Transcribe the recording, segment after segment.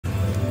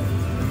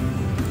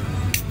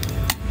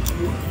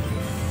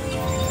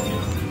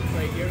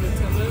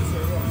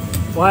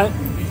What?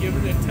 You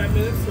giving it 10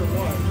 minutes or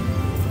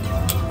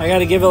what? I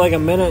gotta give it like a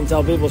minute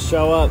until people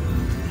show up. You're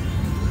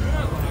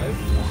not live.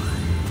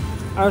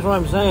 That's what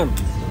I'm saying.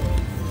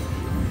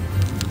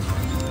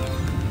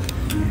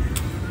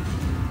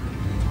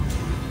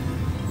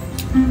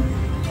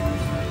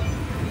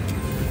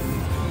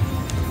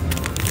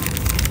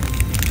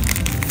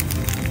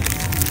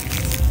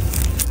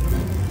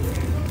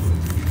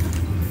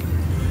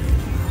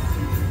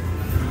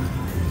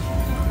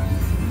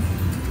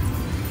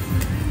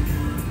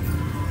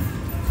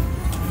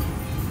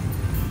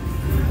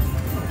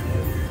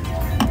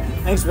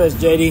 Thanks for this,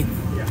 JD.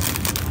 Yeah.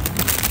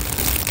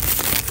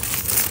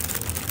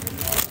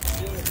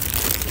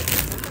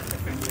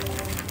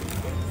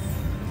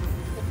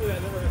 Hopefully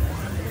that never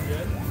happens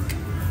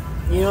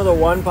again. You know the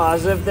one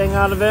positive thing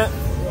out of it?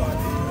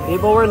 What?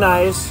 People were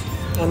nice.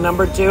 And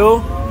number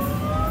two,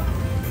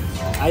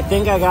 I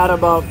think I got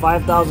about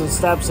 5,000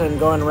 steps in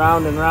going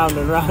round and round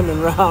and round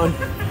and round.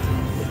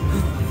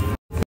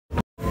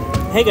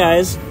 Hey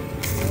guys.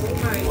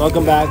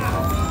 Welcome back.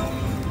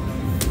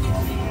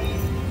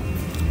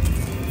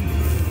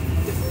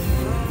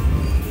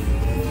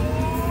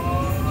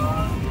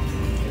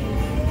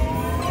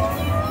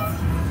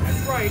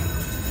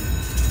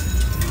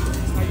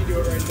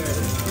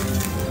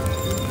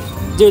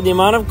 Dude, the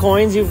amount of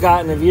coins you've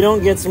gotten, if you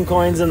don't get some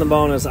coins in the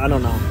bonus, I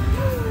don't know.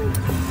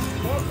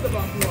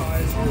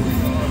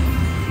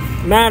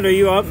 Matt, are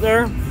you up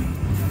there?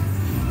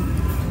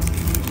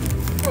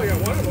 Oh, I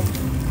got one of them.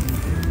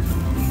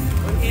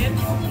 One hand.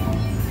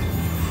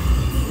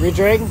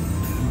 Retrig?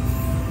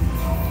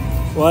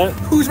 What?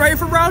 Who's ready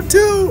for round 2?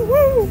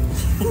 Woo!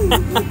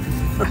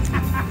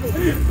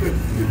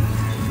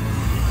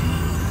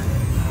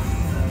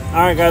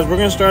 Alright guys, we're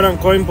gonna start on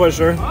Coin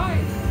Pusher. Hi.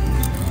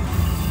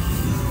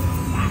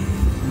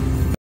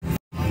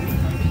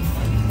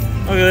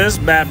 Look at this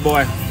bad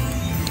boy.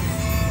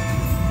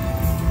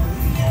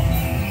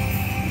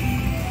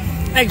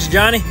 Thanks,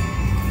 Johnny.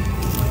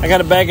 I got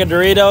a bag of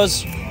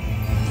Doritos.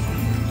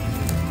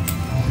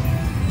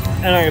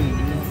 And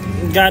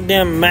a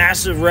goddamn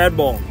massive Red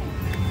Bull.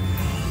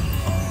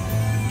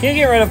 Can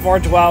you get rid of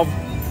 412?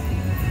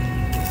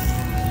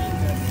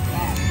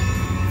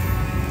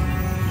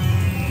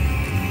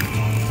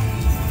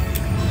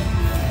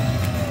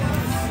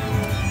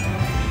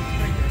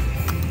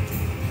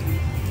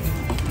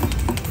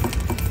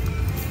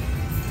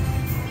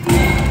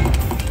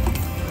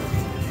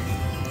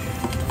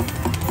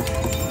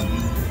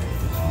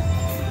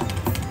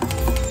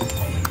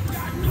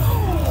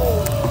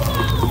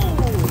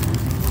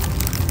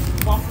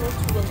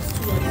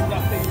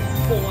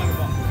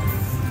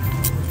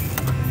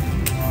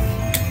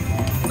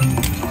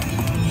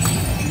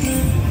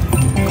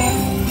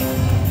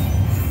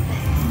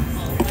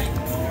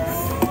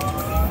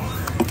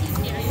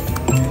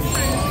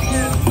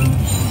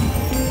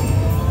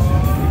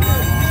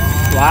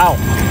 Wow.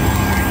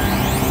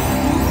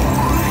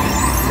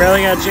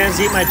 Barely got a chance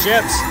to eat my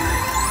chips.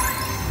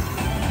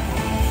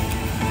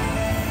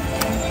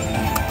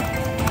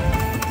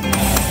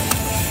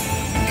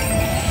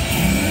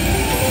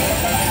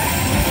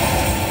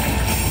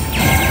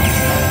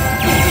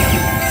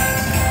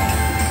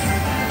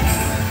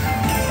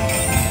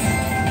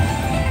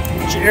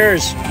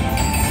 Cheers.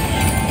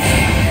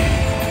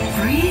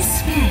 Free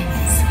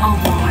spins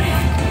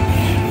awarded.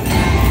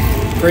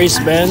 Free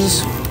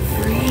spins.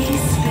 Free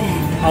spins.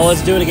 Oh,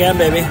 let's do it again,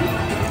 baby.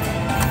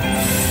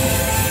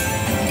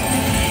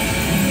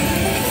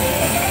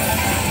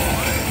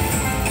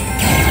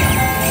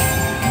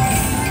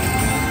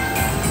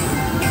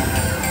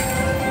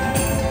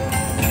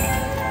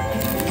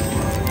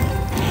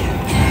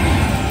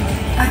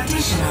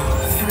 Additional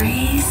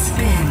free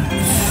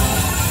spins.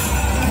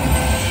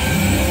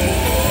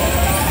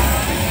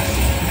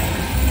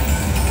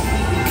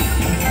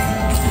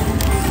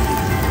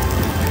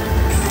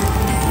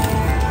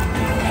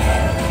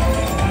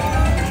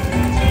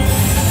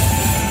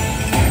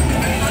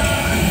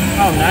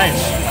 Oh,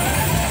 nice.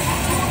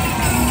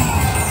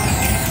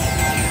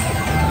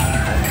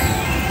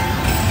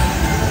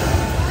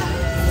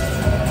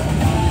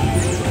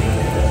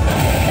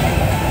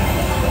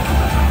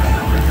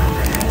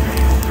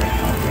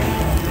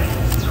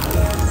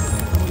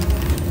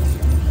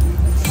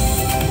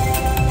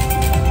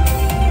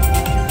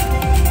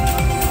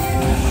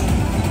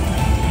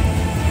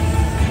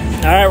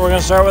 All right, we're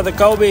gonna start with the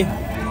Kobe.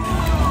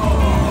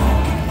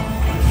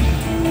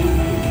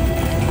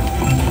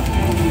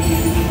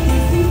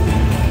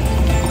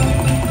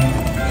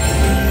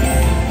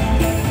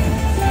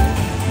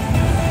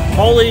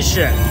 Holy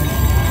shit.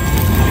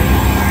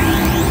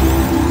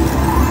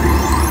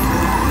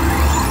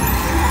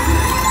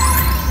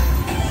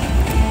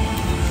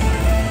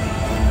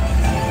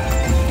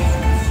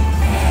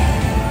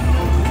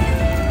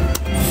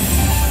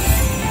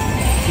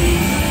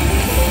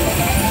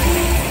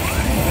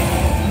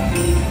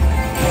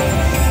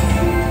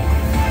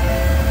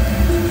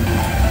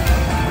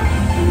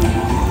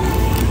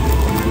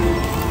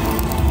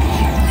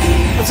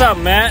 What's up,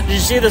 Matt? Did you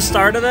see the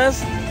start of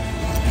this?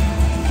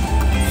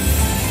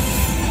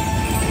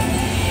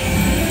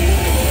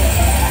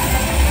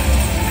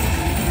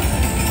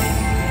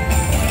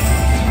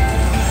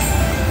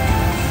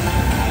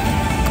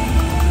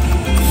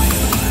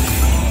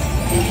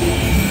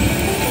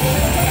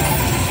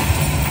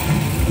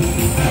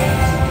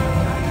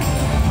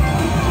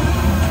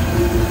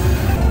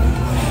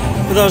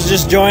 For those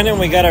just joining,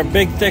 we got our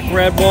big, thick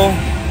Red Bull.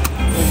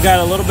 We've got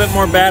a little bit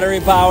more battery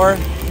power.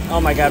 Oh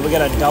my God, we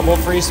got a double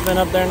free spin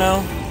up there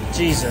now?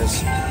 Jesus.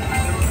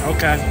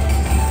 Okay.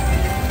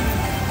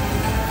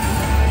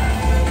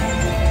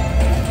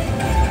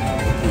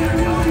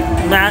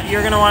 Matt,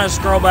 you're gonna want to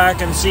scroll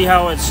back and see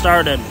how it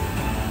started.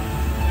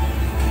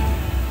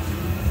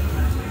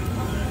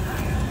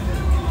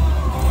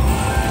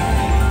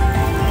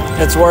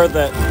 It's worth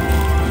it.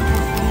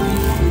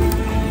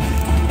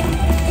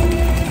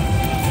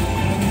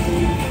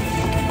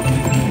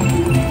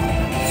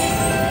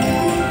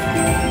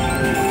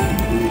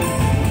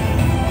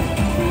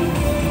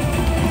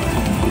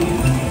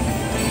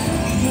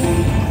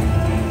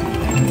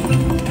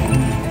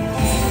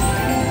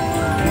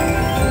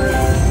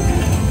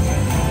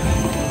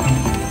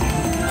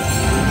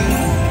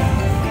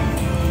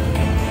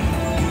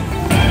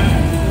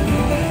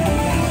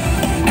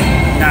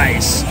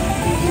 Nice.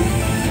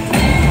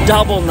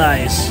 Double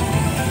nice.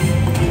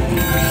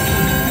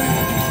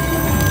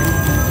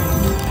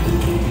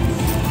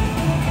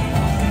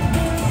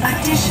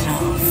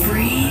 Additional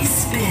free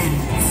spins.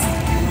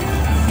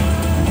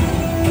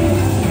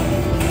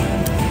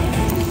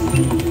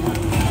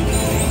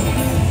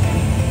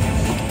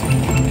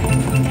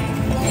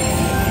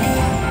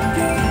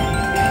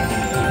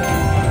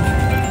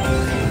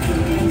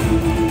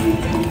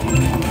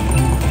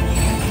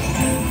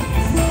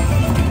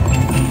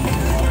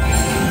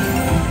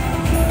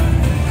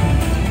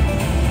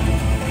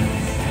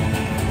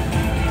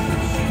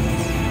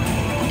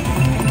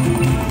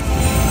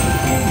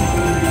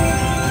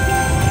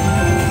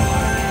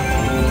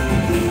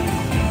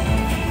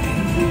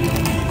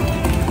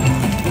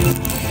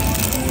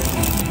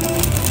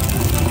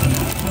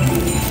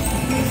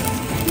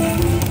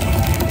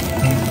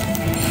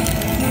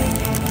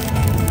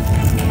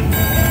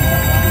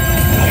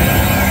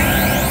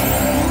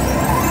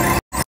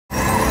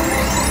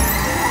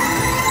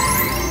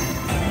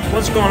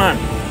 What's going on?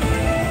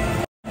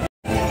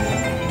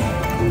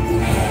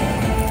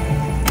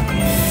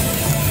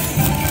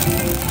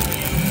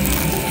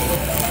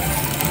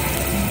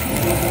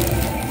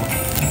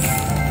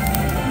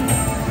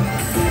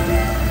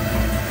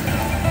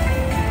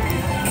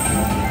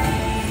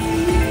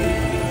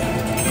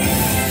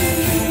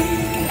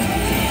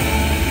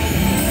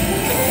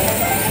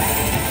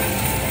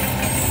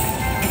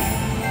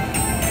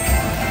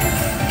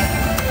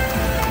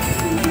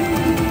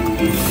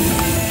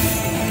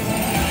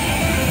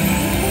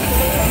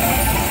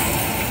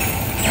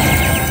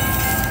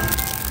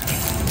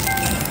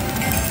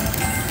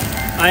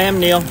 I am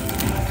Neil.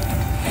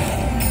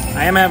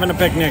 I am having a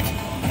picnic.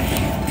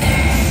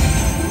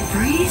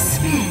 Free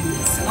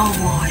spins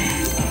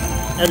awarded.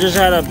 I just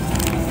had a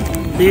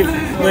beef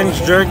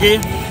links jerky.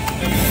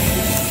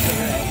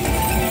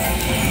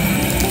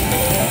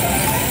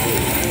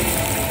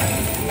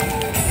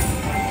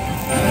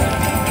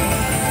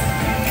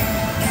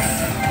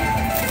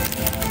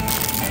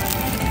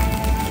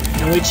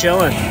 And we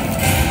chilling.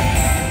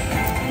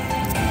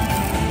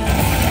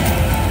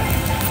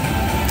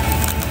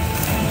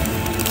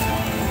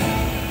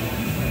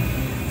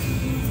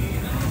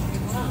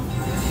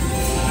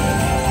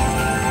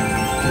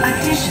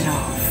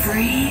 Additional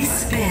free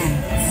spins.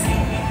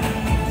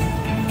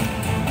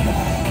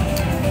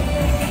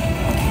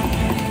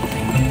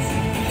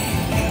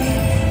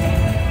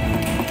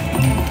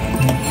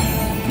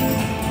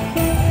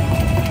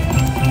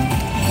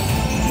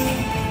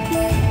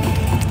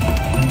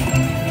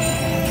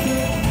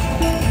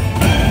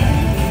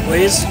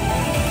 Please.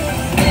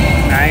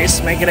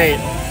 Nice. Make it 8.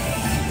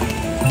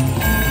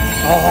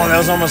 Oh, that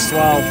was almost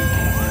 12.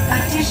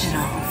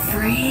 Additional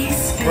free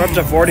spins. We're up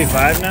to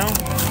 45 now?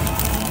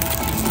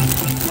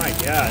 Oh my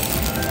God.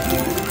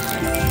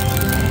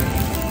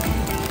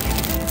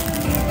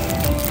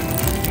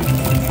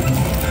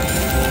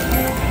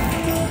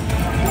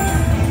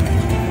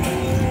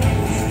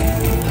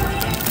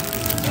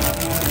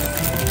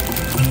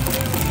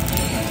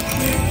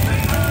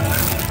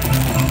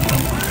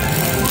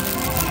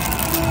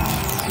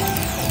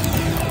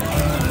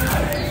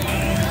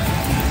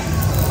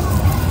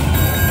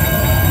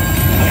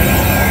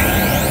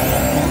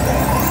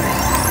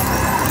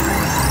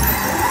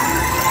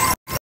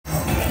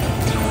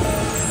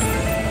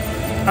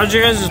 How's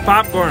your guys'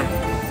 popcorn?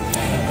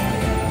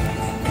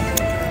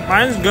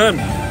 Mine's good.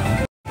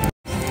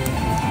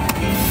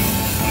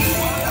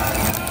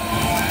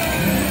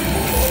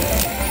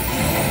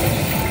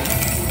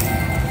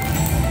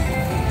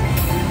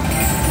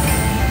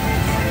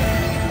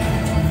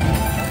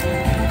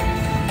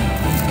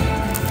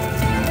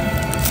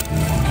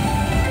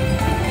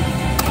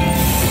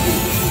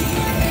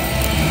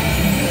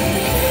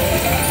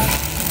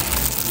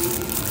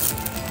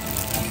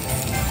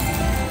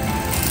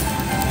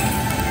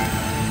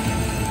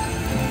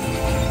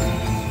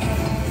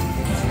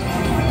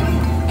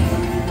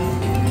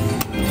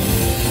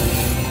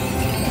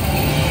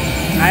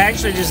 I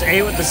actually just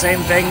ate with the same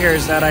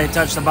fingers that I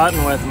touched the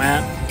button with,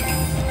 Matt.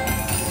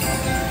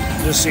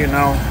 Just so you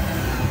know.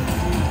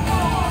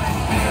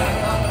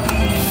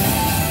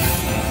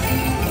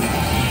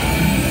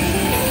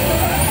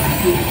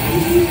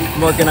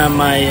 working on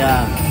my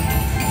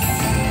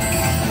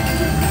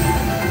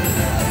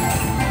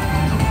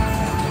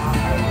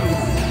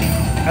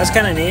that's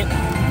kind of neat.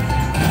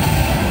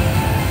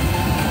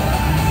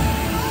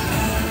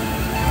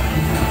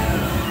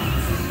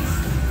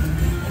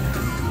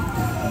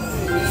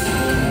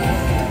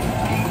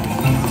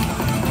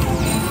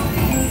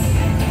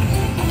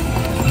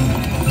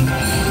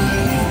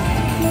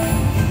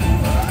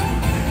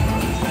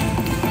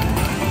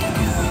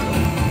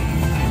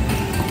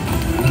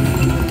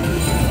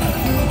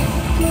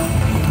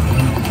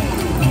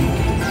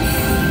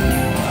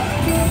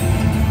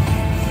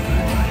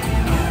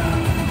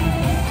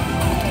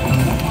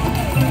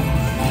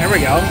 There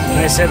we go.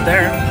 Nice hit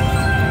there.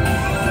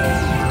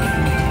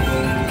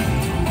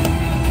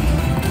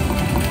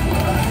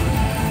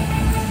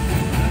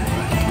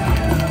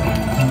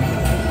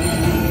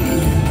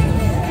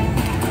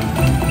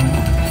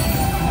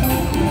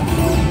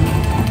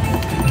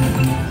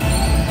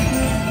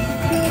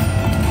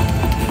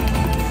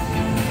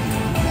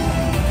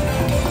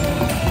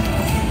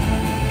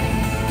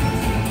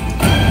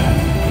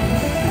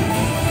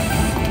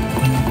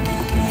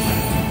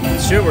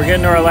 Shoot, we're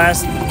getting to our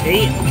last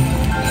 8.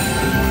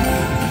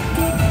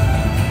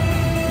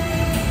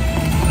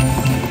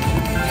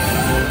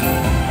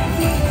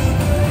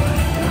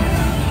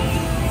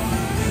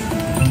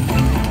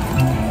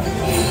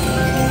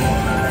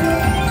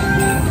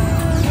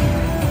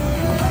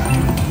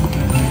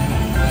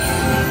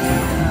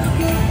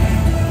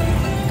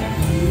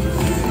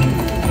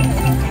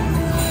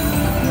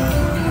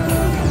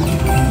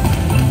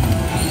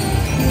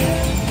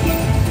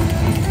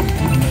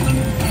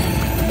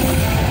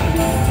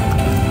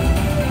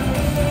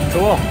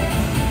 Cool.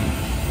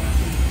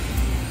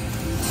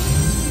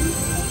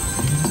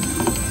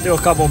 Do a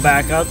couple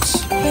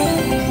backups.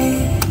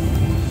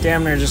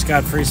 Damn near just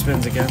got free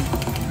spins again.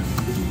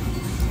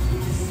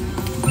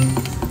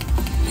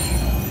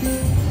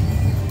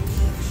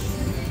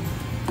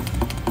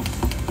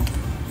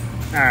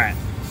 Alright.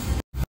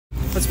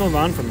 Let's move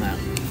on from that.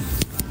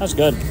 That's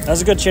good.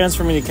 That's a good chance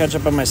for me to catch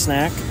up on my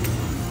snack.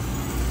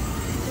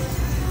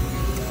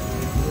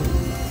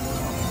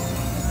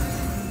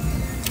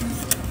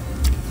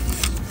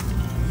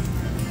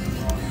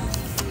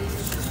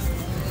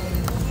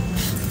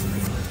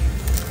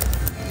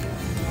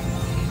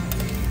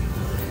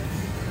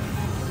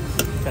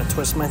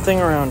 Twist my thing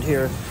around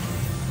here.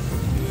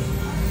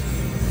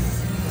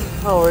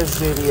 Oh, where's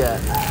JD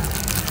at?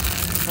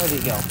 Where'd he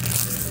go?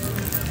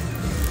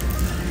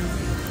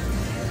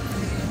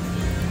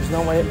 There's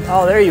no way.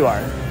 Oh, there you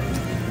are.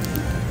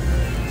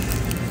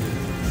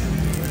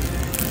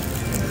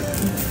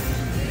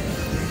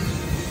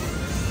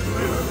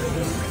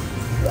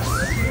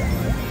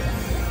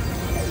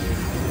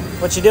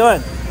 What you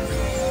doing?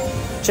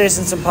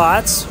 Chasing some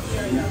pots?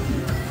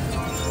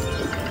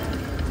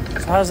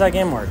 So how does that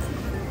game work?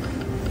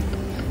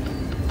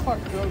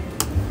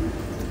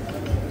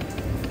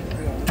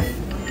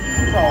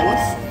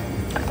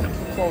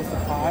 Close the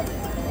pot.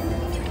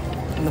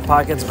 And the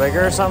pot gets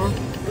bigger or something?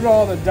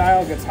 No, the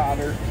dial gets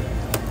hotter.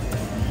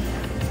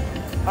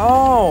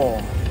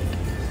 Oh.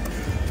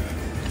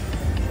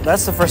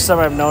 That's the first time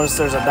I've noticed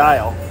there's a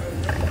dial.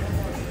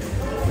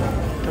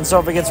 And so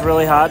if it gets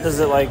really hot, does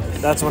it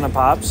that's when it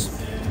pops?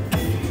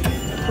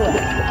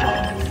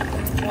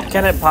 Correct.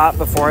 Can it pop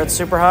before it's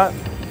super hot?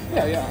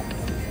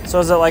 Yeah. So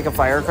is it like a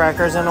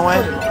firecrackers in a way?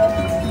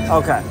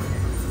 Okay.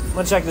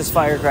 Let's check this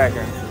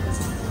firecracker.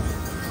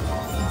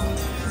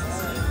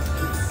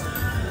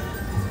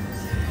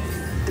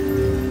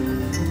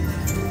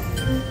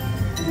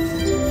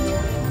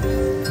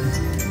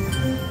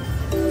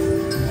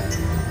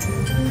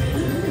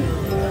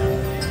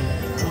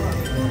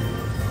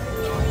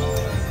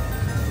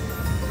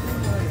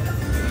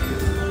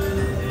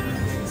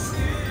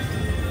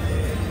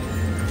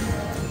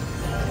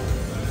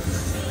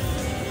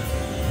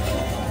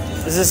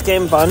 Is this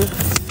game fun?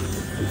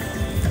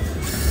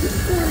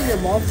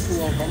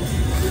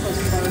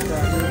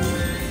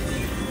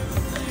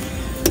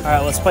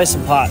 Alright, let's play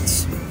some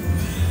pots.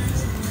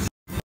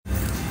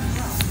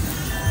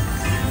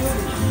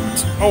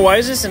 Oh, why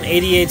is this an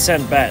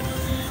 88-cent bet?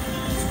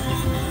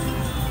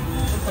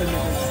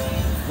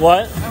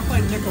 What? I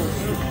play nickel.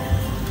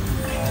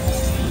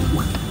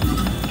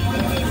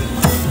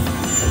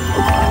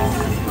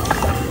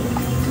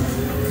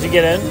 Did you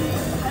get in?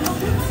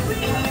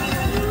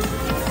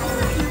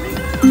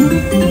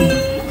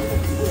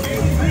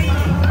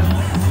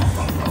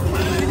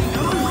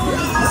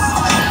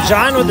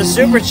 John with the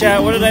super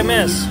chat, what did I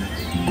miss?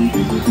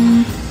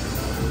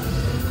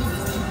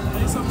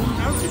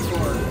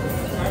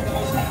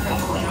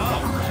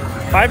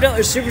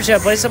 $5 super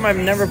chat, play something I've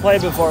never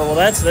played before. Well,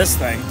 that's this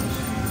thing.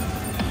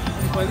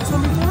 You played this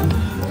one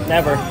before?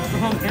 Never.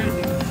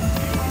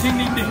 Ding,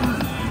 ding, ding.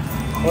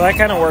 Well, that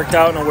kind of worked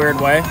out in a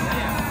weird way.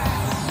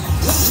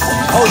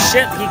 Oh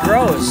shit, he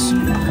grows.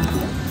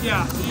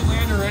 Yeah, you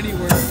land her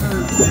anywhere,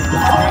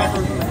 right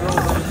over the girl.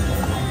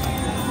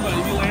 But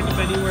if you land them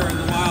anywhere in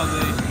the wild,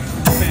 they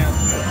fail.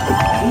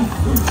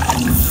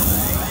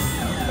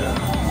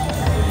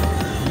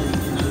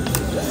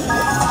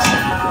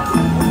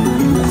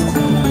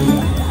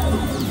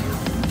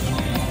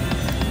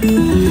 So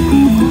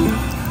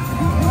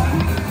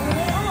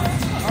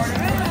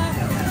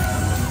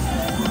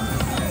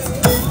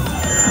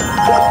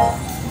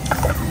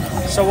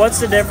what's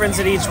the difference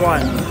in each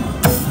one?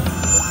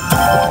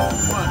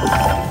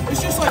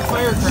 It's just like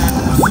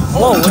firecrackers.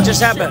 Whoa, what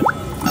just happened?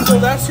 So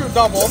that's your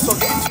double. So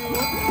get two.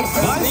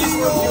 And these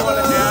ones you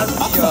want to add the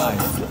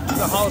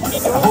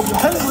jalapenos,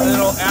 and then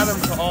it'll add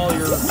them to all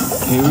your.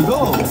 Here we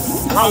go.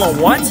 Hollow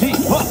what?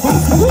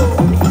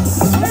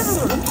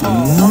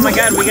 Oh my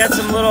god, we got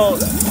some little...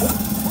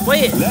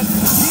 Wait. Like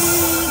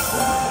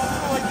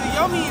the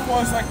yummy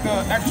was like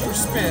the extra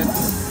spin.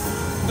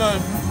 The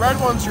red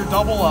one's your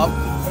double up.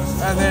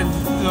 And then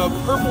the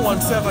purple one,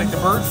 instead of like the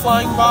bird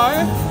flying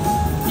by,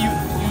 you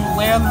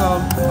land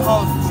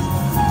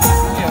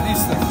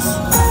these things.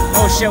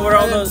 Oh shit, what are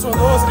all And then, those? so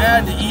those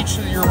add to each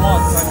of your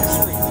ones on your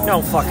screen.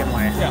 No fucking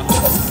way. Yeah.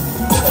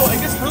 So I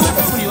guess really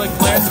good when you like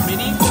land a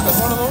mini with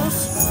one of those.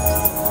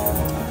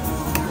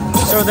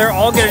 So they're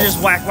all gonna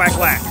just whack, whack,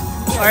 whack.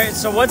 Alright,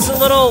 so what's the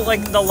little,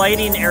 like, the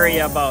lighting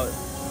area about?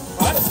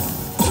 What?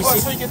 Oh,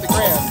 that's how you get the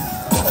grand.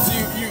 So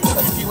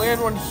if you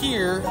land one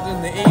here,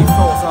 then the A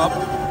fills up.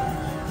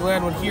 You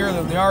land one here,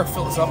 then the R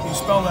fills up. You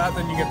spell that,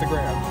 then you get the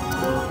grand.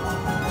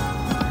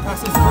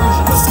 That's this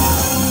version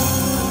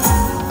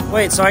of.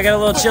 Wait, so I got a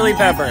little chili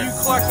pepper. You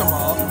collect them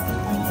all.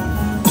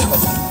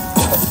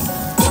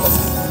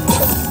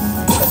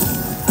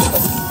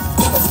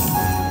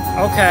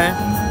 Okay.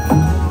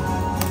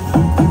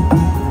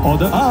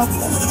 Order up.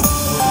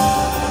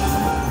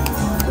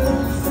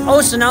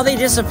 Oh, so now they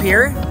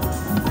disappear?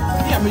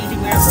 Yeah, but you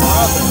can land more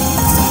out there.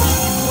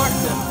 You collect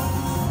them.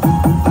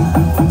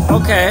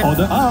 Okay.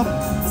 Order up.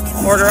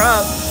 Order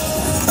up.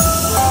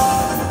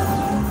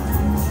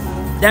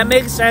 That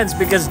makes sense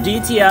because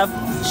DTF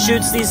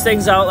shoots these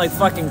things out like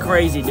fucking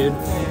crazy, dude.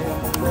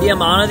 The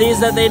amount of these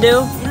that they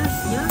do.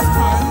 There's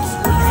times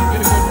where you can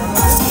get a good run of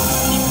it and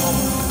keep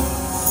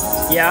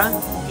going. Yeah?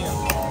 Yeah.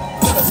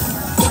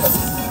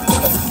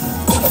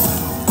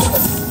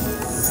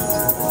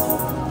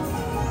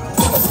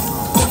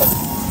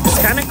 It's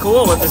kind of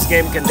cool what this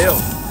game can do.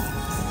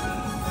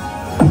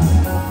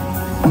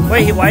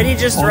 Wait, why did he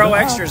just throw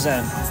extras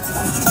in?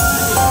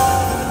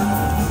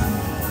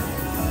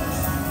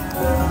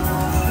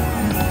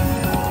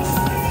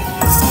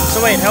 So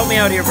wait, help me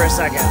out here for a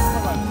second.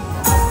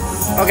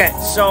 Okay,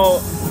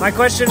 so my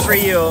question for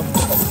you.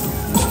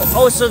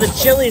 Oh, so the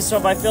chili, so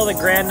if I fill the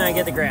grand, I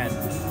get the grand.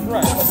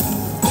 Right.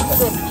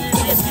 So if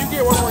you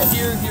get one more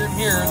here, here, and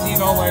here, and these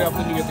all light up,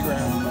 then you get the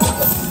grand.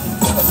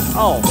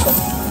 Oh.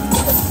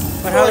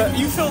 But So how like,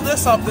 you fill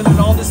this up, then it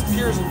all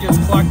disappears and gets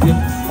collected.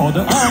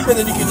 Order up. And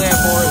then you can land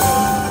more of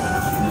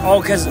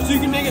Oh, because... it. So you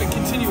can make it a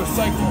continuous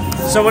cycle.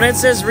 So when it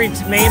says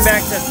remain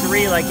back to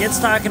 3, like, it's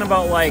talking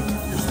about, like...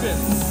 Your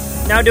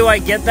spins. Now, do I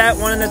get that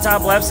one in the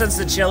top left since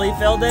the chili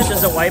filled it?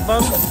 Does it wipe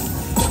them?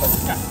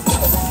 Yeah.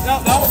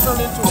 That will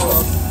turn into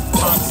a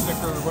pot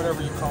sticker or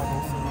whatever you call them.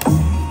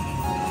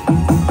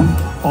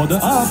 Order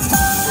up.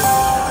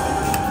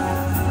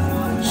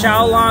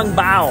 Xiaolong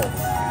Bao.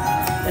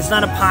 It's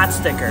not a pot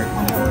sticker.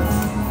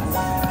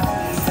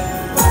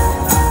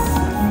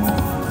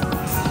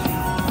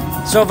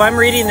 So if I'm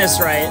reading this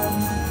right,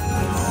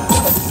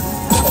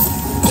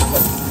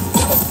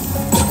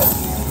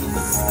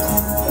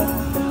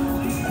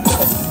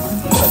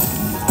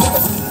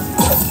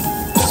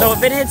 so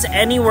if it hits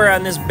anywhere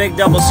on this big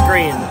double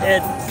screen,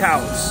 it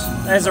counts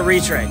as a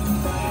retrig.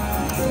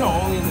 No,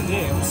 only in the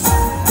games.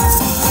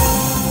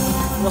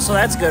 Well, so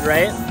that's good,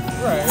 right?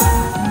 Right.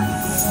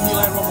 You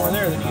land one more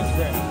there, then you get the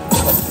grand.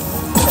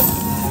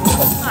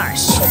 Ah,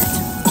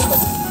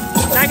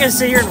 shit. Not gonna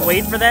sit here and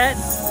wait for that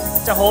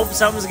to hope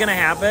something's gonna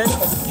happen.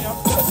 Yep.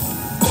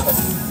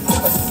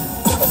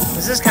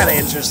 This is kind of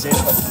interesting.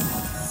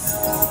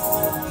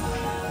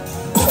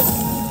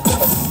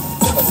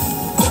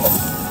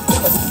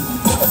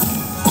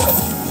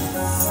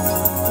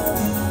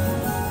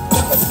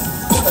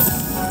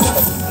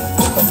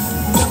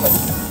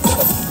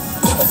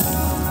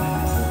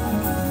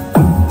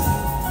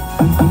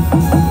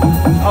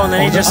 Oh, and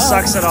then he just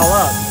sucks it all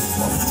up.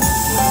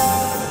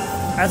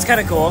 That's kind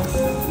of cool.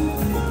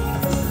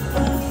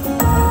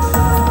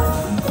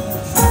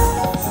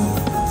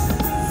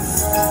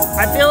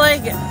 I feel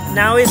like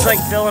now he's like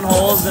filling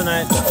holes and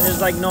there's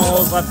like no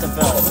holes left to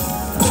fill.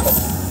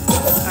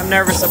 I'm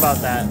nervous about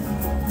that.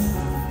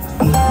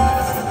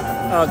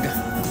 Ugh.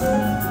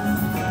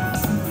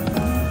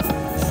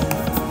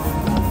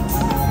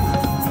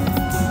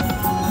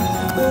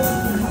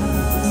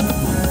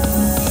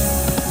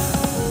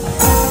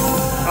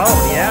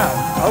 Oh,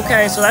 yeah.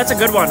 Okay, so that's a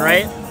good one,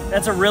 right?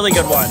 That's a really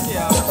good one.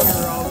 Yeah,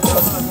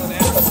 I'm going to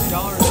add $3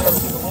 every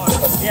single one.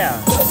 Yeah.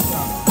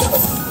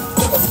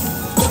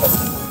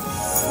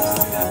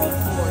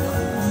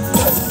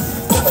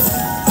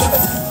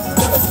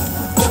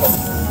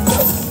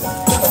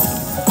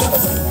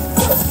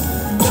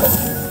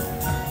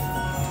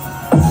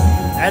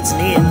 That's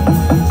neat.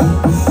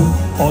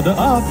 Order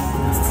up.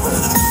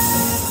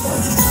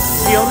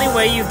 The only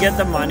way you get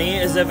the money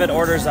is if it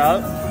orders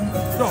up.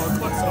 No, it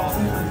collects it all.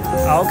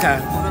 Oh, okay.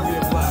 Whatever you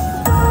have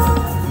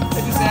left.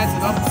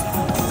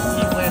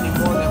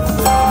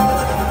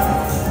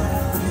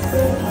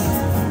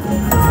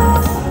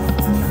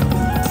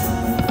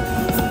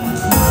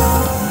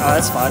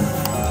 that's fun.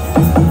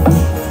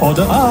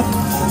 Order up.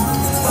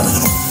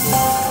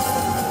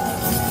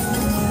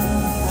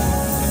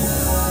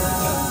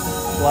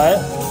 What?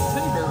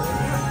 Teddy bear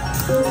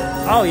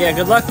right Oh, yeah,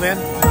 good luck, man.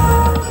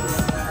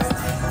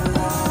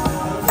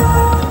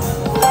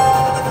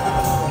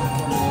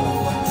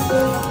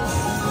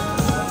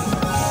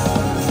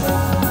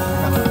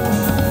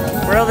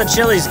 Where'll the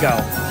chilies go?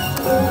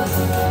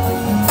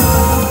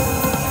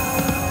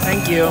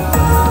 Thank you.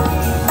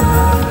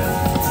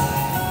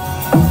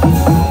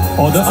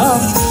 Order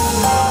up.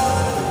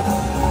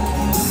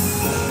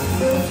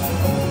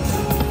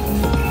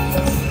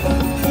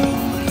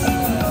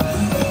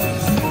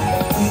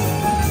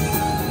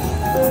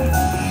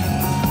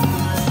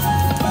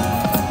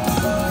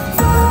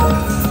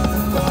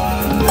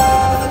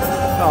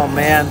 Oh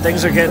man,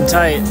 things are getting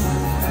tight.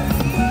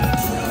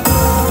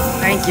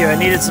 Thank you, I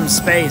needed some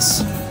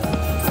space.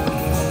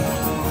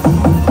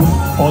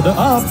 Order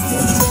up.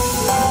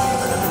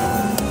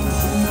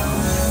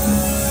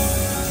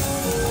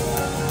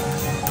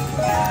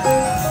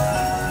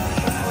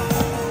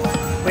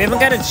 We haven't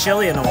got a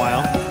chili in a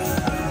while.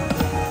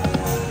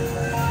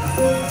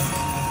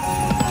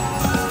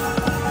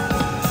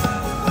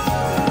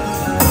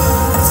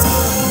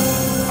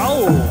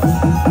 Oh,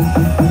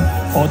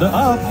 Order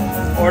up.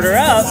 order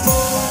up.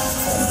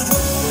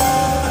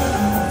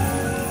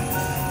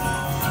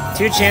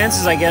 2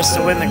 chances, I guess,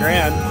 to win the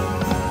grand.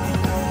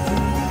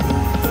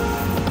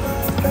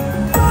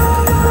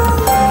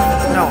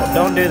 No,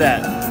 don't do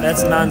that.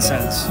 That's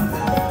nonsense.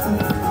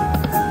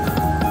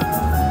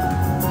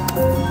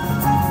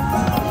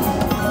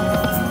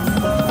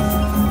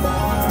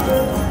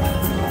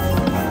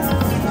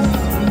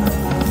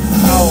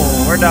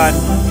 Oh, we're done.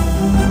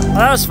 Well,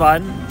 that was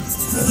fun.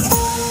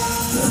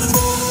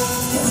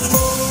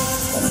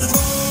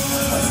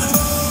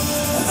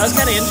 That was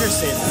kind of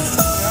interesting.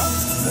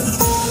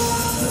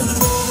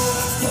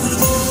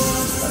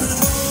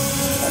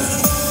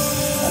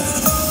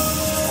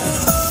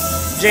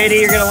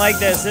 JD, you're gonna like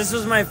this. This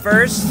was my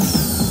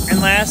first and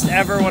last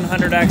ever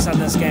 100x on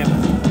this game.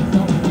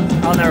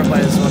 I'll never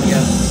play this one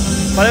again.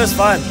 But it was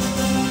fun.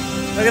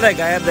 Look at that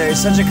guy up there. He's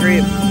such a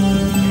creep.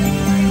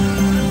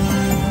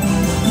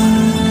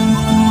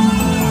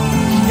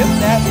 Get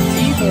that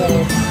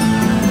evil.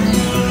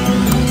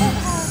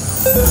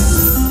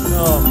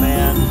 Oh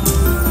man,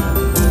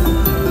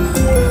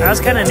 that was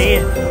kind of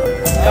neat.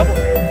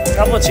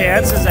 Couple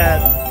chances at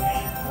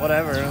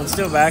whatever. Let's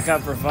do a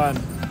backup for fun.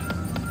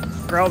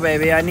 Grow,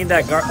 baby. I need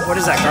that. What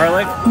is that?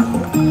 Garlic.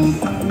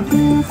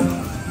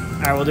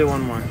 All right, we'll do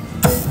one more.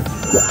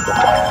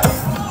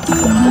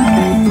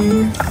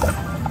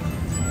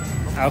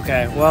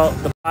 Okay. Well,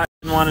 the bot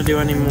didn't want to do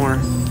any more,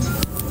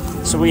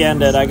 so we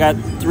ended. I got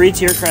 3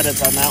 tier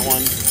credits on that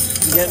one.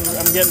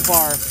 I'm getting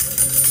far.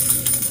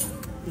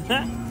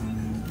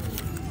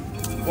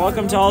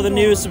 Welcome to all the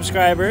new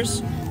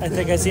subscribers. I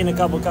think I seen a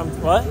couple come.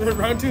 What?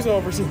 Round 2's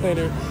over. See you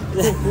later.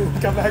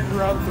 Come back for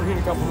round 3 in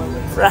a couple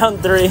minutes. Round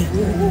 3.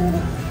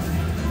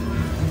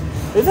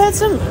 We've had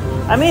some.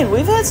 I mean,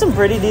 we've had some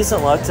pretty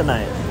decent luck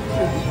tonight.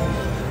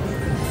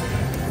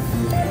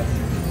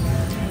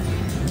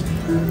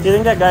 Do you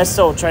think that guy's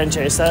still trying to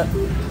chase that?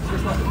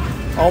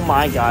 Oh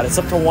my god, it's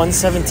up to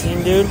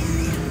 117, dude.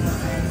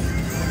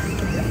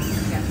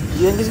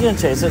 You think he's gonna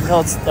chase it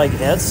until it's like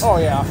hits? Oh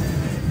yeah.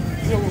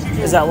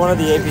 Is that one of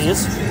the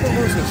APs?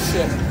 He'll lose his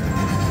shit.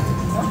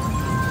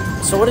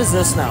 So what is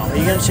this now? Are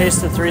you gonna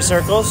chase the 3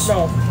 circles?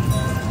 No.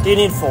 Do you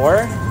need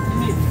 4?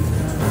 You need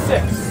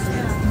 6.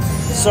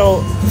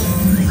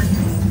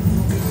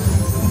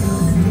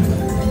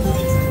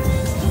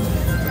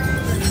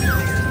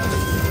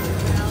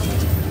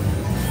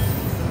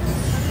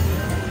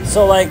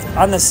 So like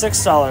on the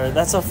 $6,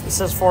 it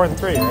says 4 and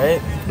 3,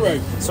 right?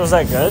 Right. So is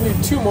that good? You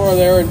need 2 more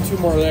there and 2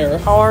 more there.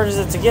 How hard is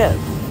it to get?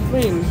 I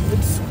mean,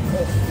 it's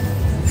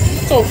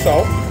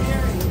so-so.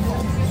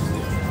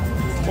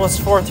 Well, it's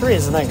 4-3,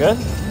 isn't that good?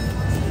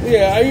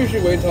 Yeah, I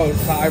usually wait until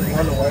it's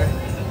 5-1 away.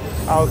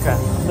 Oh, okay.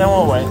 Then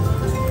we'll wait.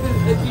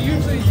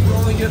 Usually you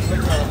only get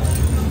like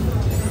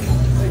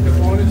the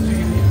bonus, you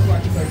can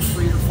collect like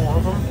 3 or 4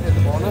 of them in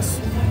the bonus.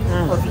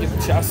 Or if you get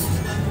the chest.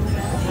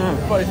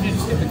 But if you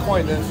just get the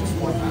coin, then it's just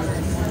 1 pack.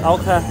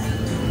 Okay.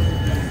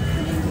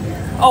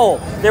 Oh,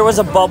 there was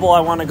a bubble I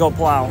want to go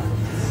plow.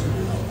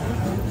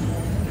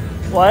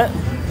 What?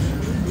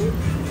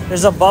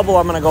 There's a bubble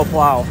I'm going to go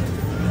plow.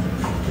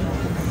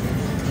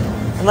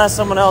 Unless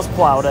someone else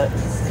plowed it.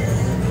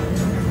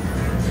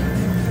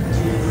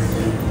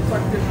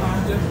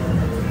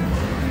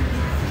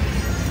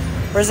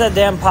 Where's that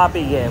damn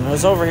Poppy game? It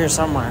was over here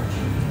somewhere.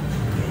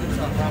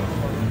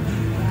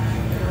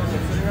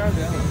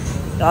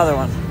 The other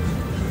one.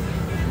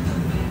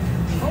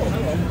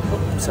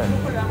 Sorry.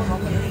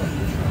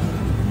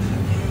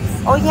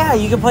 Oh yeah,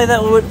 you can play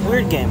that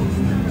weird game.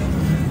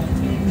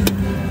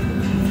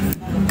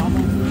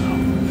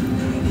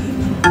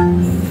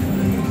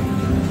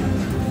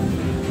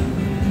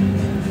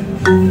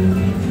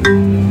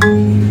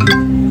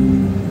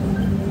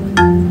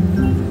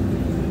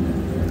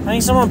 I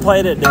think someone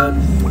played it, dude.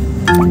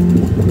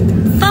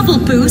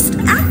 Bubble boost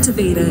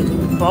activated.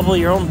 Bubble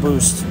your own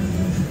boost.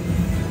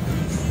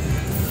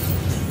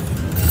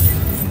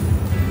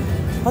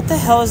 What the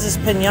hell is this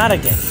pinata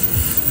game?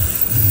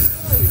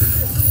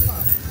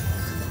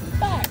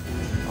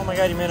 Oh my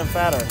god, you made him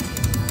fatter.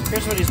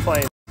 Here's what he's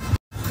playing.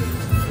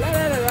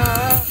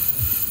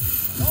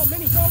 Oh,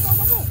 Minnie, go, go,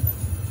 go, go.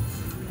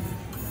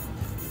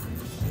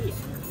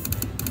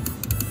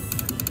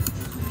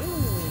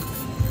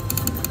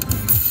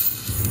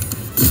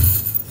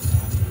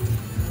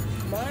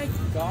 My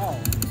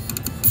God.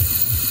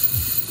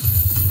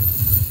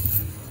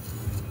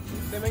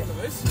 They make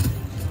noise?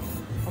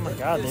 Oh my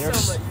god, They they're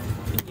sound like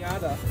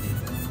pinata.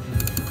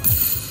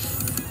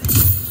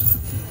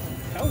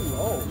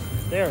 Hello.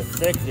 they're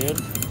thick, dude.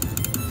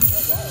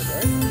 That's wild,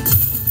 right?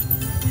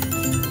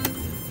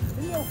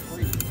 Video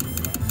free.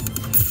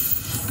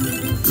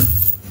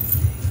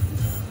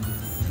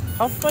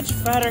 How much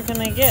fatter can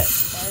they get?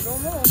 I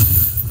don't know.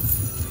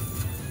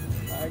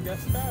 I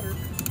guess fatter.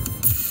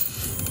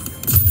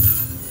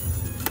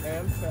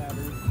 And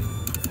fatter.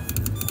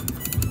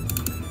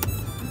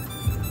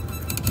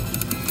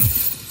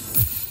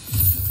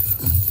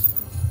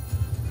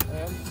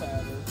 And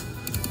fatter.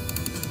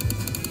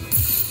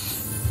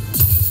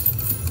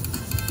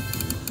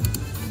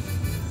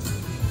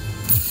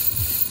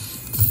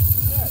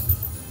 Good.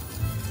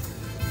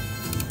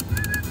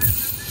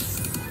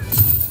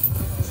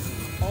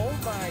 Oh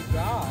my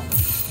god.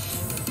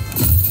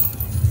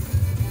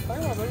 Talk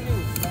about them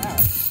getting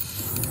fat.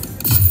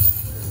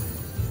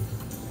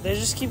 They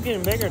just keep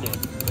getting bigger, dude.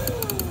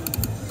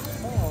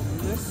 Oh,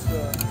 Mr.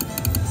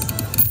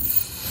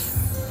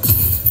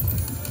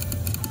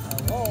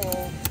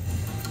 Hello.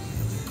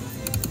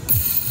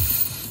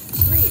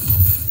 Green.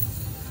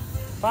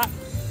 But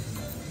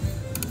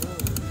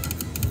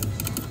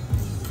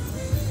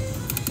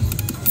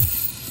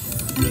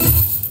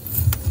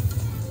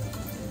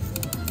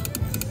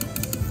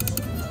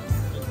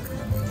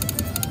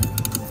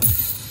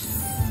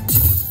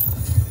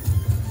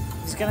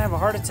he's gonna have a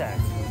heart attack.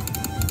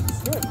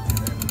 Good.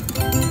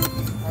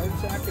 Heart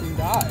attack and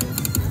die.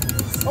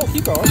 Oh,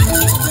 keep going.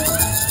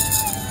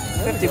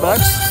 50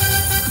 bucks.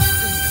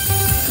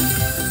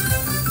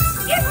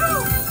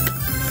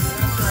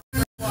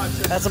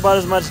 That's about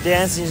as much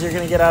dancing as you're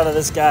gonna get out of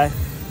this guy.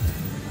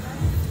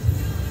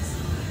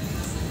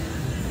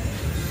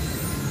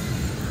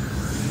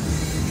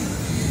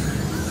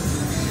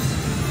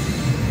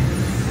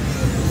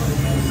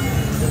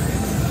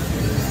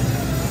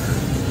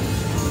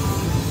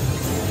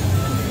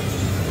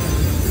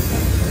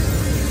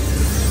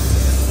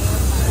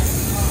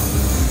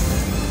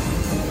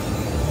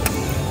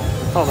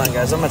 Hold on,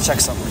 guys. I'm gonna check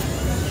something.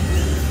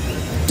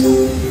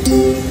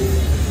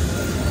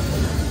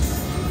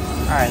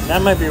 All right,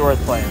 that might be worth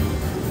playing.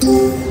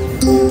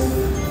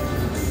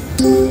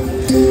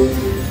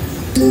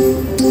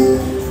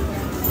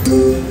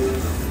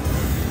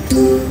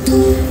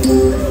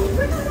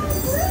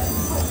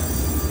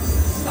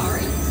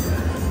 Sorry.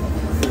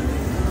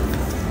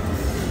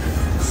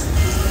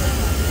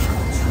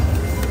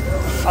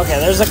 Okay,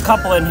 there's a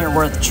couple in here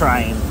worth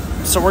trying.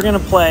 So we're gonna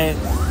play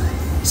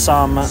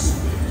some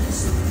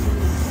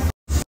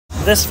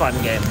this fun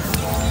game.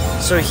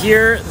 So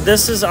here,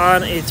 this is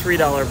on a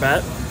 $3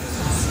 bet.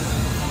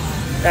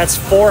 That's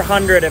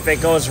 400 if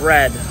it goes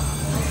red.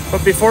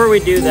 But before we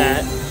do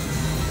that,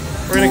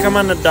 we're gonna come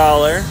on the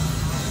dollar.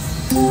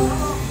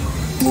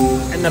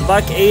 And the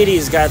buck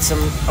 80's got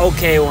some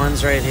okay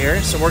ones right here.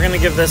 So we're gonna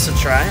give this a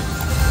try.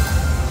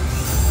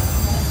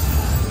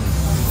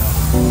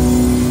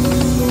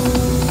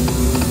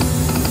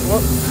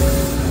 Whoop.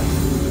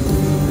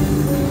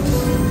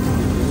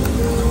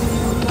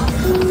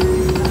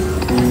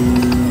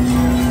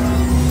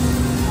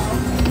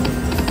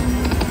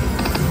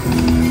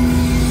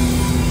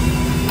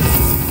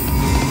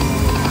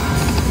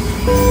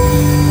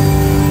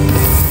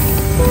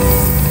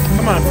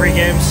 Come on, free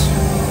games.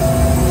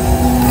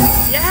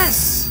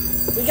 Yes!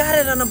 We got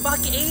it on a buck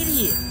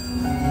 80.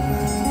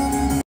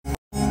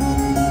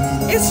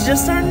 It's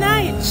just our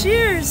night.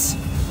 Cheers!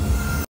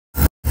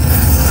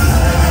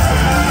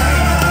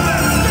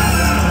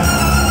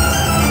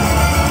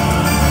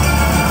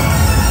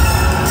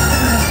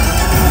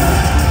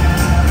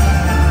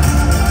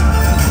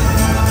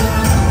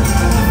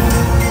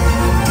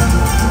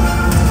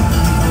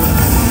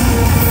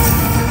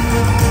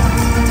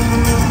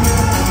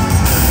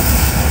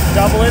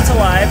 Double it's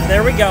alive.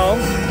 There we go.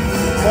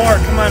 More.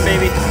 Come on,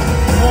 baby.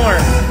 More.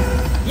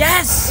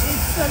 Yes!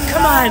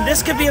 Come on.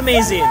 This could be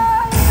amazing.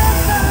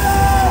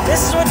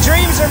 This is what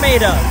dreams are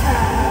made of.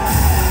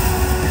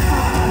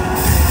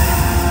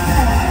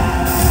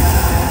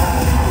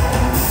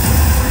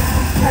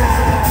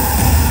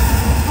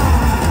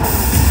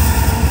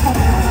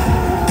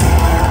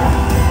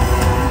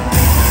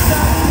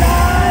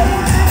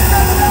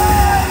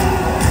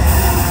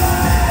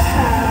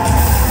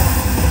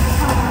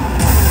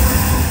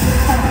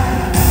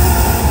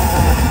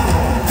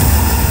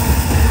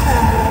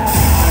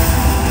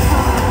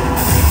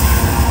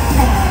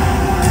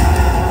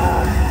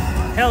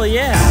 Hell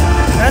yeah.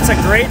 That's a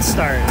great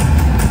start.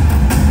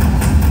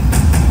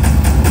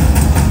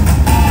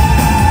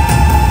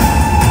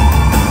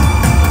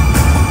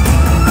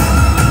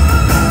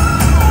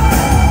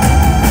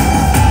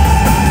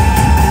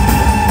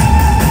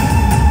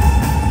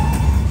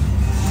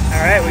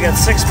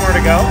 6 more to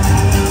go.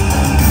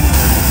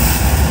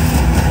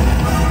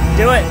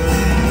 Do it.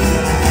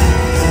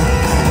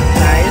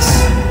 Nice.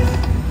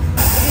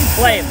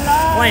 Flame,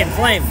 flame,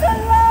 flame.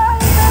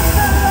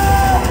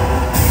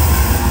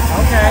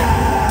 Okay.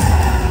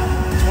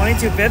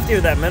 2250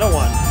 with that middle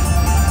one.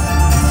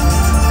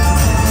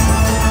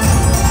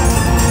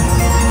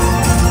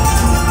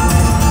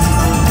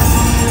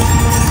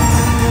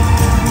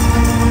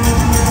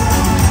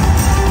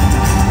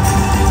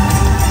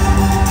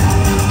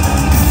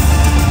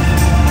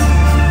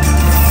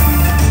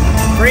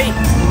 Free.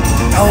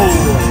 Oh.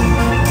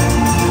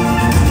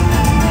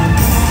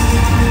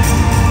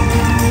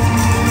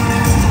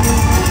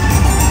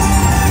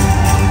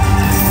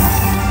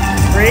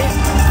 Free.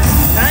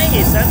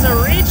 Nice. That's a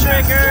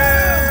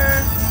re-trigger.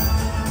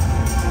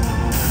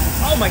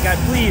 Oh my god,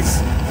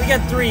 please. We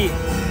got 3.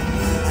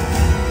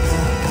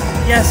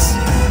 Yes.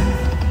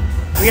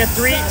 We got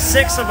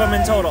 6 of them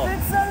in total.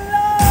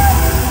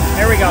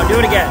 There we go. Do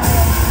it again.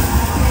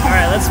 All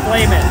right, let's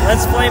flame it.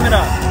 Let's flame it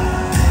up.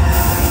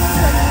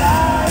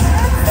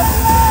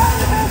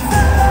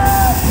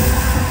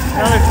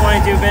 Another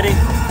 22 biddy.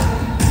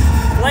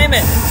 Flame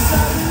it.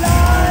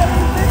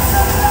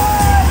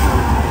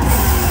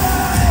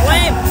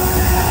 Flame.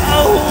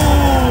 Oh,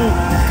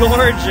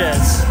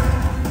 gorgeous.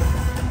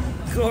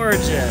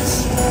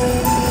 Gorgeous.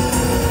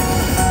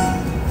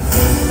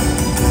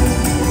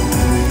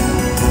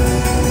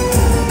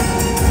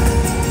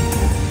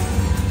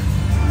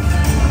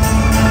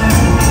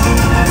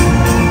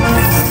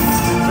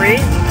 Free?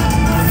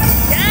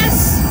 Yes!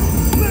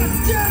 Let's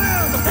get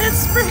him!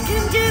 Let's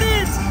freaking get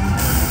it!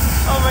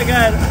 Oh my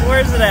god,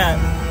 where's it at?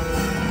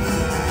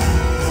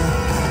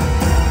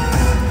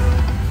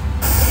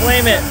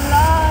 Flame it.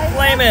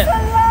 Flame it.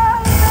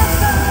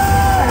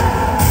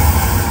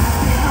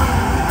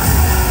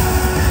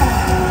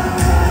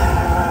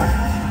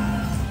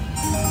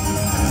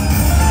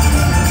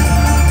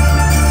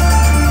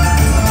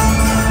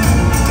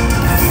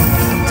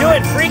 Do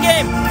it, free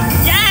game.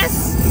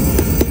 Yes!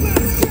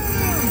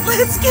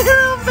 Let's get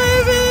him,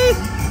 baby!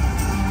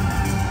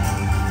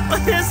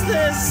 What is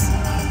this?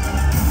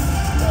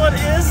 What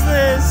is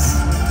this?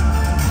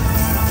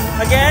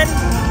 Again?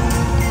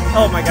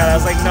 Oh my god, I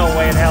was like, no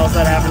way in hell is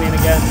that happening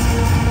again.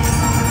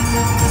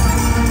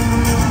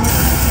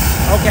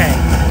 Okay,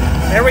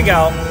 there we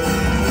go.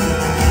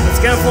 Let's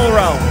get a full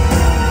row.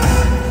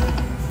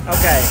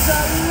 Okay.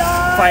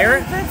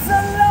 Fire.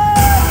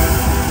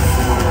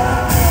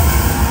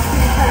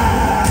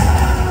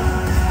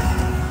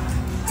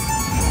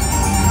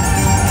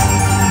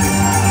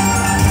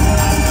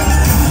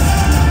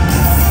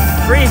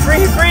 Free,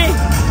 free, free!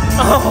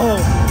 Oh,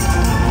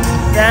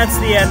 that's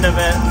the end of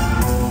it.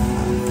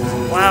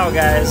 Wow,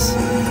 guys.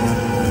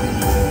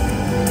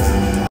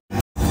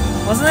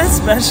 Wasn't that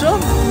special?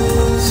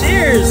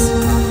 Cheers!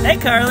 Hey,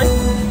 Carly.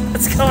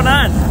 What's going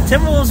on?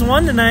 Timberwolves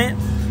won tonight.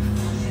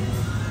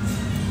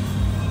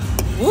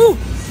 Woo!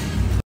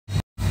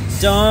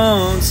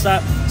 Don't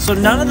stop. So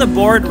none of the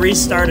board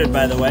restarted,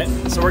 by the way.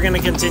 So we're going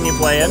to continue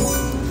playing.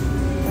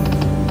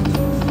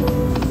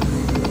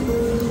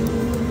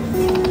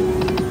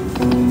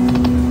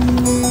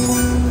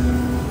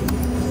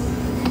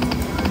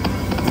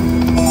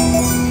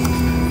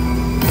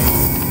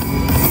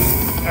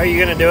 Are you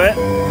gonna do it?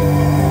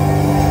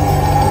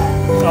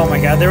 Oh my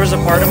god, there was a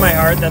part of my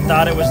heart that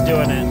thought it was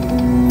doing it.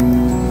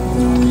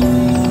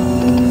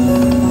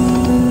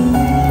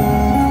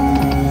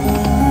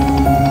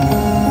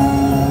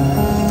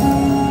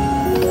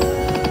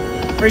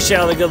 Appreciate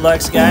all the good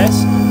lucks,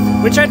 guys.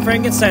 We tried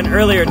Frankenstein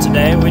earlier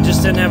today, we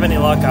just didn't have any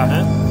luck on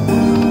it.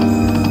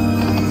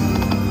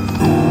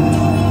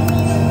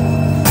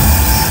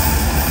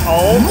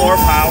 Oh, more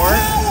power.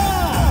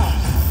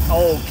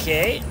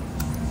 Okay.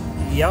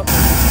 Yep.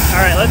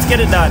 Alright, let's get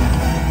it done.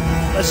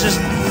 Let's just...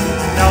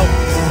 No.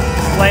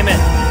 Flame it.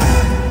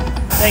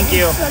 Thank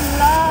you.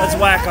 Let's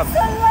whack them.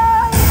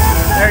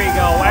 There you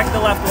go. Whack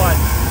the left one.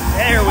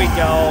 There we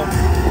go.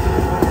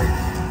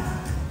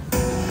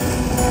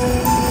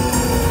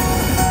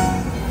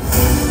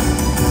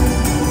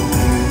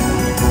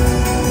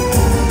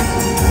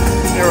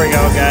 There we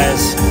go,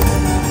 guys.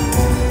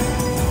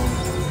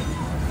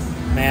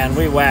 Man,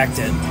 we whacked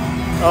it.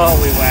 Oh,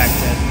 we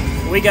whacked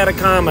it. We got a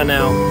comma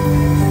now.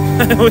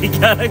 We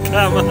got a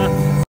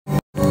comma.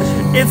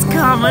 It's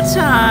comma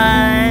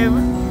time.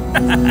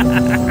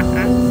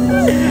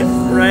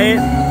 Right?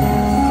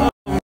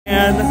 Oh,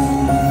 man.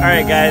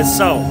 Alright, guys.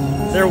 So,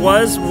 there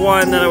was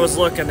one that I was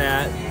looking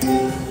at.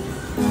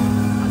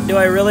 Do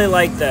I really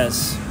like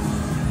this?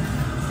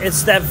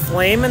 It's that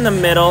flame in the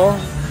middle.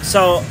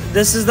 So,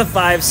 this is the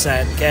 5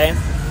 cent, okay?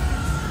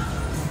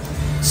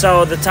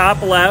 So, the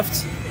top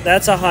left,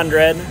 that's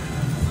 100.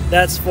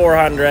 That's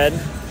 400.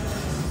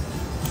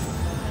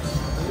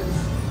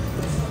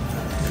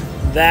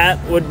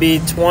 That would be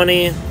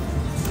 20,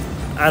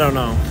 I don't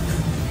know.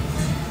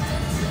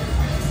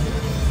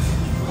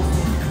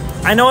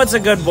 I know it's a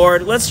good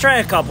board. Let's try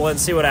a couple and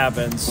see what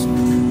happens.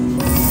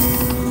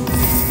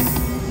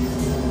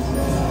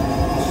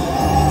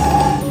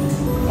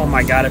 Oh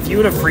my god, if you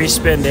would have free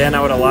spinned in,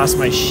 I would have lost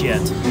my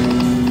shit.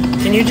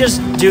 Can you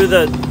just do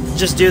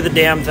the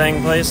damn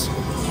thing, please?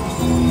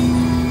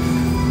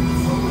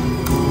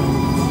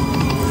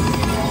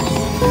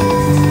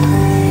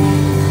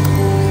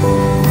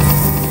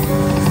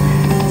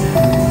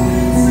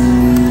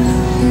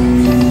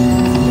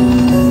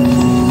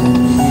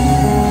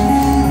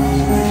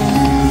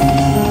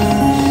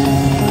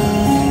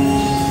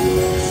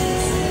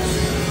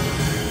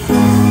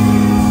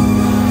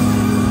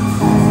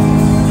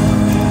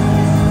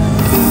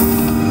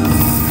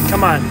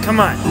 Come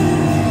on.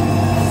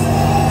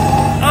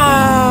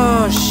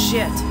 Oh,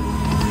 shit.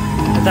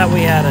 I thought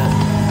we had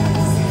it.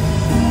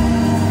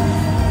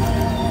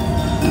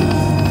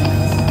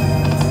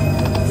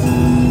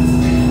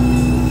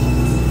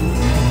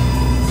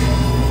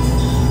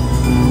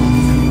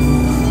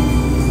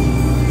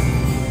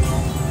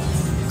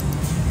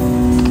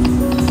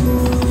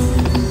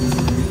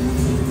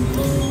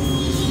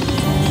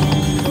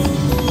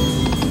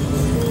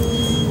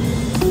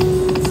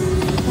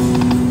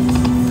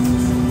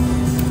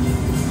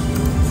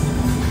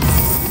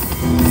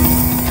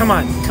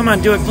 Come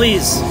on, do it,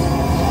 please.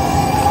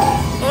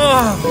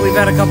 Oh, we've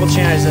had a couple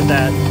chances at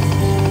that.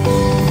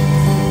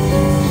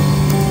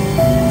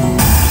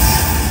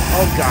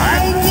 Oh,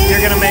 God. You're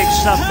going to make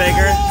stuff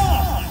bigger?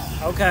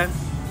 Okay.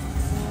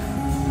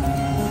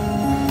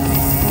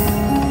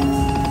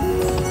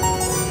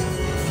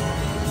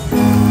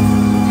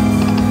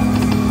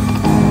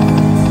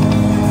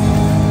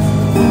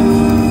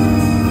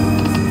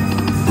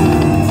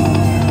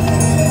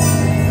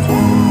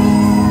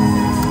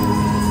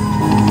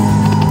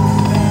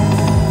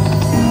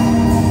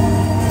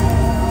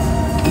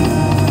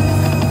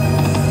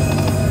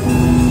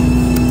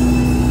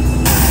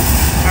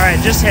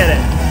 Just hit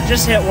it.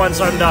 Just hit one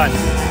so I'm done.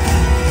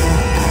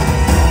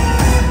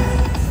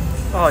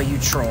 Oh, you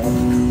troll.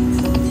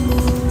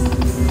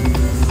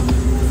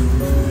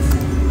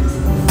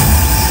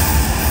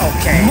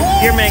 Okay,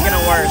 you're making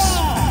it worse.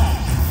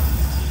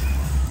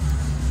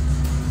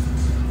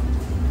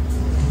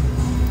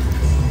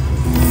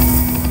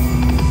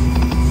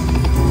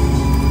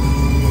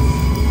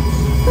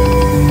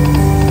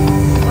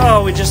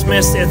 Oh, we just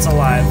missed It's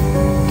Alive.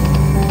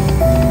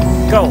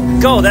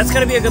 Go. That's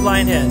going to be a good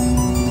line hit.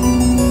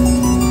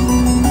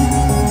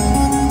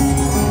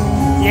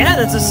 Yeah,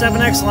 that's a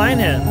 7X line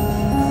hit.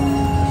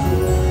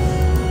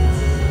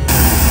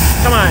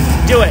 Come on,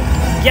 do it.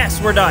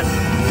 Yes, we're done.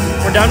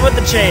 We're done with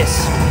the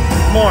chase.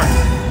 More.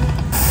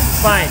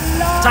 Fine.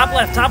 Top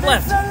left.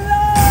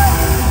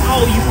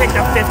 Oh, you picked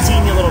up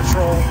 15, you little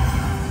troll.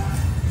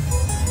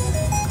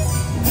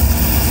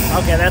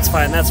 Okay, that's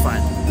fine.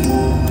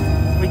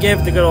 We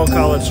gave the good old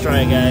college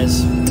try,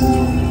 guys.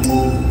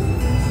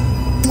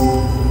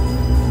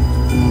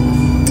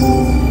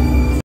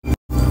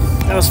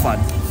 That was fun.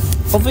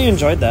 Hopefully you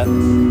enjoyed that.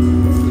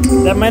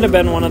 That might have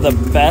been one of the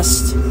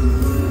best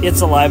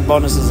It's Alive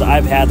bonuses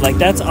I've had. Like,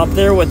 that's up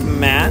there with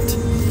Matt.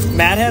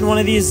 Matt had one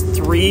of these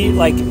 3,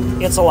 like,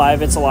 It's Alive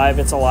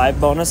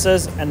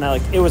bonuses, and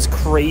like, it was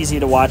crazy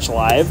to watch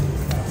live.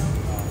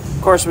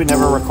 Of course, we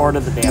never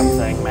recorded the damn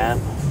thing, Matt.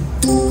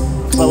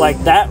 But,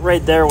 like, that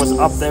right there was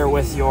up there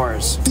with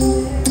yours.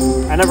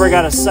 I never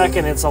got a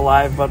second It's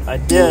Alive, but I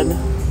did.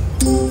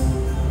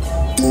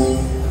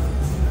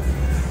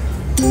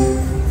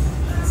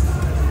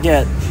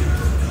 Get.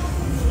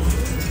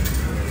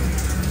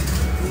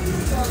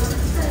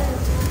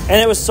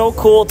 And it was so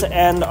cool to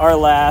end our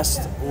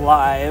last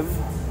live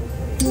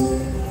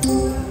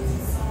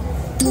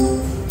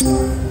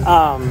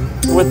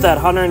with that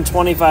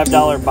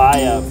 $125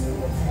 buy-up.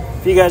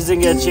 If you guys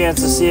didn't get a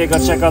chance to see it, go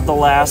check out the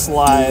last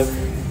live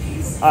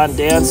on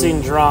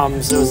Dancing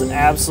Drums. It was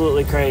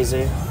absolutely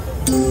crazy.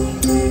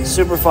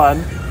 Super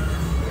fun.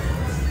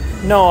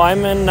 No,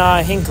 I'm in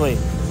Hinckley,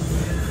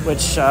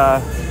 which...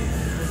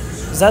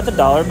 is that the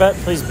dollar bet?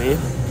 Please be.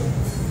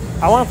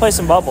 I want to play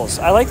some bubbles.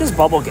 I like this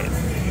bubble game.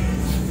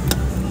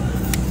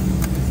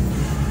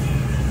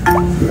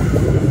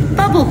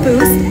 Bubble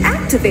boost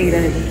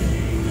activated.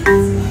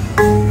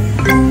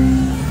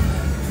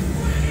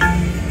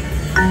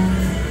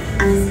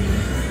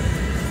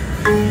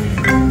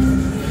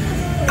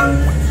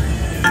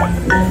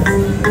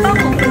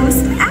 Bubble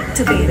boost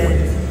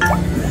activated.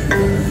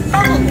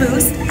 Bubble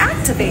boost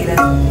activated.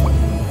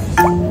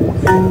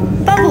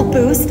 Bubble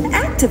boost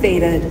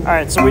activated. All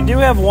right, so we do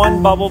have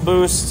one bubble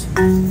boost.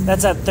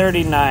 That's at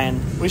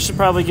 39. We should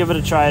probably give it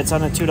a try. It's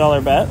on a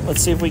 $2 bet.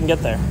 Let's see if we can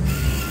get there.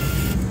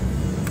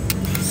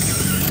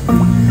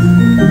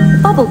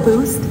 Bubble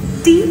boost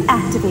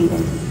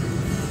deactivated.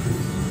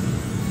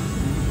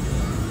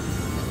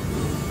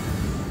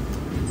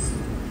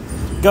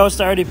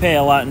 Ghost, I already pay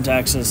a lot in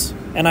taxes,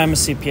 and I'm a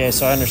CPA,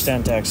 so I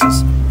understand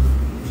taxes.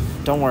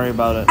 Don't worry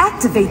about it.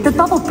 Activate the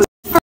bubble boost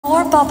for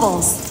more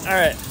bubbles. All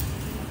right.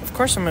 Of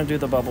course I'm going to do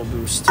the bubble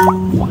boost.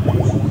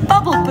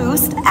 Bubble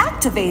boost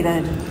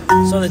activated.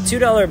 So the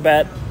 $2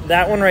 bet,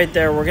 that one right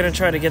there, we're going to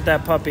try to get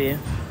that puppy.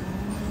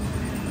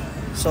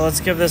 So let's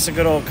give this a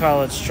good old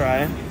college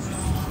try.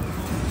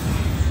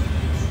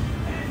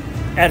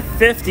 At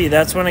 50,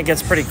 that's when it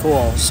gets pretty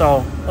cool.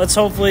 So let's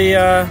hopefully,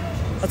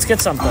 let's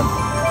get something. All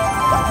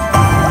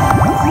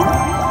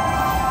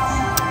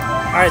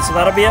right, so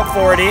that'll be at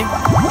 40.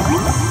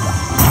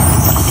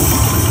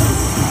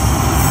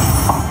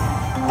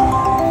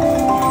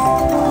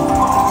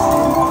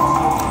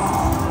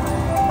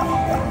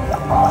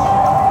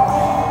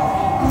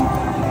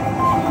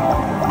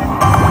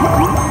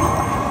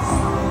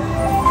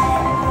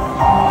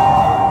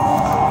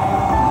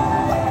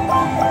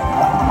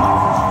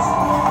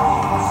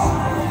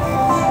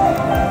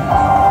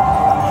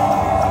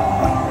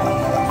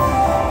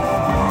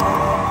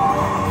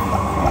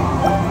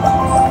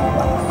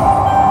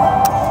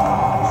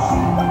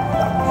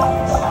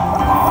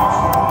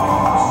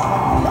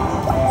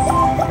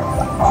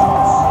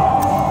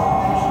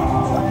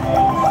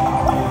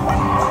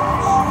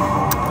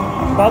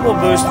 Bubble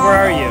Boost, where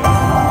are you?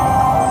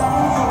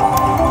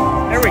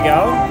 There we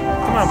go.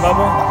 Come on,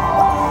 Bubble.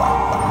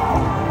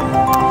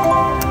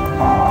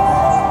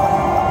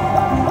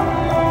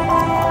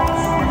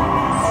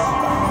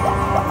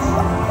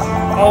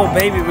 Oh,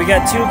 baby, we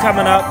got 2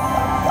 coming up.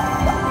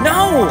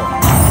 No!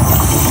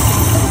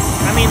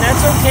 I mean,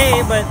 that's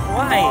okay, but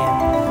why?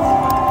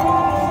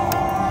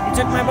 You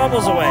took my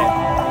bubbles away.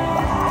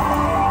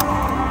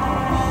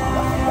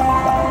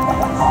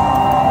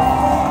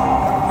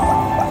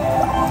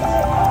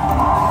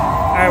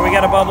 All right, we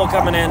got a bubble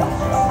coming in. Are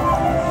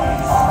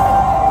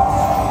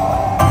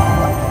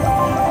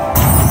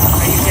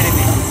you kidding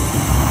me?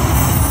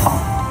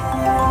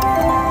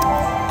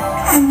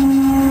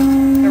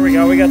 There we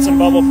go. We got some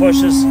bubble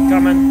pushes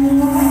coming.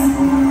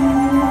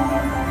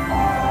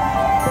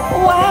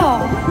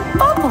 Wow,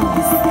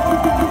 bubbles.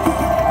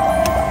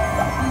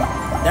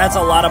 That's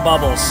a lot of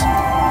bubbles.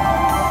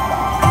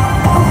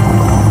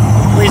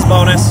 Please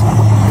bonus.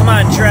 Come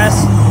on,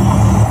 Tress.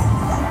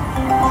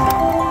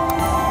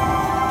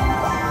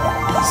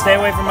 Stay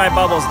away from my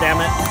bubbles,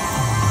 damn it.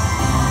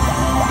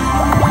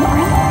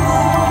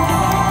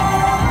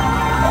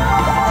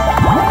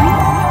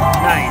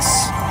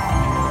 Nice.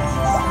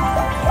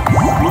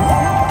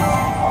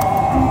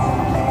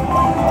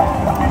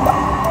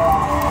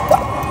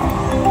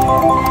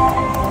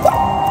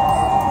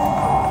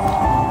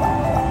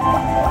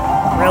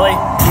 Really?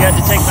 You had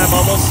to take my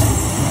bubbles?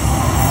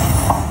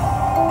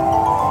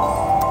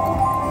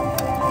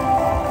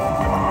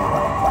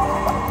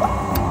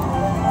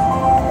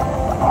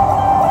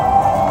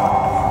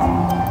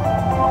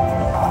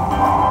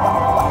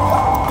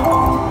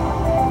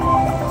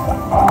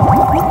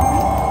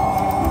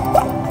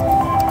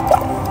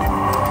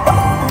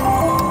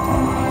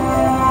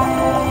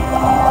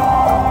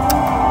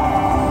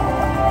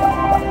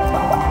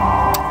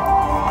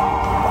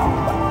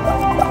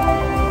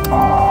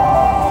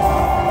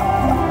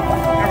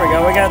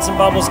 Some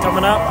bubbles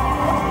coming up.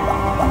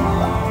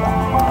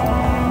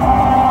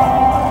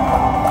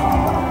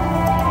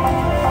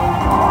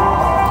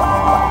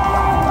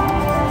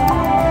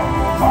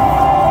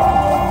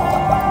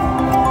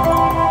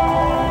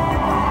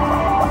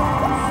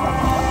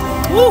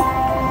 Woo!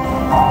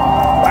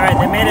 All right,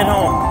 they made it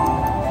home.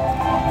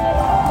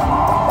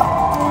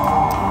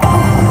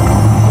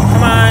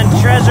 Come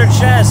on, treasure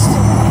chest.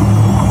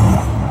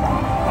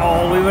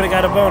 Oh, we would have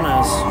got a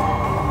bonus.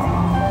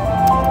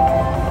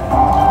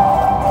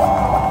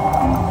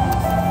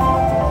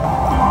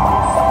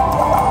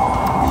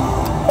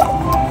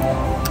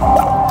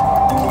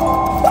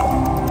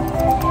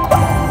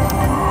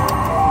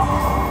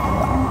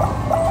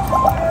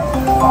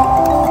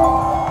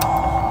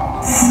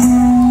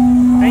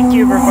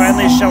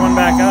 Finally showing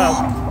back up.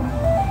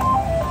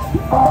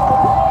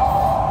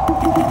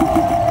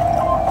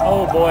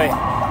 Oh boy.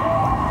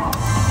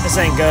 This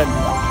ain't good.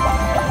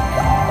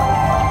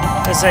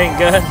 This ain't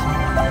good.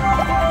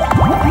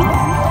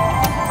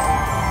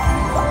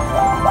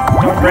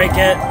 Don't break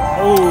it.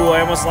 Oh,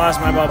 I almost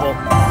lost my bubble.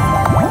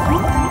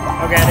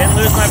 Okay, I didn't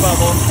lose my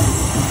bubble.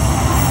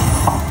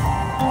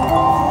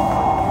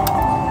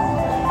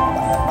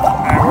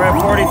 Alright, we're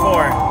at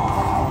 44.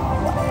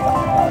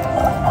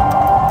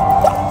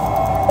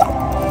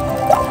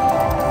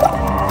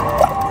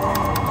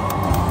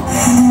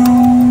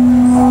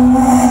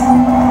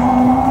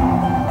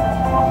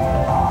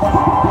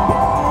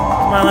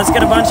 Let's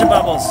get a bunch of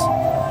bubbles.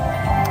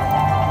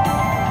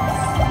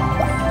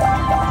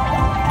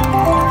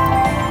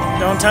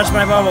 Don't touch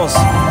my bubbles.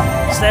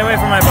 Stay away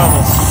from my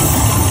bubbles.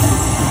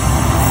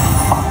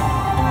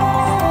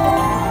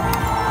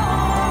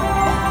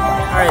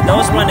 All right,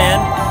 those went in.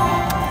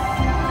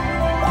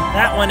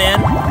 That went in.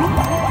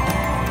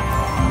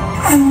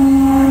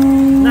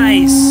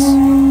 Nice.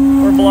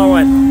 We're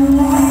blowing.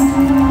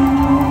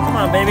 Come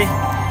on, baby.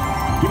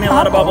 Give me a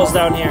lot of bubbles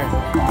down here.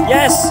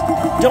 Yes!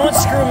 Don't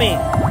screw me.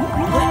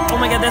 Oh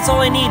my god, that's all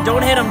I need.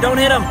 Don't hit him. Don't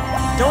hit him.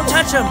 Don't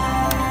touch him.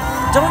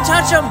 Don't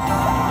touch him.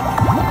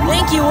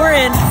 Thank you, we're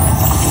in.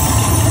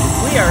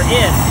 We are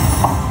in.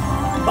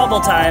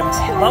 Bubble time.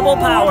 Bubble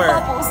power.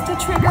 Bubbles to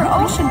trigger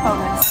ocean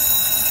bonus.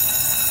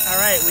 All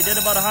right, right, we did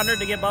about 100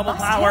 to get bubble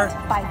Must power.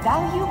 hit by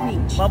value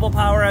reach. Bubble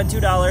power on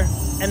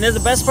 $2. And then the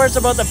best parts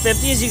about the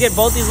 50s, you get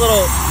both these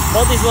little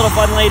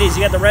fun ladies.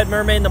 You got the red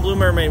mermaid and the blue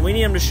mermaid. We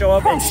need them to show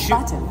up and Press shoot.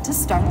 button to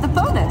start the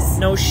bonus.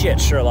 No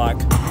shit,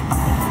 Sherlock.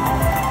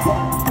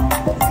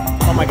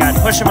 Oh my god,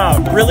 push him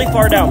out. Really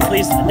far down,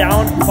 please.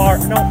 Down, far,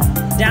 no,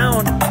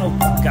 down. Oh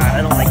god,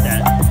 I don't like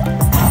that.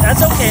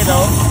 That's okay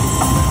though.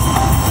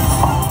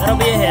 That'll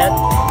be a hit.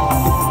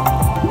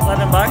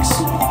 $11.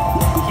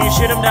 Can you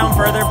shoot him down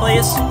further,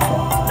 please?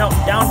 No,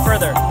 down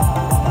further.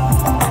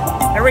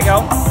 There we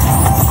go.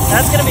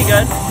 That's gonna be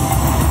good.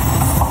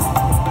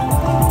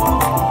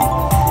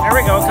 There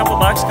we go, couple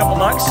bucks.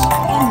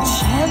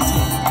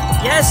 Enchanting.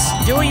 Yes,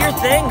 do your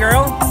thing,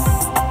 girl.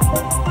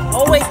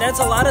 Oh wait, that's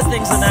a lot of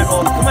things in that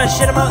roll. Come on,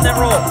 shit him out in that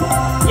roll.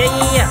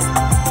 Yeah.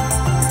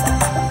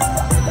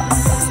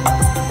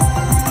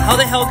 How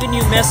the hell can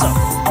you miss him?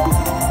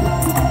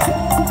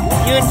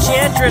 You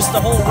enchantress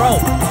the whole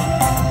rope.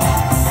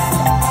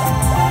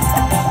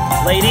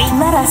 Lady?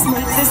 Let us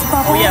make this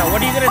bubble. Oh yeah,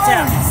 what are you gonna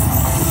tap?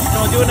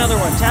 No, do another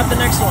one. Tap the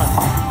next one.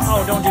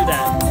 Oh, don't do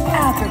that.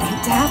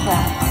 Abracadabra.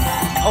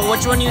 Oh,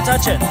 which one are you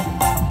touching?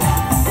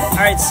 All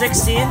right,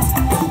 16.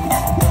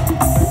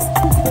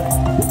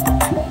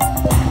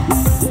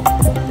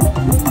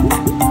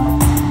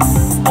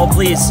 Oh,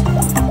 please.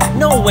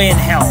 No way in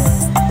hell.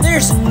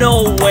 There's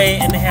no way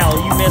in hell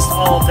you missed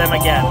all of them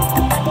again.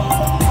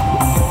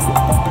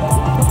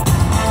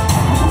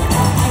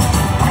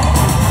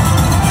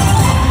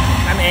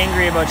 I'm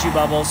angry about you,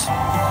 Bubbles.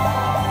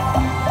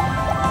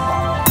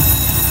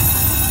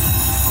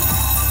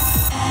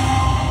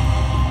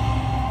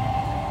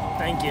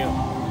 Thank you.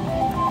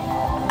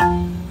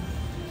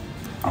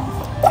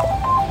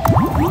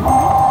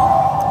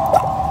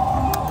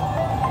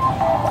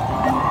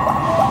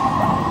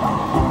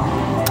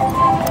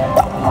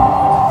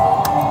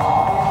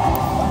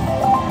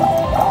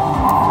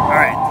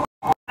 Alright.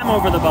 I'm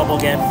over the bubble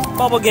game.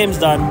 Bubble game's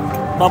done.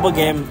 Bubble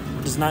game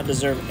does not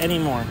deserve any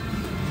more.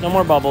 No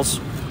more bubbles.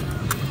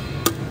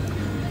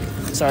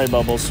 Sorry,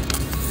 Bubbles.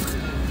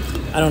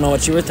 I don't know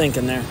what you were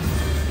thinking there.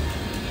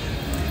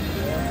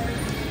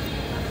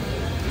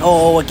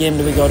 Oh, what game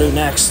do we go to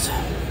next?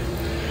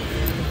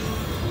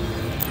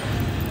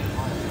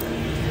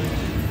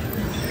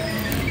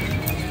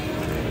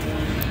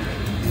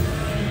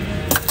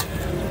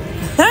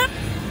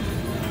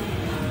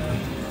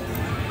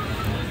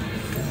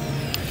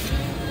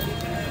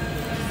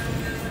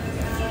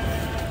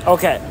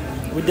 Okay,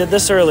 we did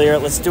this earlier.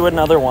 Let's do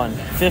another one.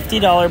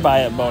 $50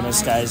 buy-it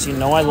bonus, guys. You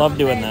know I love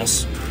doing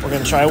this. We're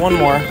going to try one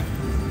more.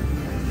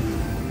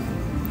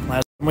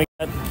 Last time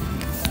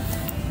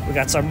we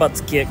got our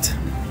butts kicked.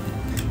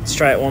 Let's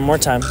try it one more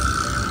time.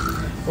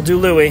 We'll do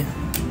Louie.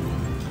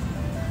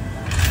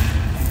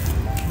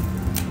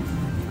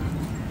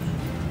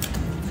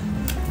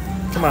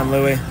 Come on,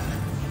 Louie.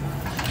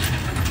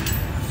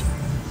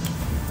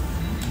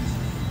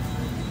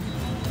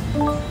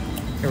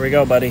 Here we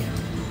go, buddy.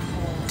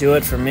 Do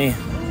it for me.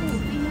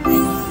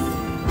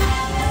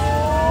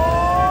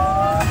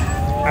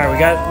 Alright, we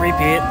got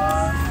repeat.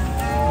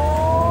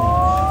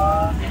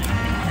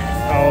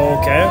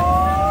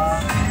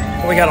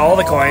 Okay. We got all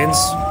the coins.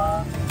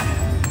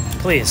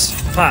 Please,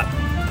 pop.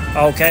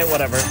 Okay,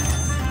 whatever.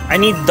 I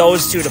need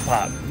those two to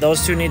pop.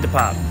 Those two need to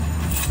pop.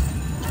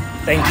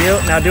 Thank you.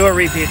 Now do a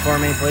repeat for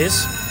me,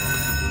 please.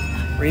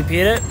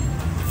 Repeat it.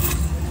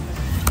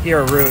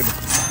 You're rude.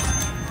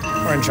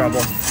 We're in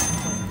trouble.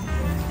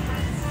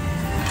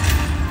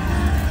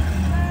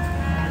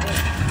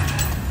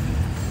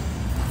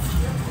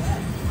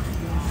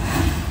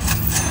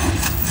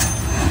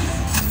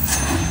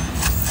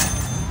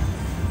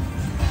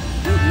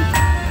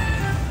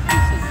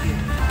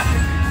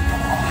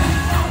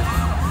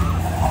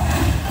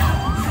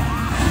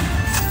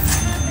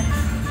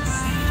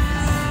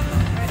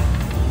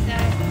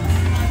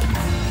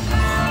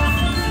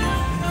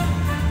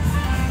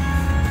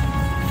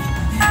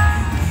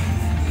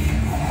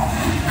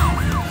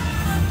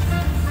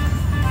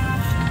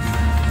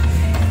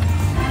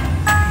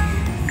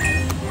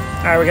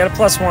 All right, we got a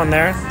 +1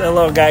 there. The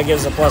little guy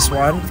gives a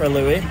 +1 for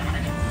Louie.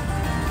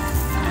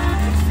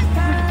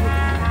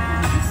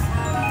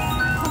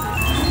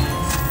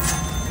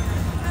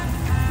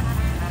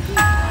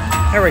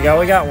 There we go,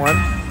 we got one.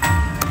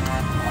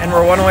 And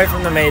we're one away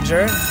from the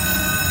major.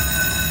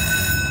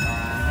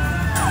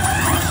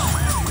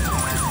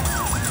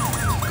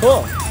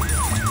 Cool.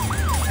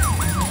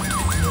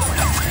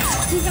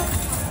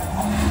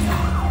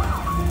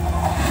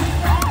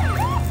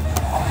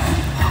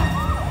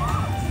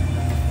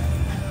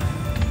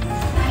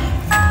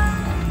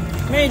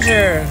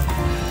 Major.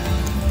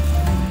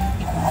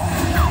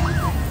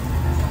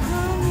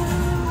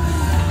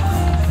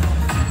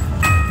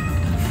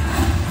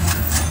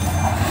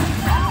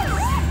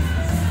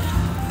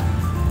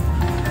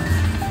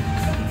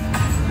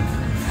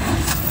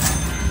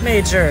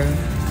 Major.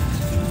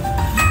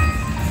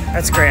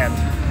 That's grand.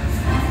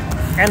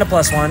 And a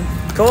 +1.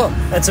 Cool.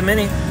 That's a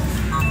mini.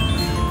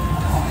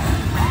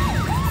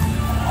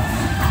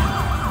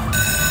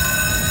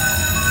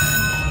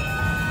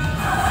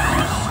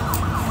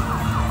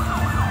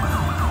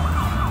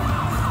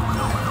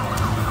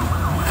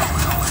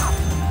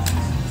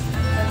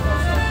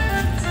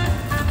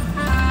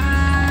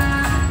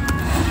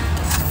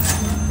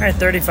 Alright,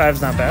 35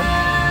 is not bad.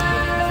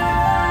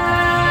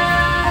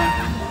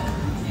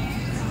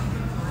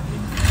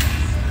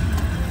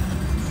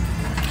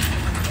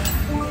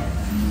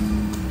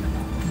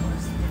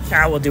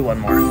 Ah, we'll do one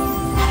more.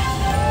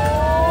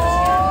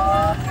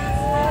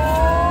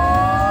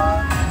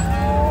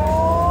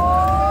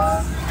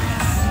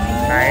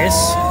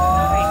 Nice.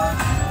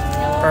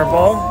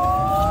 Purple.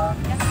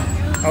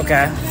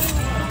 Okay.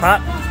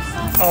 Pop.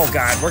 Oh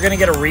god, we're gonna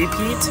get a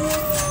repeat?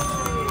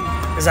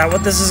 Is that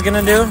what this is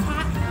gonna do?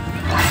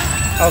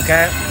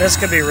 Okay, this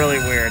could be really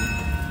weird.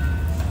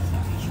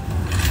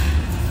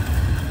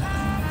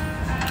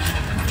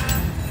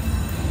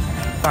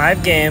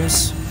 Five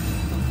games.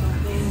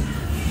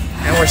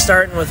 And we're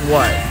starting with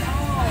what?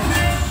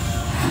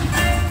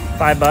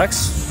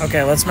 $5?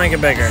 Okay, let's make it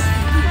bigger.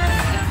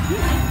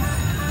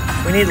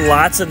 We need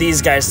lots of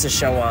these guys to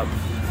show up.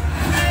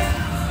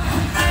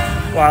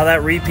 Wow,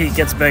 that repeat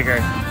gets bigger.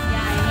 Yeah,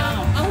 I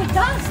know. Oh, it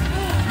does.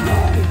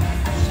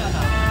 Shut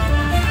up.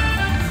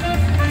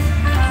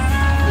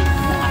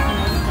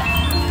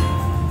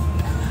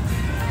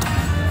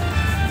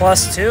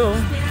 +2.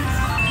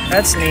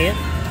 That's neat.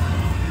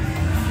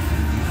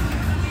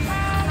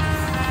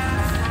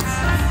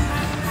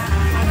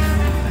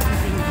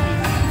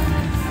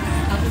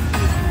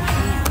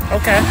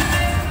 Okay.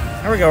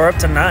 There we go. We're up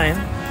to 9.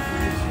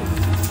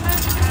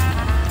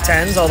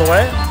 10s all the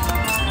way.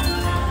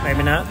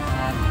 Maybe not.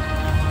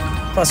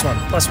 +1,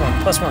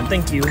 +1, +1.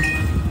 Thank you.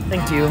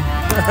 Thank you.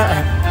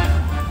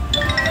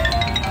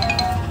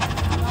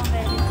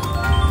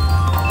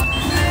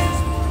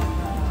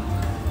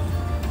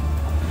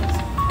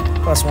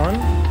 +1.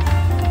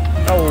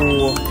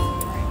 Oh.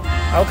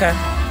 Okay.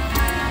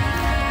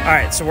 All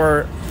right. So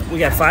we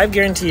got 5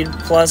 guaranteed.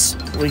 Plus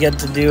we get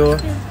to do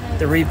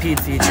the repeat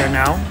feature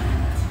now.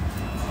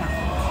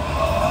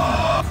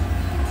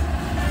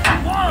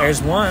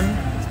 There's 1.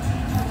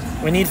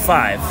 We need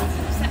 5.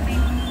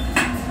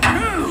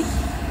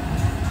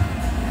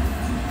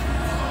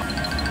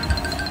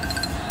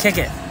 Kick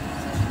it.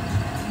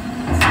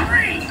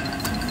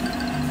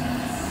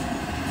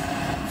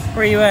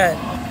 Where are you at?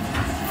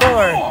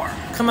 4.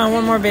 Come on,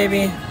 one more,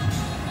 baby.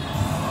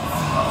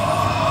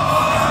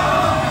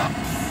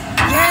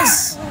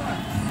 Yes!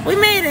 We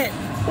made it!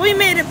 We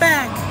made it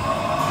back!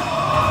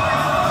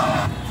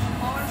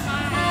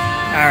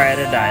 Alright,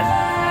 it died.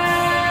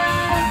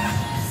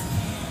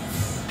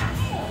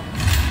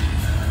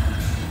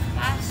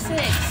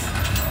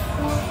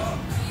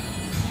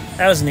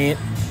 That was neat.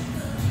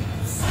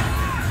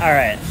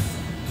 Alright.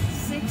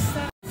 6,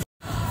 7.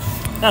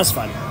 That was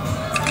fun.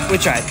 We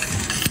tried.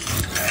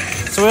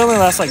 So we only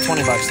lost like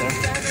 $20 there.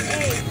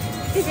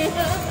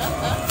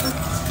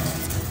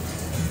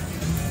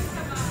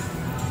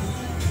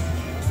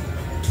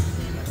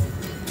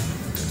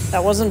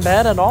 That wasn't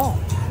bad at all.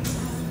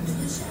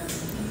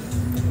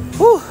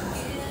 Whew.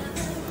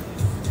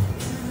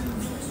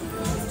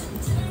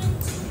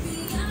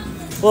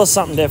 A little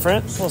something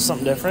different. A little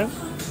something different.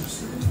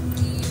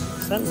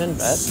 Is that min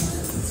bet?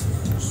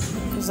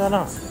 What's that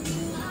on?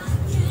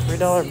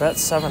 $3 bet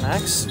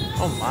 7x?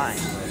 Oh my.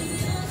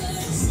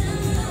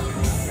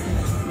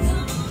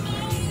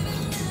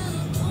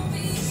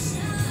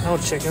 No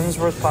chickens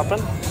worth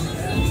popping?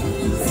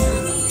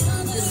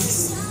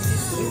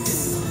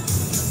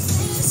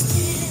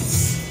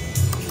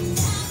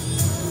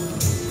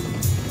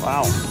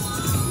 Wow.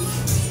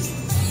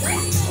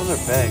 Those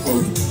are big.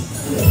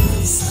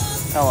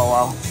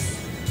 LOL.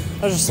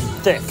 Those are some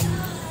thick.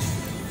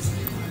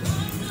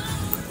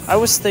 I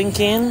was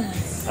thinking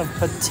of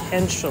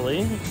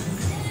potentially...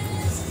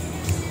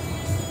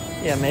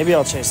 Yeah, maybe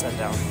I'll chase that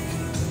down.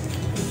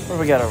 What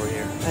do we got over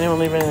here? Anyone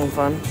leave anything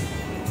fun?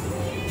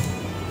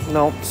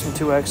 Nope, some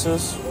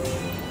 2X's.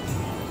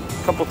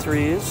 Couple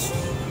 3s.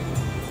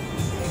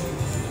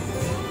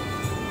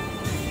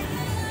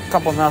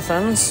 Couple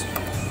nothings.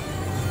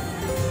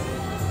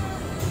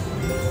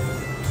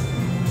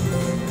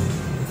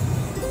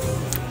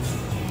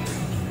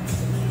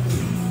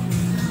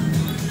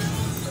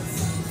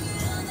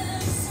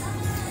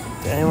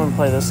 Did anyone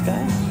play this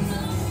guy?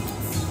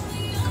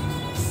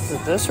 Is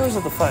it this or is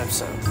it the 5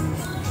 set?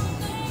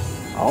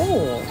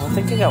 Oh, I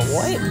think he got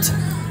wiped.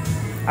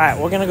 Alright,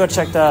 we're gonna go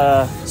check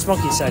the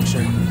smoky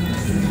section.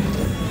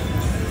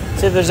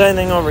 See if there's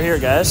anything over here,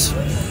 guys.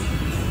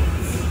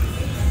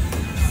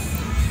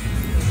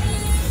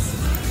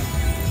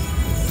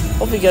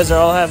 Hope you guys are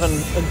all having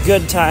a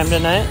good time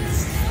tonight.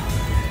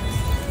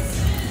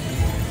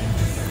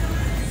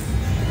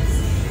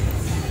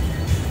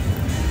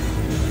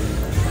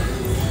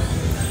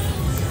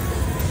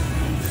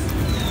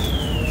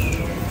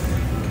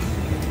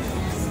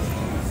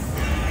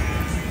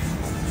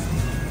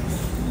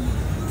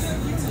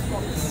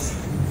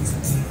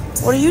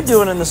 What are you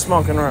doing in the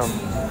smoking room?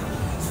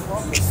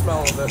 Love the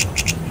smell of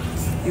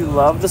it. You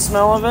love the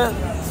smell of it?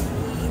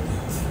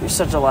 You're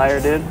such a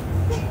liar, dude.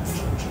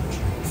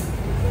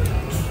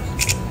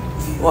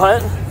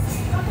 What?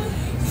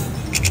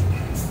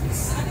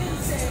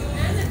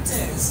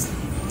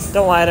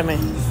 Don't lie to me.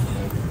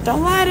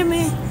 Don't lie to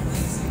me.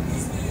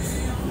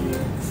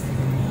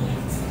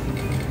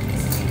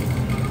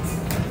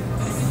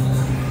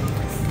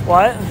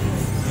 What?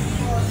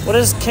 What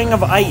is King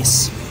of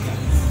Ice?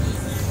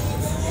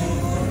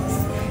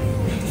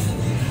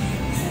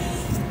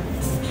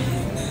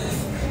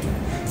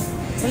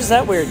 What is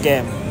that weird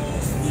game?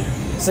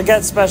 Does it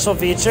get special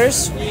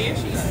features?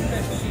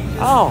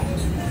 Oh,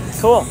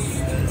 cool.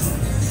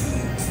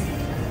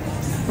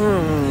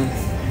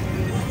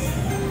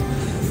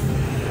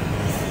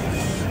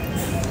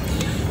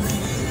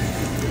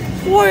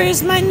 Where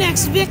is my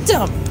next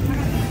victim?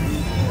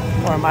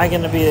 Or am I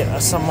going to be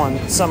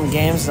some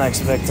game's next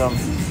victim?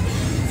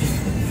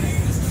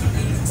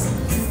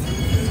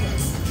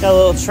 Got a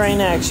little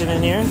train action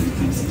in here.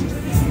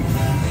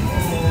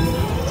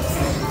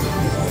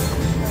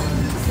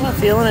 I'm not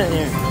feeling it in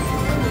here.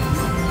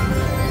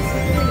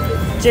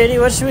 JD,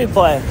 what should we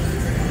play?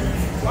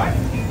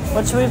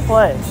 What should we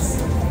play?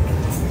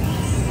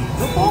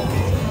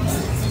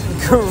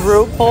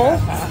 Group poll?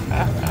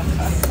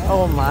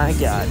 Oh my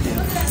god, dude.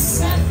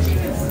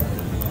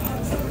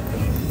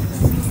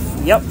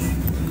 Yep.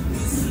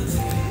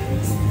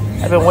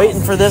 I've been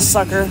waiting for this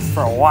sucker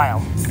for a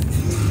while.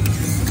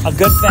 A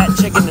good fat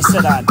chicken to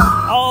sit on.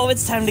 Oh,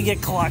 it's time to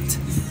get clucked.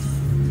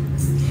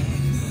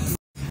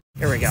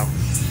 Here we go.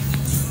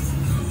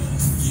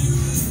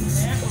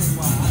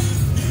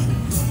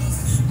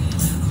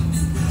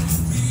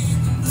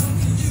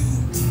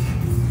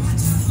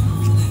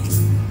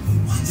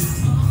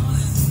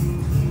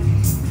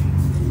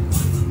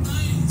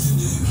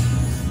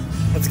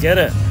 Let's get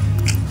it.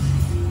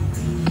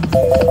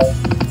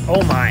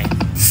 Oh my.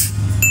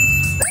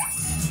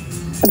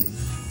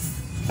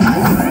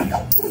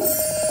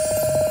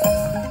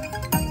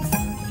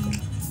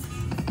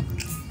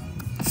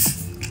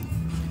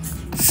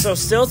 So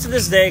still to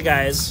this day,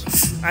 guys,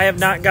 I have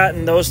not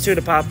gotten those two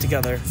to pop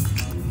together.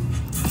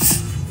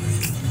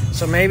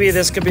 So maybe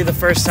this could be the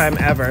first time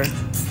ever.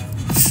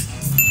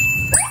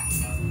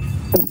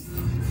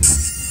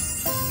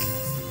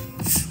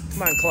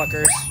 Come on,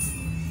 cluckers.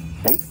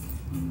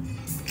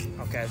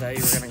 Okay, I thought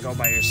you were gonna go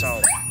by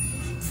yourself.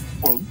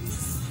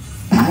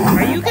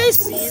 Are you guys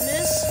seeing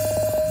this?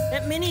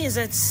 That mini is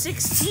at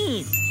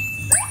 16.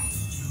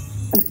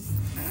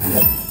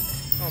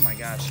 Oh my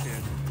gosh, dude.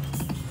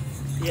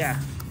 Yeah.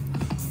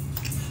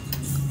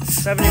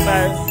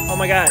 75. Oh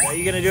my god, are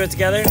you gonna do it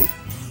together?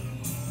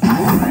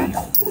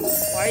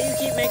 Why do you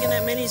keep making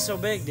that mini so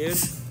big, dude?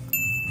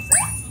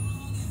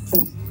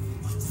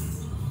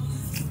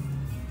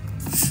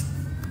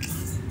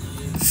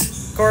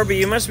 Corby,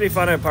 you must be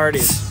fun at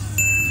parties.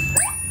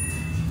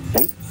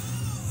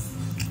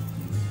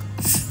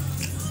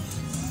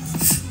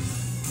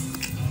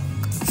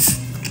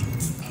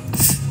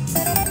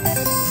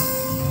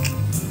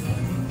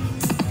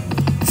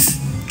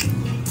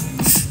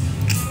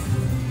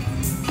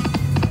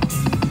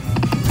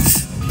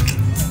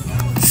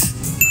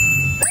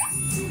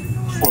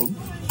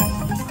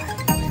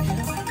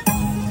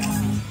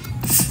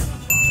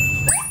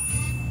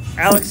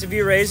 Alex, if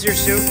you raise your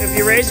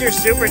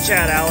super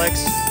chat,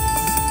 Alex.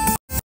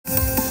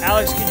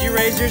 Alex, could you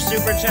raise your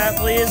super chat,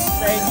 please?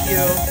 Thank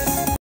you.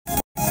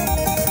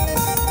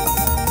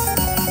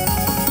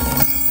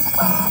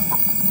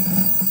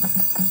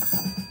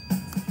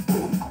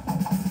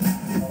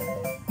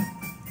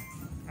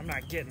 I'm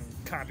not getting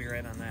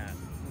copyright on that.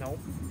 Nope.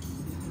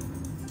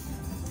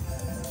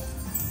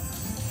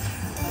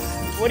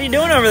 What are you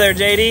doing over there,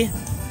 JD?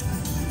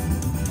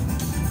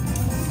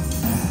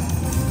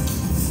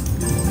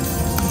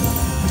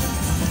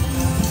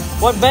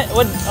 What bet?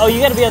 What? Oh, you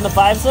gotta be on the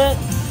 5 set?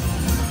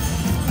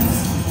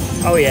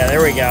 Oh yeah,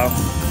 there we go.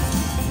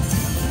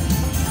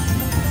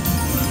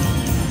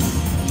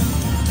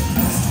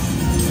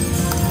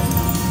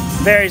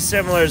 Very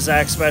similar,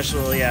 Zach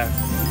Special, yeah.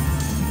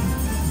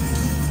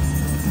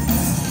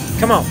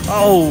 Come on.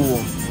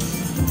 Oh.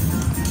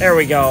 There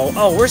we go.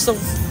 Oh, where's the...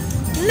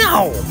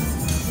 No!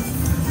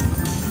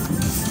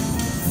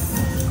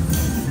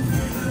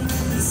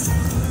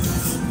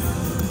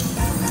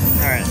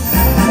 Alright.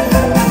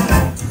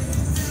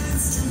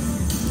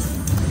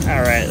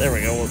 Alright, there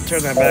we go. We'll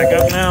turn that back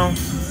up now.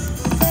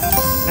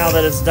 Now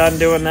that it's done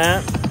doing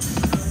that.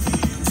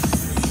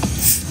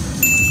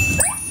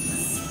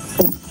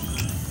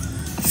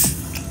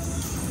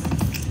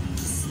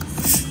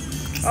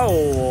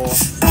 Oh.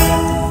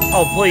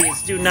 Oh,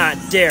 please, do not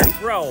dare.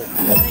 Bro,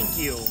 thank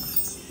you.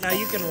 Now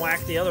you can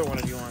whack the other one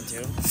if you want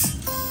to.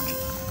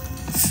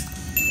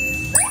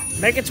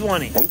 Make it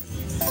 20.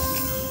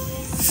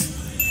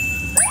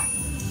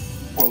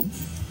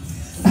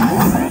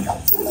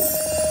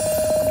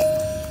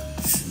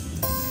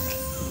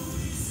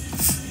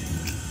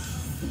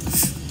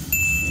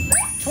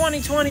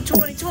 Twenty, 20,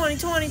 20, 20,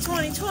 20,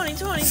 20, 20,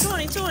 20,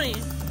 20, 20.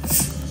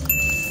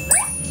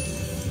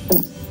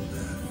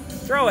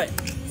 Throw it.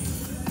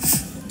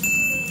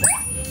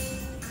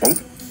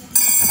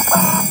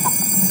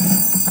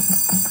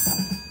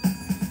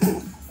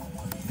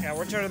 Yeah,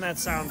 we're turning that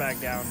sound back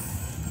down.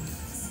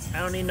 I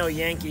don't need no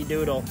Yankee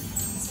Doodle.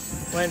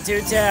 Went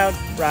to town,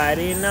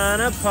 riding on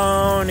a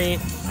pony.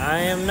 I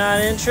am not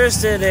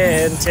interested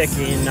in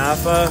ticking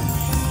off a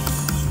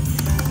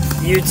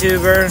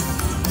YouTuber.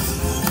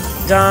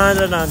 Dun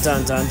dun dun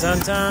dun dun dun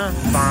dun.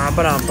 Bum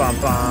ba dum bum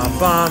bum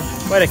bum.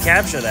 Way to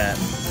capture that.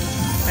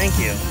 Thank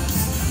you.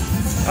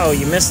 Oh,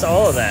 you missed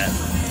all of that,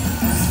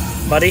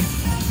 buddy.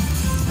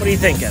 What are you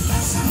thinking?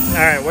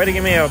 All right, way to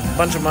give me a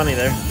bunch of money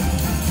there.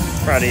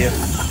 Proud of you.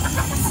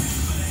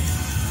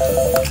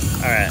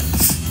 All right.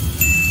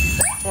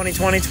 20,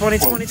 20, 20,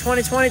 20, 20,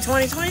 20, 20,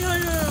 20, 20.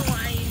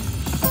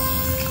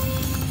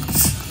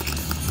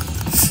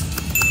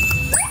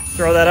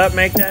 Throw that up,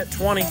 make that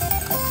 20.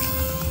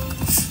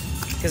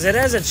 Because it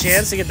has a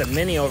chance to get the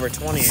mini over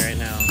 20 right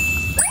now.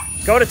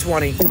 Go to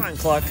 20. Come on,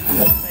 Cluck.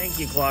 Thank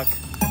you, Cluck.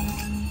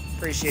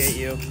 Appreciate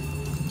you.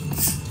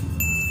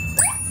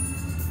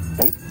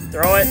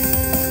 Throw it.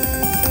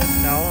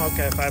 No,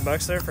 okay,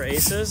 $5 there for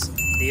aces.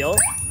 Deal.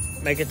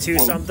 Make it 2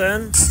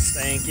 something.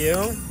 Thank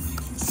you.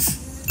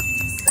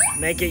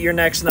 Make it your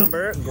next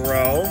number.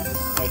 Grow.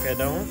 Okay,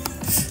 don't.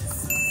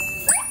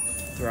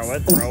 Throw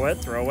it, throw it,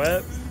 throw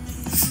it.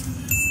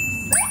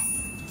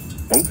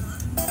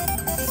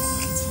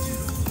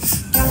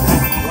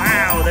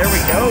 Wow, there we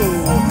go.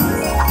 Well.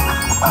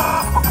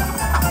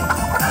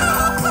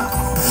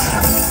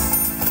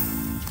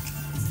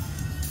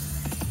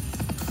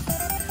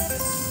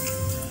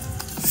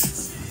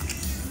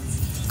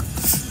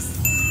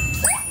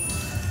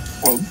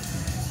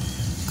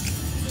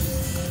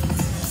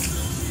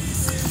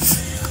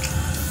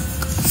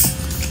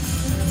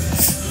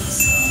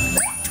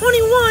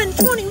 21,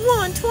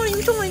 21,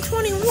 20, 20,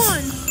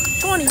 21.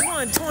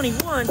 21,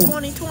 21,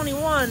 20,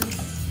 21.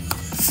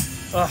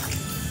 Ugh.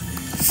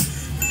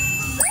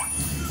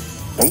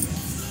 Nope.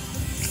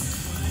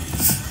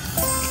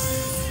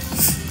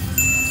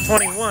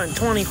 21,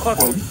 20,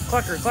 clucker,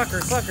 clucker,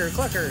 clucker, clucker,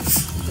 clucker.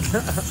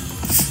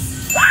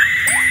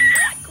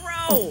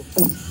 Grow!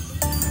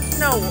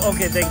 No,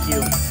 okay, thank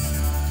you.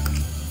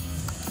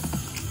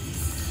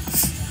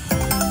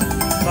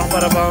 Bum ba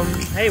da bum.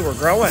 Hey, we're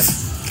growing.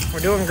 We're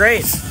doing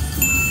great.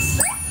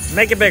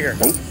 Make it bigger.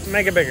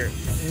 Make it bigger.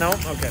 No?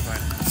 Okay, fine.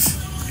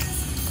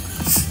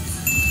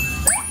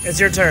 It's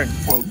your turn.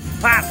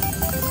 Pop!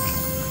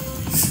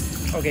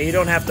 Okay, you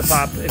don't have to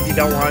pop if you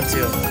don't want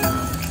to.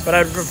 But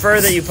I'd prefer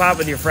that you pop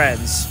with your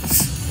friends.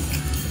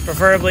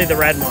 Preferably the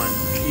red one.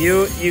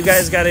 You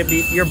guys gotta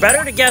be... You're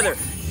better together.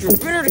 You're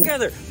better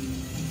together.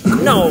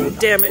 No,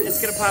 damn it.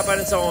 It's gonna pop on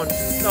its own.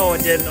 No,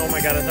 it didn't. Oh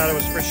my god, I thought it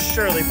was for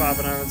surely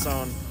popping on its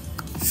own.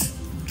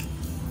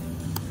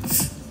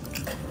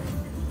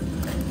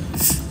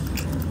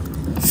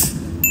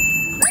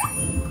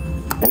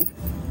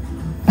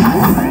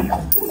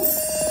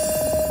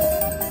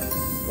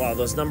 Wow,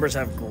 those numbers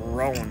have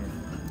grown.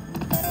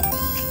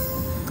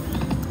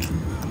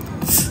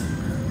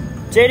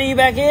 JD, you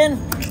back in?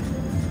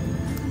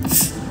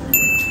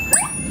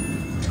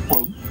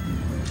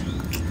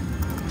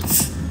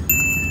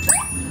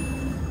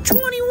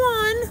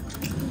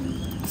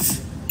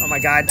 Oh my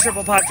god,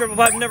 triple pop, triple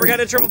pop. Never got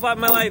a triple pop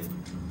in my life.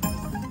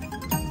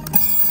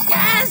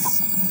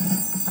 Yes!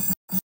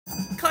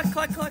 Cluck,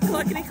 cluck, cluck,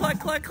 cluckity, cluck,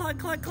 cluck, cluck,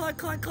 cluck, cluck,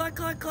 cluck, cluck,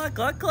 cluck, cluck,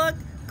 cluck, cluck.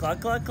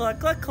 Cluck, cluck, cluck,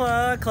 cluck,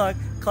 cluck, cluck.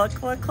 Cluck,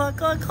 cluck, cluck,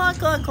 cluck, cluck,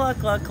 cluck,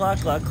 cluck, cluck,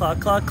 cluck, cluck, cluck,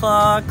 cluck,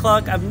 cluck,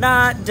 cluck. I'm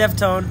not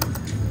Deftone.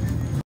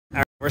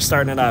 Alright, we're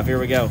starting it off. Here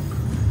we go.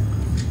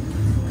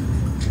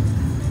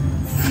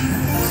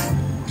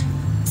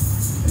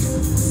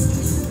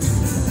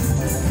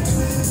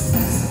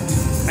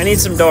 I need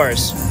some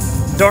doors.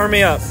 Door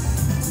me up.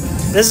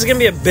 This is gonna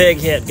be a big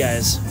hit,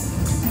 guys.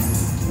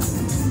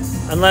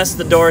 Unless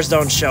the doors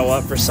don't show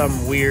up for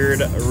some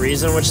weird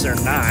reason, which they're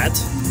not.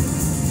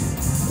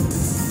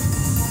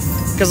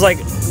 Because, like...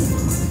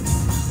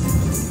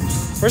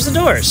 Where's the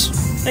doors?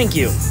 Thank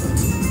you.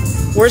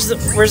 Where's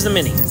the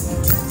mini?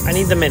 I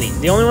need the mini.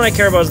 The only one I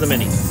care about is the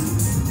mini.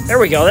 There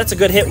we go. That's a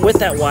good hit with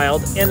that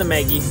wild and the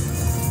Maggie.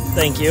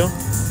 Thank you.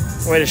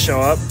 Way to show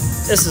up.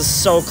 This is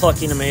so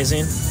clucking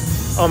amazing.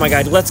 Oh my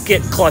god, let's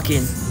get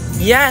clucking.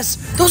 Yes!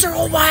 Those are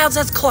all wilds.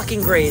 That's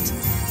clucking great.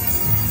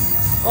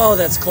 Oh,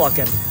 that's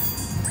clucking.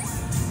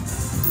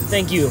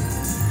 Thank you.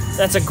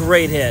 That's a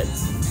great hit.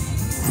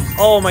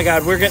 Oh my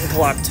god, we're getting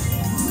clucked.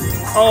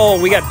 Oh,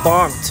 we got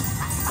bonked.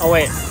 Oh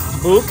wait,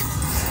 Book?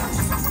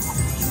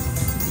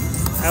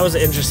 That was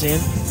interesting.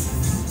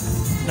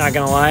 Not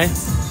gonna lie.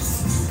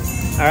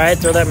 Alright,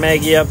 throw that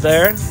Maggie up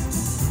there.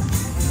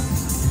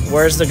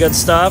 Where's the good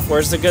stuff?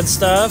 Where's the good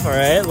stuff?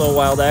 Alright, little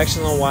wild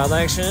action, little wild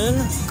action.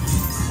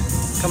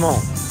 Come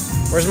on.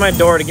 Where's my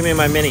door to give me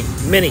my mini?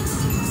 Mini.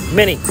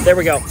 Mini. There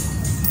we go.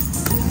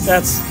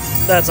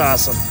 That's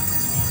awesome.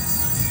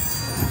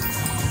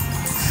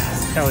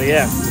 Hell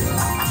yeah.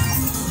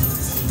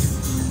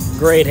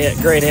 Great hit,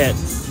 great hit.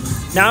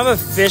 Now I've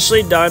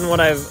officially done what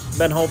I've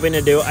been hoping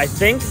to do. I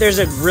think there's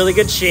a really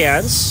good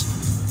chance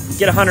to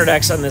get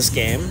 100x on this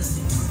game.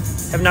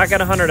 Have not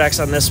got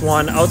 100x on this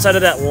one. Outside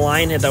of that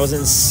line hit that was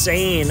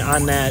insane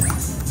on that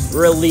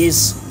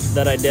release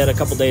that I did a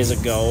couple days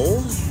ago.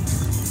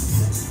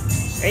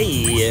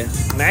 Hey,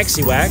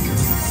 Maxi Whack.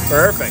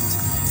 Perfect.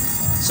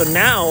 So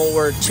now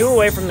we're 2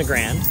 away from the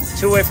grand.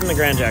 2 away from the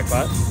grand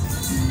jackpot.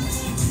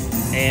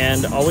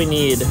 And all we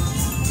need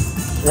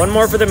One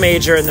more for the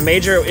major, and the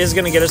major is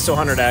going to get us to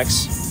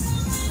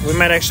 100x. We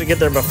might actually get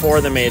there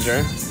before the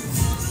major.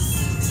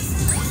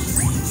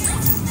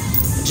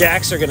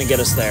 Jacks are going to get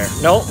us there.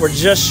 No, we're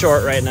just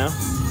short right now.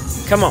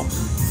 Come on.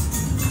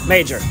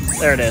 Major.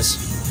 There it is.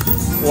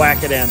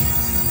 Whack it in.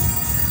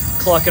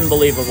 Clucking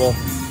believable.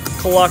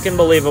 Clucking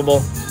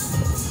believable.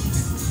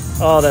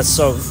 Oh, that's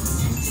so...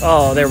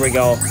 Oh, there we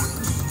go.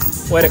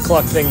 Way to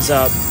cluck things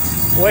up.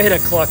 Way to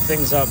cluck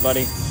things up,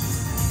 buddy.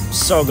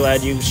 So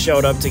glad you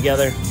showed up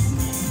together.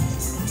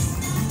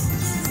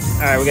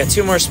 All right, we got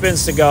 2 more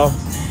spins to go,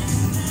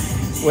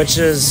 which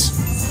is...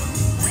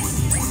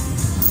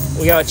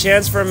 We got a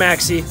chance for a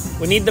maxi.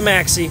 We need the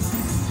maxi.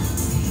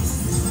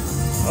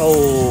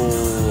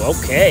 Oh,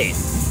 okay.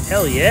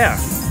 Hell yeah.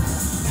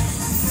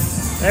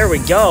 There we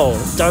go.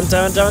 Dun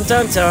dun dun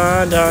dun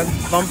dun dun.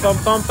 Bum bum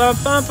bum bum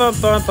bum bum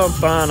bum bum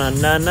bum na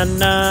na na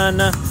na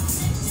na.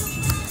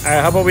 All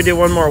right, how about we do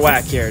one more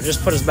whack here?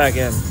 Just put us back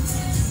in.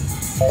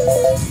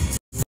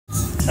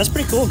 That's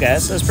pretty cool,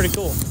 guys. That's pretty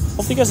cool.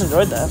 Hope you guys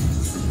enjoyed that.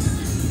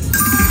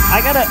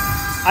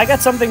 I got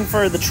something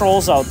for the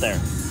trolls out there.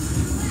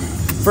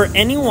 For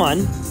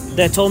anyone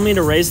that told me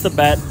to raise the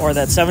bet or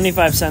that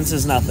 75 cents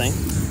is nothing,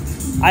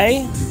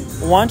 I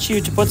want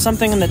you to put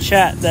something in the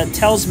chat that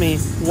tells me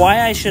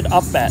why I should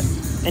up bet.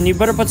 And you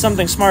better put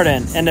something smart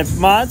in. And if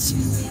mods,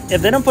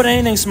 if they don't put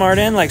anything smart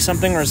in, like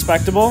something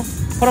respectable,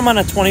 put them on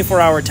a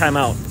 24-hour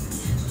timeout.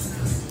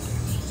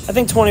 I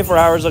think 24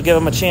 hours will give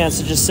them a chance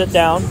to just sit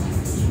down,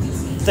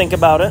 think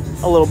about it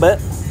a little bit,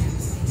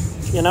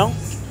 you know?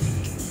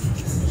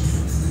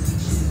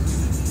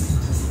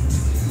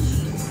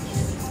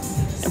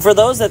 And for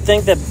those that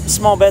think that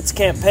small bets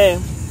can't pay,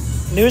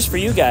 news for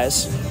you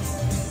guys.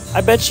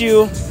 I bet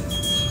you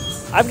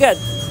I've got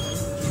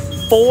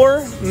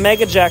 4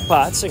 mega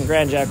jackpots and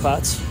grand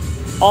jackpots,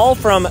 all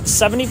from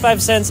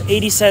 75 cents,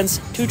 80 cents,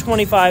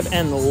 $2.25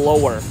 and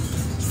lower,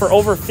 for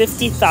over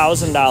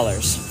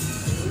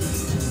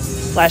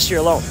 $50,000 last year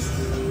alone.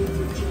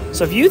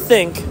 So if you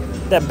think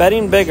that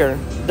betting bigger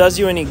does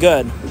you any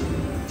good,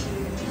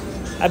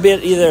 I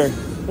bet either,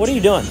 what are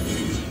you doing?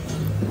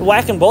 We're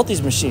whacking both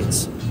these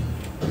machines.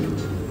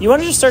 You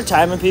want to just start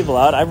timing people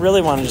out? I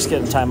really want to just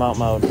get in timeout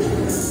mode.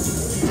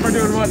 We're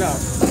doing what now?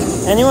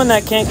 Anyone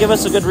that can't give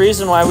us a good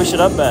reason why we should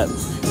up bet.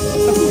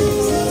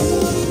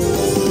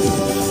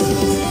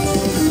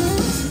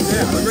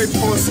 Yeah, everybody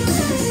post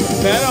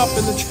bet up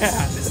in the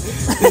chat.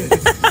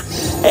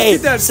 Hey,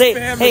 Get that say,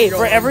 spam hey, going.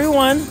 for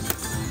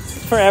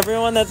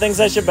everyone that thinks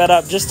I should bet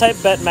up, just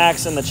type bet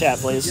max in the chat,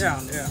 please.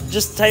 Yeah.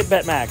 Just type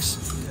bet max.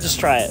 Just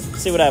try it.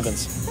 See what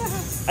happens.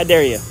 I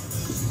dare you.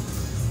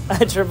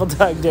 I triple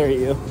dog dare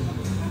you.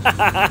 There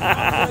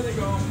they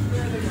go.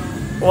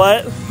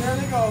 What? There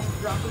they go.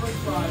 Drop it like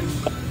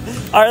flies.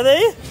 Are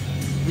they?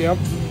 Yep.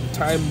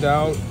 Timed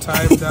out.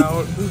 Timed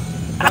out.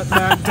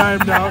 Not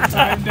timed out.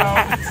 Timed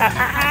out.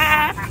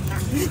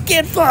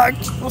 Get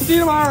fucked. We'll see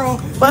you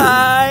tomorrow.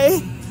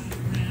 Bye.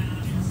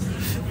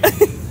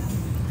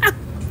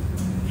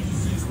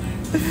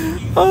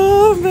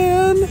 Oh,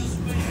 man.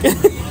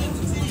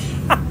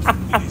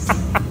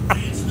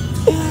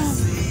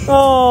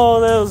 Oh,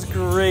 that was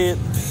great.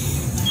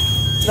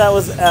 That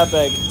was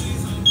epic.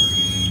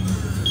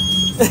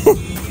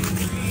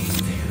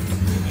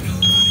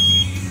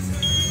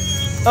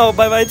 Oh,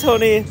 bye-bye,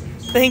 Tony.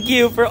 Thank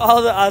you for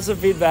all the awesome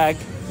feedback.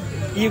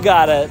 You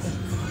got it.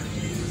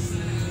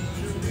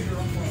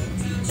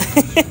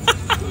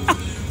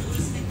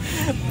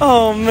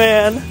 Oh,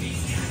 man.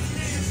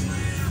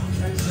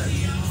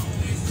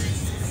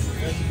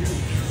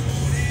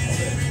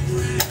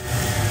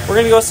 We're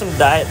going to go with some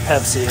Diet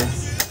Pepsi. I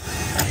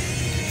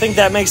think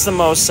that makes the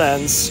most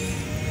sense.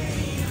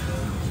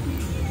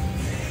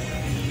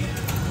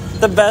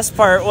 The best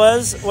part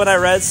was when I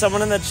read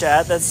someone in the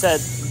chat that said,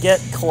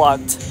 "Get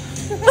clucked."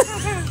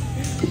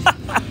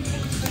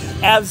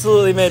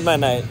 Absolutely made my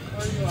night.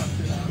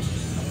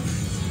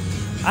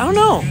 I don't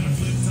know.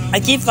 I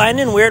keep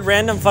finding weird,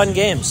 random, fun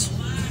games.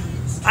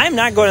 I'm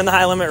not going in the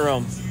high limit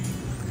room.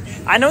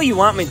 I know you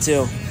want me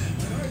to.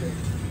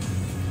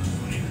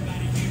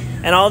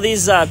 And all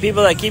these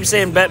people that keep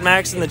saying bet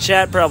max in the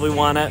chat probably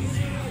want it.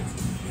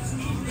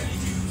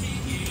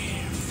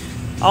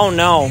 Oh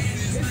no.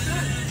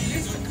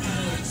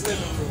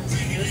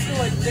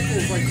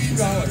 It's like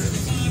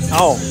 $2.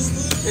 Oh.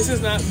 This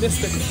is not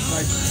Mystic.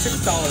 Like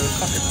 $6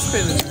 fucking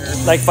spin in here.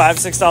 Like $5,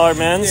 $6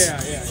 mins?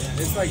 Yeah.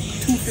 It's like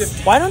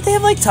 $2.50. Why don't they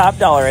have like top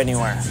dollar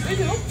anywhere? They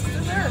do.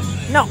 They're there.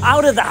 No,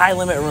 out of the high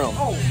limit room.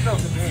 Oh no,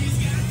 they're there.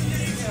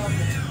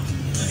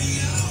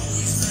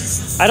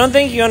 I don't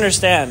think you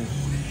understand.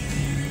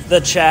 The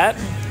chat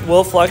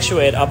will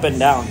fluctuate up and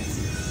down.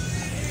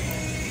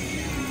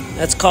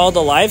 That's called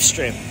a live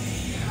stream.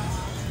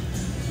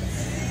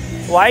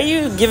 Why are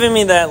you giving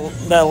me that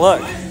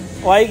look?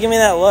 Why are you giving me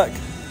that look?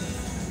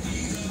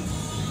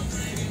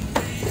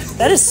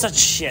 That is such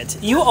shit.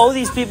 You owe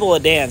these people a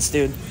dance,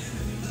 dude.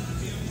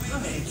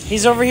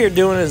 He's over here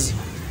doing his...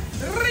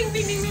 Ring,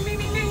 ding, ding, ding, ding,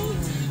 ding, ding.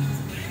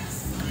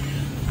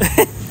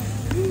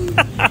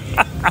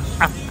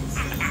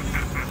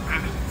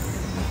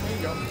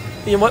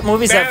 Yeah, what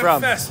movie's that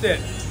from? Fest it.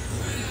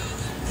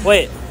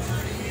 Wait.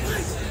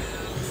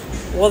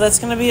 Well, that's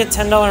gonna be a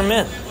 $10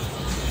 mint.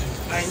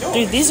 I know.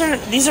 Dude, these are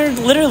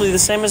literally the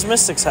same as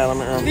Mystic's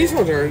Element Room. These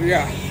ones are,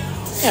 yeah.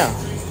 Yeah.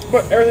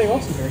 But everything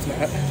else in there is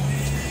not.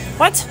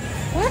 What?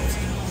 What?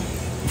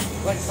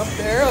 Like up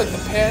there, like the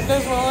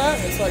pandas and all that,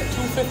 it's like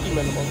 $250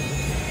 minimum.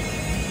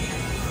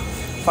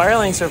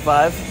 Firelinks are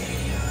 $5.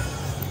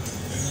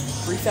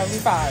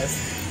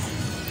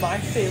 $375. My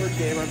favorite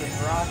game I've been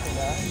rocking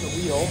that, the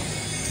wheel.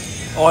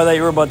 Oh, I thought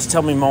you were about to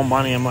tell me more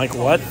money. I'm like,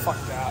 what? Fuck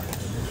that.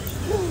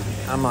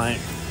 I'm like,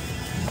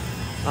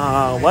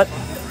 what?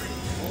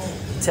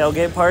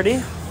 Tailgate party?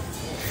 It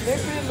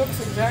looks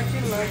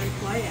exactly like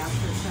Play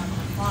after 7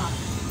 o'clock.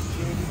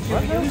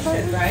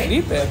 right?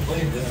 Sleep it.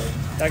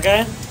 That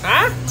guy?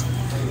 Huh?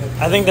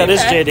 I think that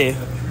is Okay. JD.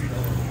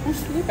 Who's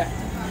sleeping?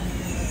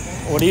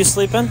 What are you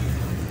sleeping?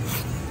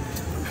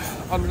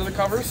 Under the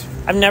covers?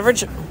 I've never.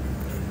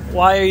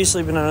 Why are you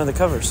sleeping under the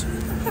covers?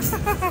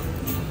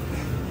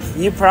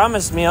 You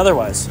promised me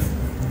otherwise.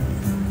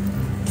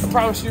 I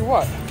promise you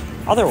what?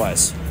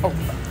 Otherwise. Oh.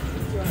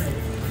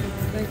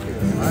 Thank you.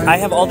 I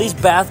have all these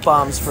bath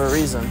bombs for a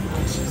reason.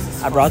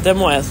 I brought them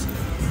with.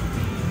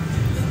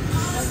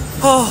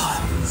 Oh,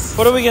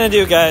 what are we gonna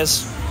do,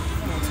 guys?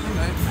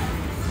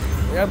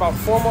 We got about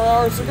 4 more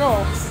hours to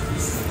go.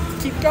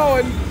 Keep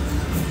going.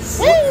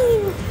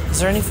 Woo! Is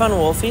there any fun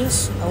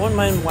wolfies? I wouldn't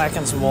mind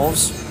whacking some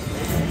wolves.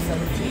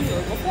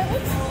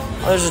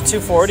 Oh, there's a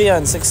 240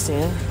 on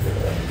 16.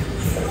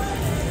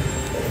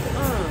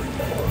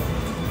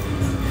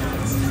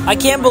 I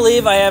can't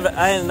believe I had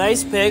a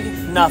nice pig,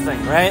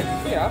 nothing, right?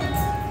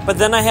 Yeah. But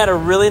then I had a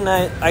really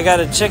nice. I got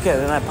a chicken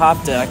and I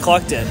popped it. I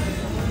clucked it.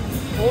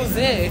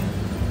 Jose.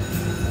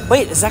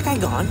 Wait, is that guy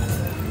gone?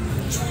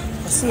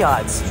 What's the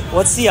odds?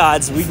 What's the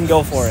odds we can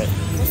go for it?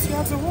 What's the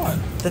odds of what?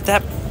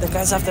 That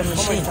guy's off that Oh my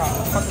machine.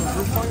 god, fucking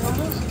group point on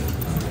this?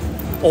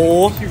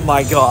 Oh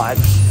my god.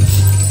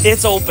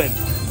 It's open.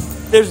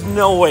 There's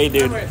no way,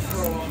 dude. Wait,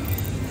 throw up.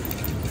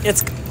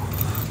 It's.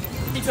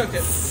 He took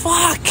it.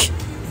 Fuck!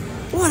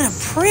 What a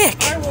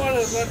prick! I want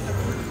to let him.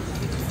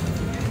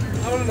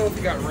 I want to know if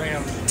he got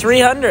rammed.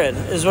 300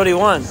 is what he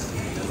won.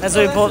 That's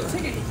what he pulled. That's the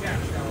ticket he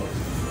cashed out.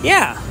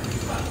 Yeah.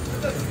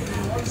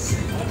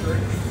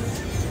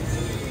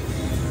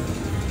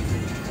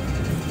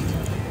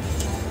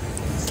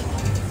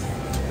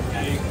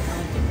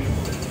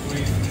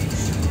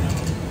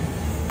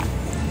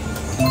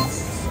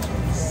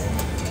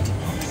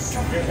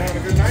 You guys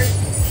having a good night?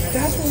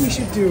 That's what we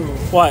should do.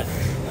 What?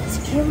 Let's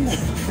give him that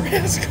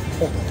rascal.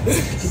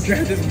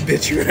 Drive this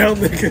bitch around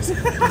because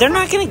They're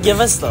not gonna give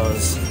us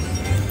those.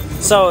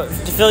 So,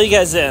 to fill you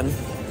guys in,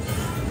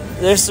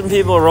 there's some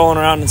people rolling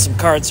around in some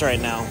carts right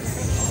now.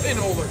 an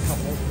older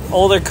couple.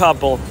 Older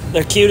couple.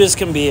 They're cute as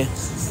can be.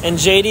 And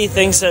JD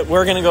thinks that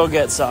we're gonna go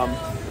get some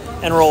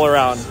and roll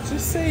around.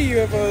 Just say you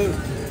have a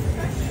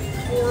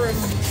 4 and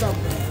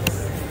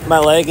something. My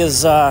leg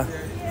is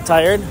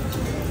tired. Look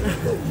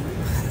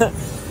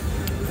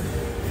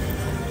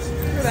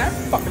at that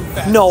fucking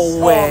fat. No Oh,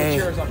 way.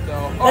 the chair's up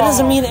though. That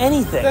doesn't mean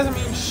anything. Doesn't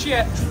mean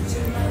shit.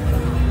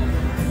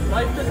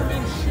 Life doesn't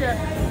mean shit.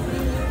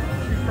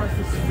 You press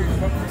the security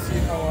button to see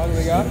how long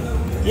they got.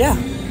 Yeah.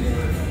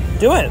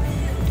 Do it.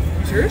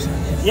 You serious?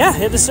 Yeah,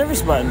 hit the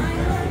service button.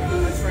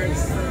 That's right.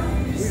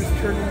 We just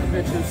turned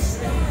into bitches.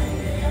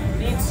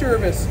 Need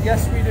service.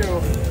 Yes, we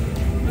do.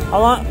 How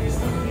long?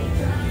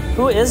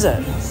 Who is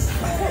it? What's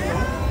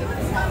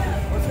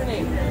her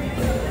name?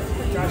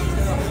 Gosh, she's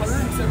got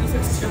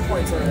 176 tier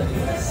points already.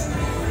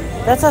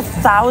 That's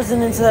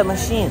 1,000 into that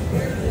machine.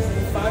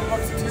 $5 a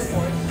tier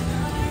point.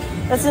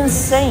 That's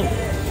insane.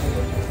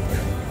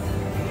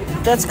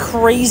 That's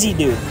crazy,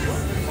 dude.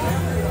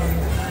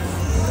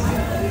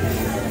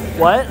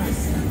 What?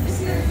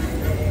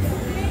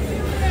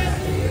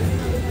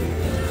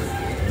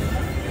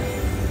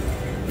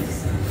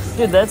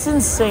 Dude, that's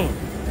insane.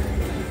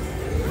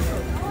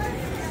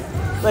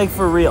 Like,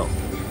 for real.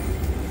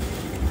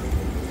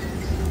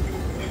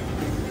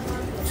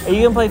 Are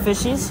you gonna play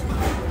fishies?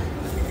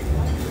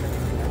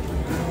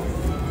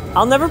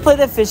 I'll never play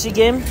that fishy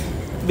game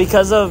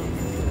because of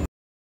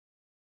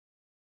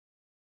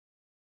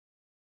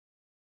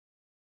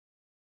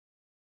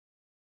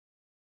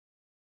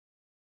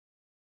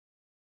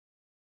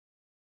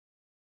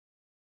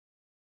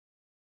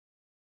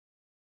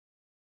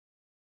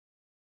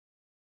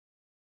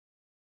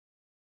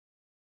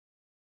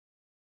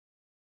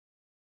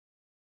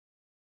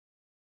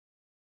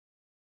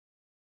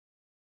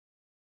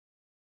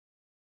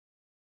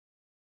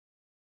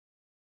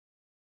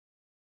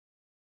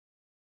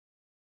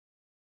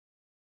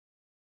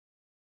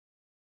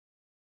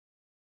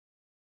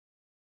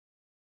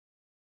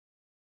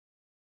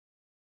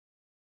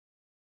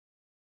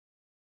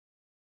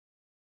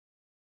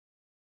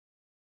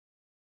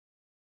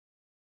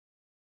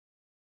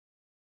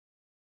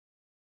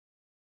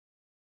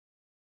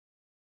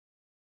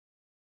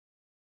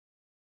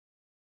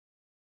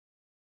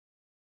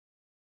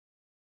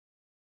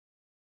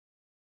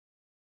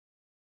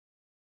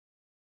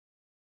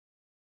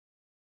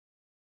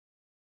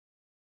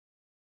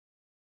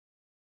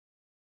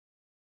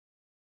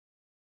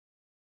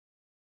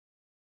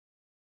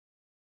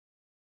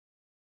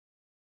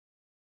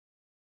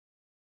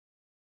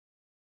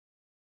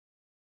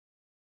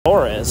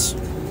lower is.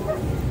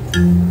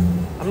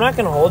 I'm not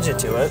gonna hold you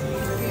to it.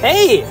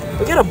 Hey,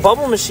 we got a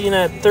bubble machine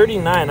at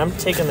 39. I'm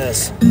taking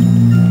this.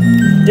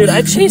 Dude,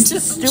 I chased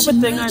this stupid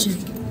thing on...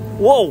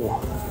 Whoa.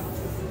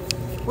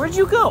 Where'd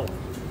you go?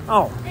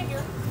 Oh.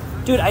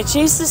 Dude, I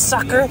chased this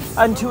sucker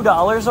on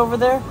 $2 over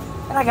there,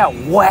 and I got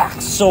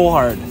whacked so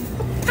hard.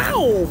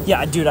 Ow!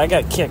 Yeah, dude, I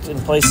got kicked in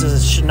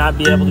places it should not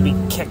be able to be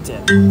kicked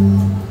in.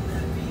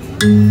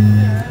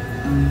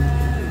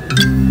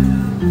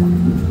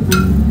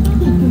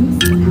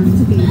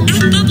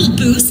 Bubble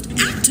boost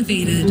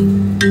activated.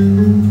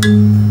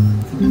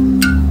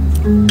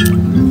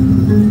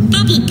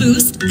 Bubble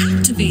boost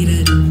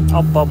activated.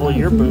 I'll bubble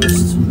your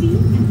boost.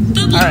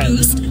 Bubble All right.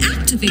 boost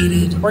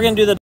activated. We're gonna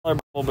do the dollar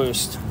bubble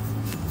boost. Is it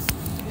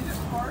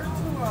hard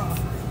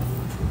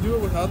to do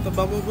it without the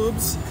bubble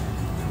boobs?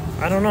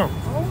 I don't know.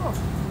 Oh,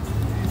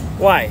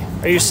 Why?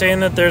 Are you saying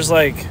that there's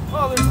like...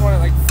 well, there's one at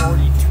like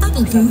 42.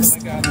 Bubble boost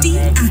Like that.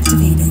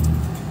 deactivated.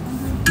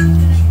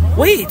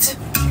 Wait!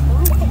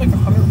 Like $100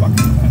 for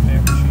that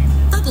damn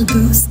machine. Bubble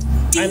boost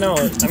I know.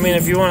 deactivated. I mean,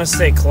 if you want to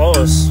stay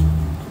close.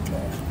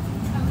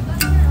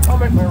 I'll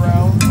make my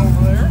rounds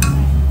over there.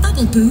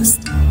 Bubble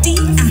boost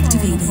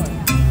deactivated.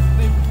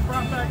 They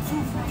brought back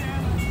 2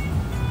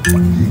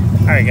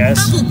 free. Alright,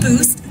 guys. Bubble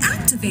boost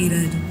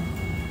activated.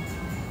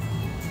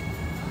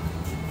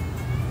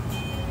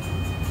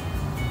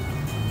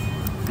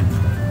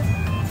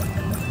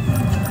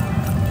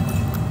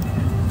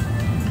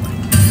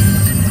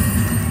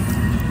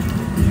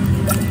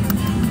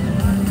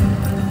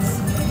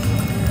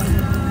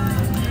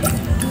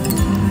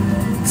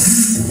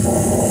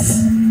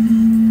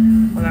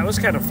 Well, that was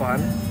kind of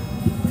fun.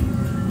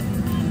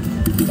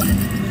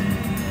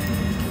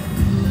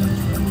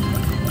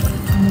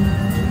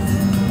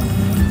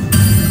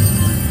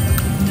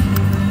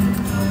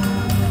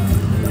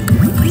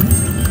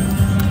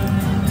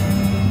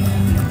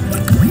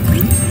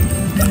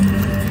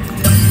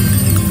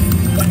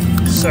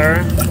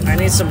 Sir, I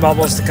need some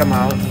bubbles to come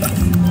out.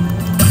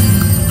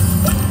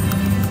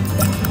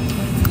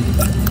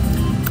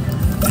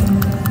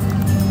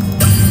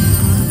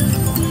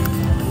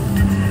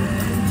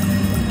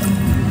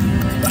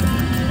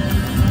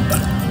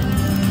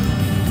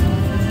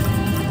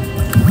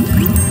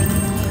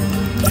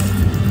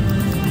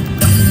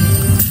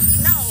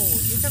 No,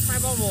 you took my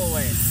bubble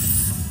away.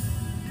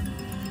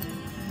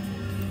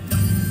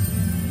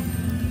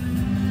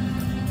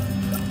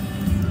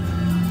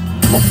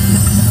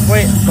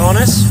 Wait,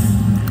 bonus?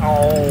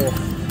 Oh.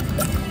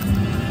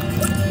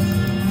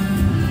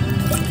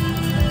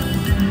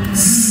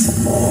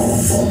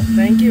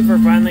 Thank you for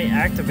finally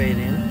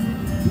activating.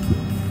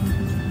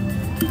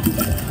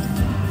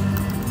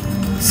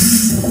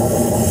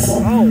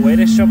 Oh, way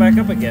to show back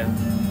up again.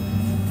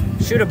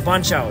 Shoot a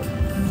bunch out.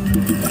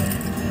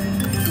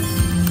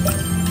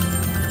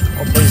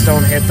 Oh, please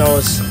don't hit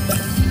those.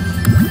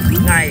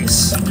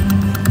 Nice.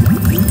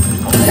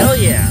 Oh, hell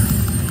yeah.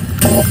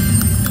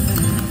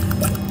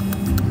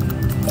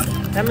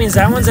 That means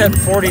that one's at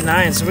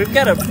 49, so we've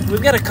got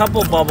a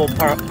couple bubble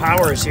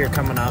powers here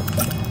coming up.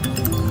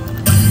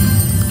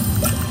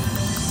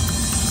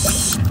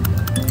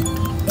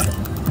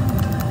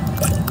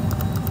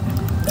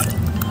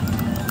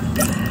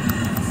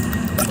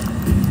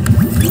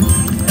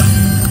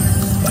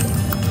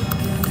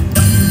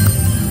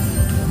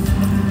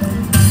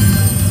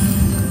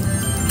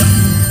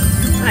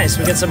 Nice,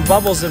 we get some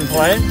bubbles in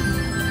play.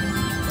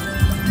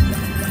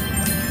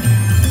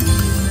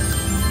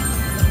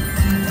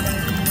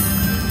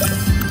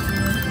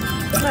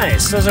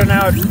 Nice, those are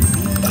now...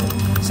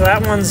 So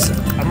that one's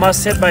a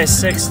must hit by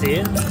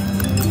 60.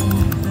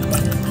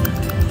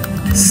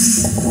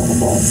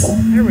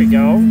 There we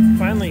go.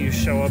 Finally you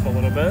show up a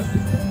little bit.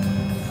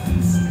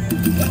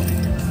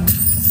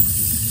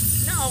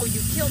 No,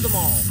 you killed them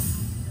all.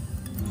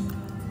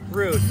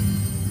 Rude.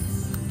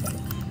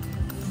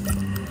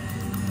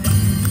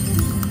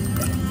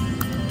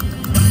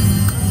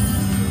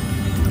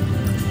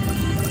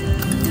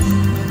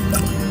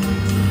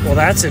 Well,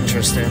 that's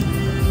interesting.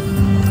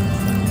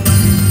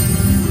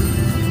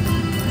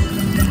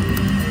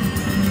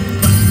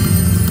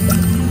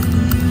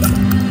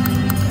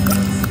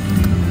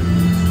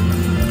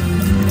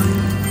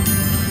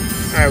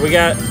 Alright, we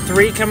got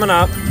 3 coming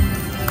up.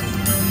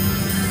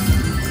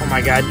 Oh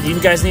my god, you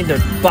guys need to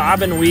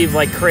bob and weave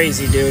like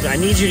crazy, dude. I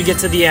need you to get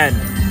to the end.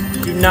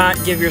 Do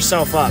not give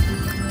yourself up.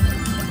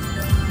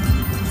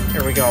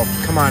 Here we go.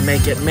 Come on,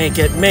 make it, make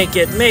it, make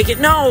it, make it.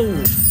 No! You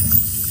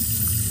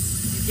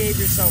gave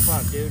yourself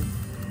up, dude.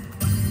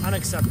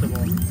 Unacceptable.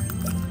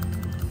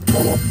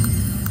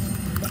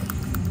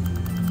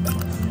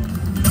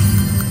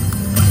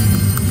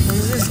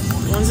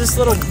 When's this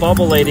little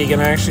bubble lady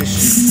gonna actually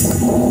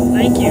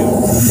Thank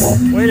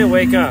you. Way to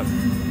wake up.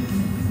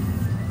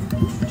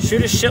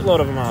 Shoot a shitload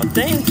of them out.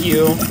 Thank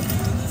you.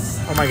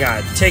 Oh my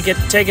god. Take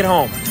it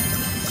home.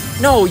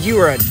 No, you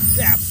are an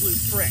absolute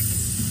prick.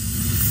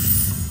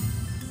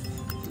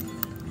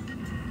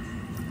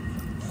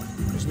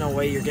 There's no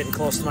way you're getting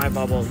close to my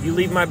bubble. You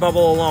leave my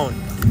bubble alone.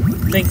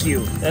 Thank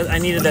you. I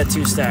needed that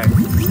 2 stack.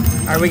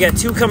 All right, we got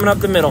 2 coming up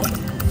the middle.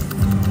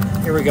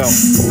 Here we go.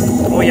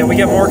 Oh yeah, we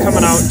got more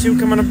coming out. 2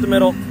 coming up the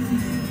middle.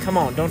 Come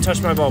on, don't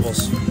touch my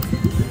bubbles.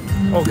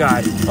 Oh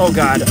God, oh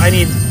God, I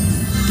need...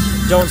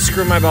 Don't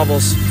screw my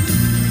bubbles.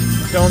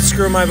 Don't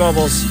screw my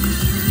bubbles.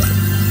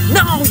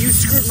 No, you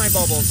screwed my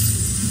bubbles.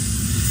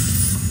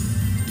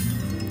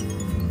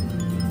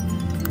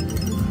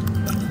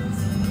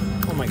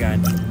 Oh my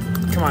God.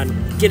 Come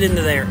on, get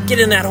into there. Get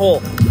in that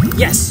hole.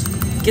 Yes,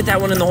 get that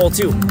one in the hole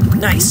too.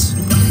 Nice.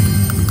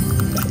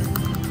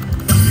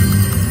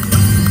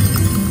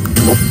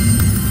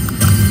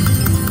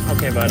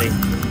 Okay, buddy.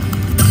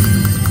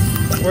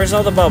 Where's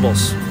all the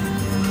bubbles?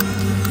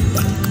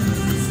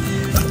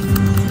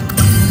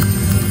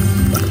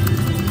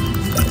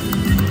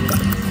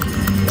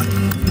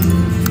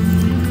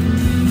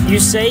 You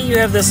say you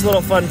have this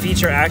little fun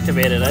feature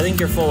activated. I think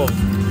you're full of...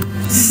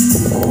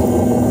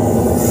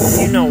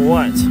 You know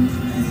what?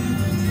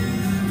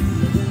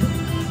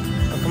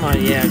 Oh, come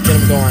on. Yeah, get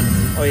him going.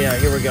 Oh, yeah,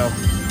 here we go.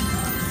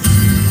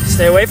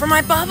 Stay away from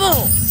my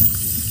bubble!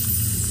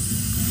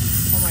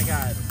 Oh, my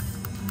God.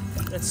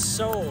 That's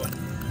so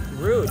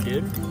rude,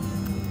 dude.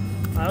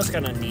 That was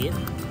kind of neat.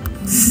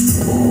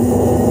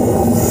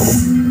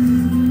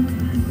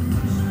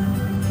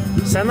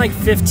 Send like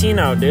 15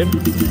 out, dude.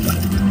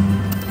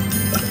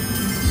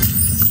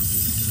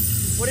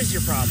 What is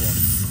your problem?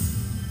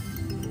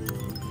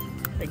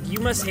 Like, you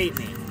must hate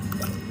me,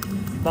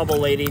 bubble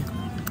lady.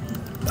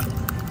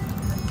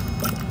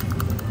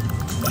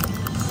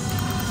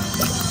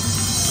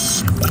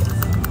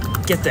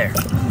 Get there.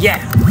 Yeah.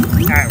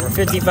 All right, we're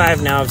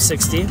 55 now of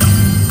 60.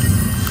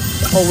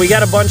 Oh, we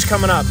got a bunch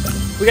coming up.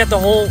 We got the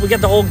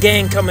whole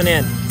gang coming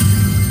in.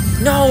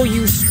 No,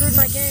 you screwed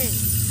my gang.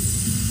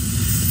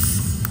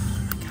 Oh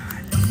my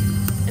God.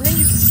 And then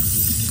you...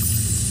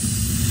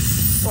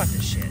 What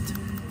the shit?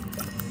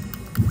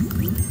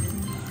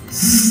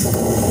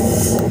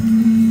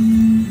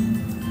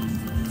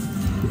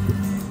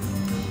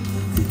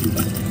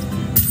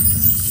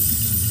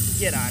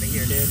 Get out of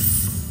here, dude.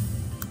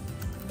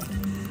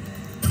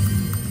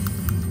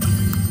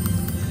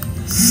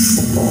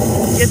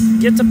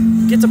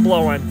 Get to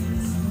blowing.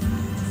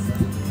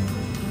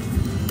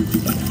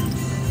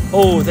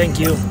 Oh, thank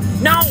you.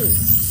 No!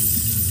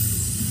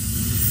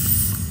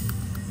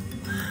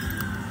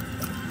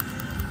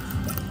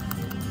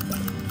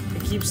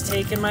 It keeps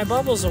taking my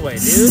bubbles away,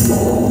 dude.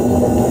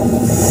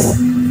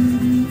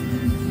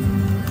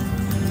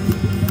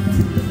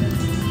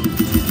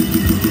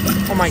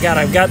 Oh my God,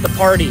 I've got the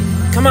party.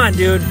 Come on,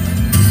 dude.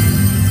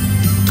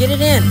 Get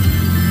it in.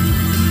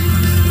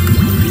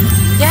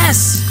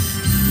 Yes!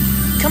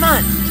 Come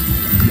on.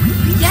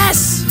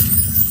 Yes!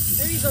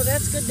 There you go.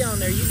 That's good down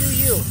there. You do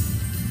you.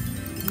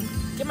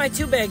 Get my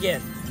 2-bag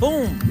in.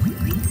 Boom.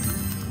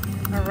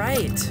 All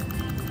right.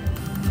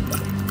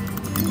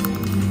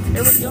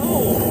 There we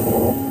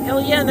go.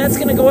 Hell yeah, and that's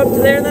going to go up to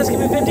there, and that's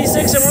going to be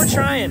 56, and we're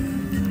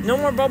trying. No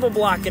more bubble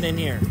blocking in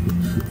here.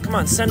 Come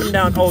on, send them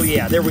down. Oh,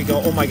 yeah, there we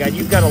go. Oh, my God,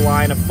 you've got a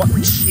line of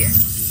fucking shit.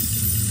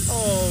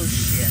 Oh,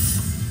 shit.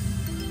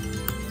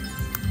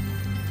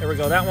 There we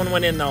go. That one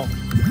went in, though.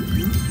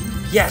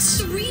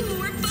 Yes. 3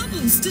 more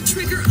bubbles to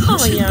trigger ocean.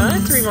 Oh, yeah,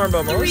 3 more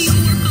bubbles. 3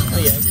 more bubbles. Oh,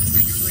 yeah, to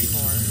trigger 3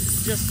 more.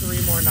 Just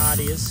 3 more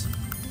naughties.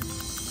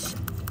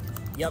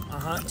 Yep,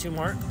 2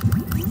 more.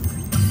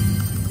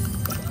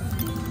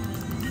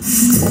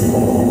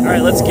 All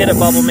right, let's get it,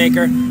 Bubble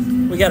Maker.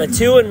 We got a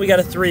 2 and we got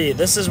a 3.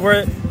 This is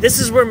where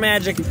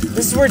magic,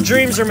 this is where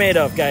dreams are made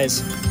of,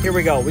 guys. Here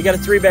we go. We got a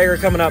 3-bagger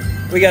coming up.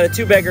 We got a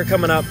 2-bagger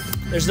coming up.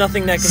 There's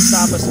nothing that can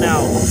stop us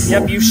now.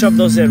 Yep, you shove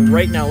those in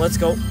right now. Let's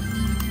go.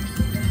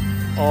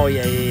 Oh,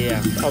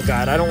 yeah. Oh,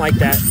 God, I don't like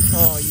that.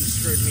 Oh, you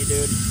screwed me,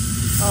 dude.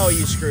 Oh,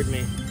 you screwed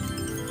me.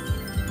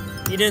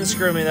 You didn't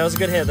screw me. That was a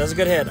good hit. That was a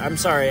good hit. I'm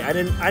sorry. I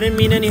didn't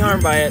mean any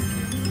harm by it.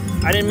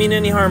 I didn't mean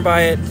any harm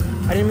by it.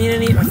 I didn't mean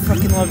any... I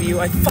fucking love you.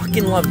 I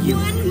fucking love you.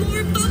 1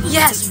 more bubble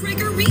Yes! to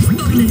trigger reef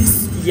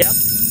bonus. Yep.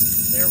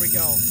 There we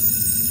go.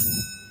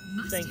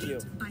 Must Thank hit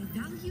you. By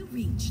value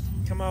reached.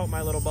 Come out,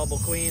 my little bubble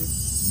queen.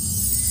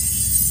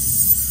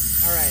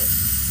 All right.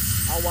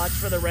 I'll watch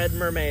for the red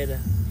mermaid.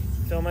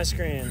 Fill my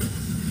screen.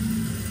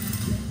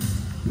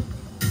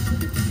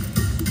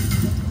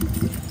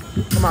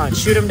 Come on,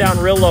 shoot him down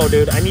real low,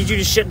 dude. I need you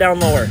to shit down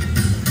lower.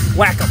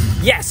 Whack him.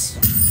 Yes!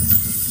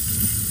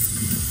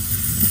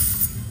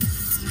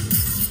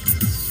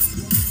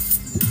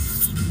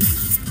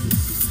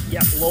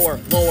 Yep, lower.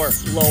 Go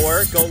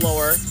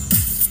lower.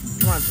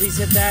 Come on, please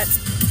hit that.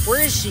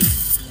 Where is she?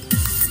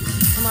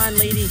 Come on,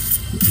 lady.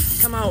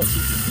 Come out.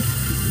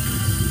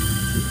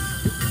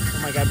 Oh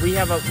my God, we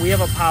have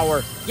a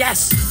power.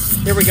 Yes!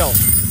 There we go.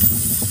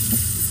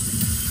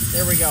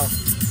 There we go.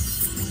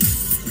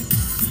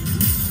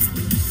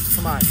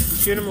 Come on,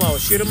 shoot him low,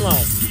 shoot him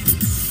low.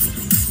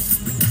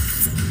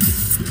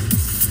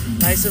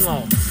 Nice and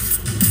low.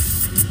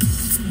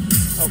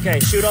 Okay,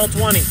 shoot all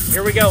 20.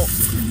 Here we go.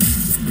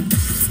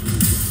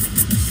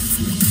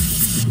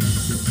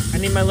 I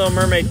need my little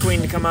mermaid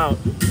queen to come out.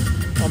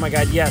 Oh my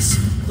God, yes.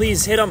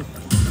 Please hit him.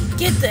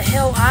 Get the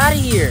hell out of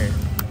here.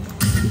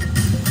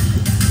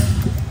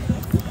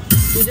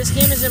 Dude, this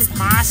game is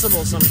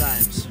impossible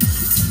sometimes.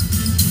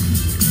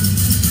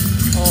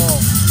 Oh.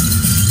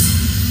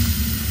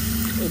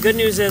 The good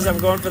news is I'm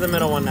going for the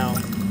middle one now.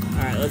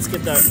 Alright, let's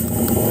get the...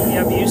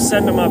 Yep, you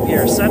send them up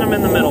here. Send them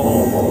in the middle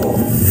hole.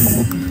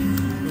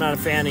 I'm not a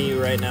fan of you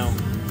right now.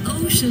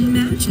 Ocean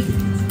magic.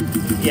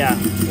 Yeah,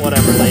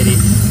 whatever, lady.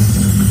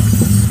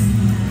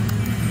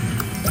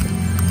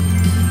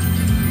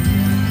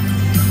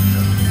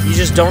 You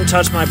just don't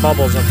touch my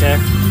bubbles, okay?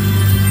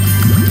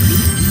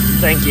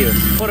 Thank you.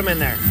 Put them in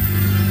there.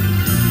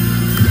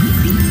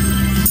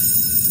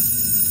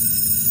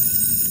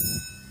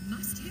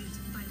 Must hit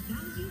by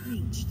value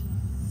reached.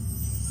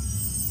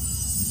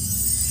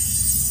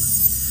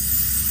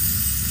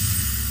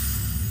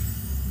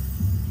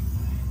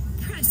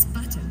 Press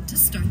button to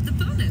start the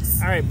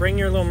bonus. All right, bring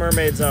your little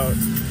mermaids out.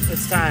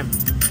 It's time.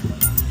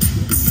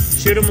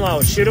 Shoot them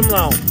low. Shoot them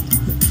low.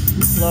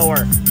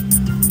 Lower.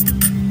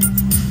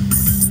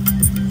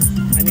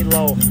 I need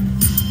low.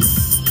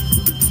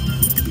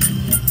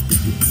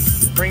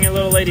 Bring your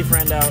little lady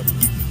friend out.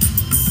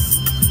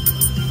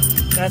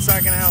 That's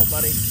not gonna help,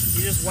 buddy.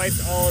 You just wiped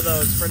all of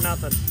those for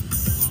nothing.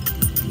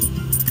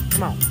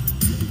 Come on.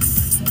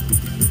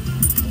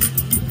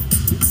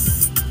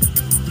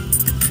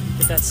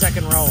 Get that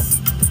second row.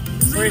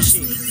 Where is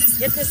she?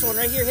 Hit this one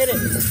right here. Hit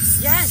it.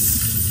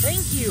 Yes.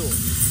 Thank you.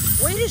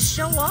 Way to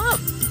show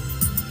up.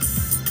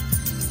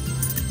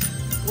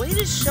 Way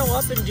to show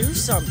up and do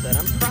something.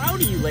 I'm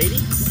proud of you, lady.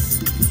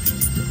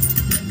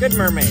 Good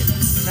mermaid.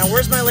 Now,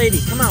 where's my lady?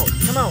 Come out.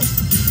 Come out.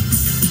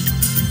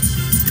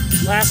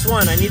 Last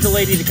one. I need the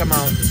lady to come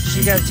out.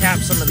 She got to tap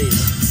some of these.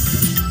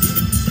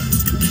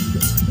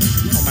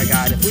 Oh, my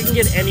God. If we can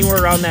get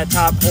anywhere around that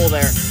top hole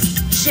there.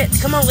 Shit.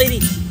 Come on, lady.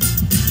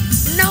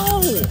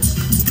 No.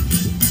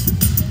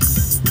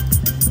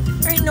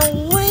 There ain't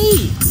no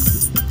way.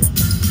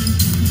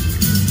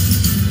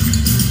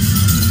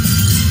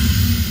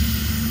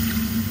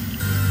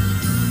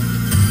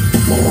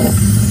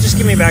 Just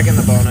get me back in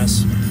the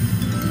bonus.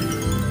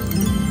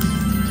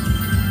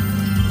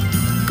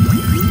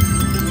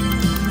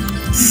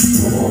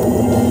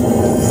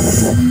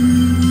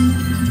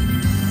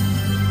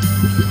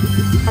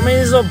 How many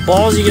of these little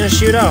balls are you gonna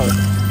shoot out?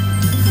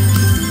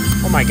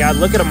 Oh my God,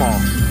 look at them all.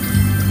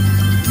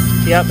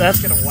 Yep, that's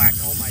gonna whack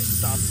all my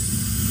stuff.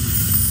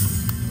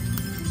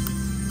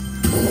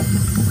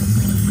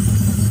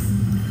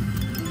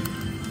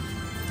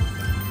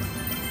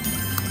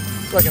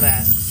 Look at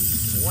that.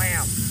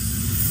 Wham.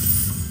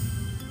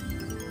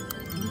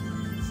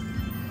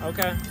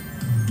 Okay.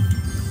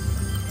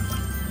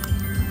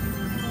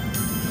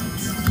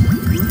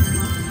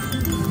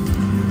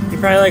 You're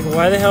probably like,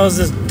 why the hell is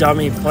this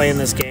dummy playing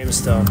this game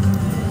still?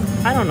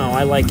 I don't know,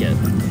 I like it.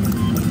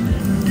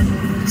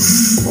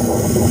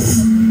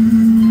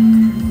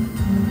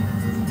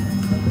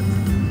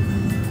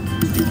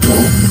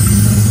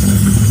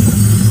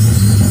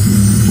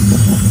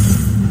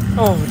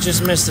 Oh,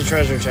 just missed the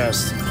treasure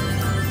chest.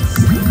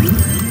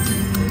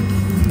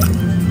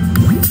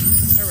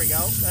 There we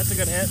go. That's a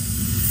good hit.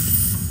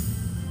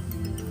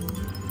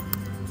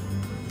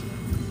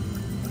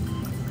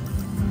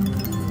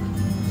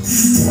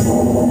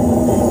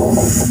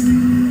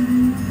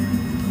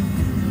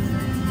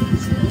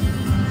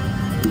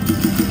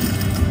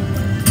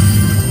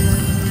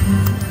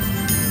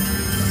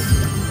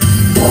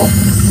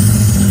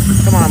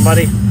 Come on,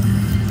 buddy.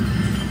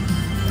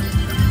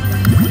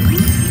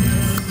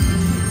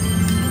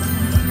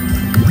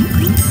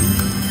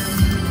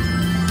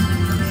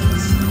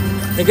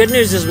 The good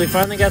news is we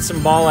finally got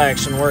some ball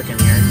action working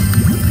here.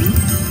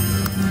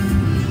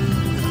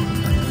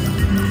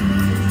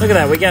 Look at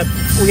that. We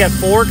got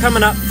 4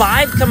 coming up,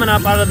 5 coming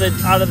up out of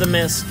the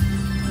mist.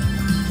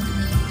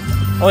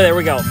 Oh, there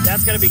we go.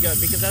 That's gonna be good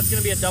because that's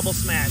gonna be a double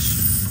smash.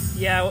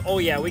 Yeah. Oh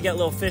yeah. We got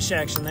little fish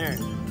action there.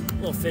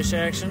 Little fish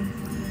action.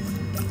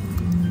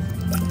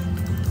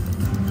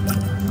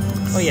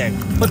 Oh yeah.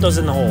 Put those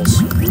in the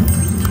holes.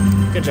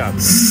 Good job.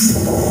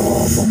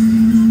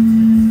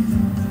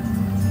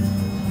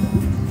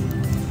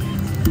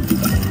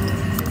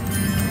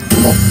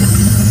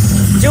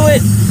 Do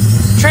it!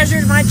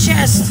 Treasured my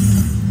chest!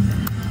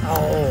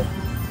 Oh.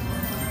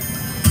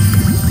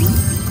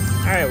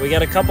 Alright, we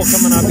got a couple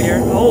coming up here.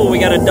 Oh, we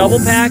got a double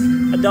pack,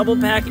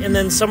 and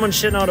then someone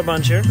shitting out a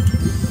bunch here.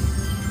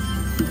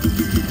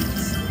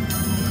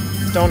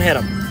 Don't hit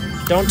them.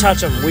 Don't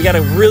touch them. We got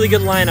a really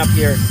good lineup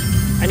here.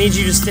 I need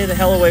you to stay the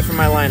hell away from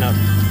my lineup.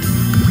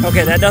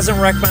 Okay, that doesn't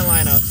wreck my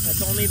lineup.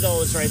 That's only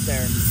those right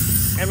there.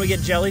 And we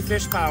get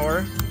jellyfish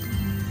power.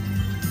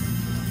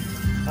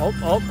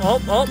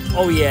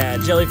 Oh yeah,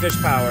 jellyfish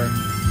power.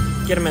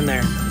 Get them in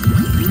there.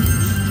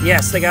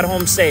 Yes, they got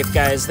home safe,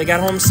 guys. They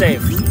got home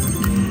safe.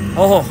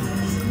 Oh,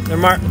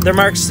 they're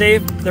marked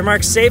safe. They're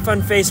marked safe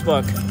on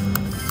Facebook.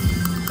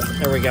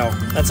 There we go.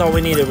 That's all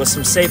we needed was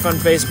some safe on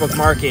Facebook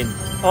marking.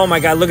 Oh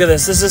my God, look at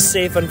this. This is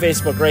safe on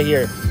Facebook right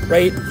here.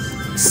 Right?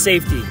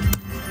 Safety.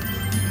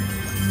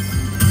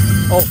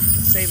 Oh,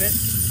 save it.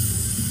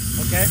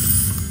 Okay.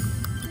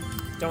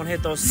 Don't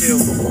hit those two.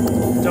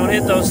 Don't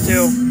hit those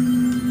two.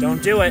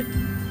 Don't do it.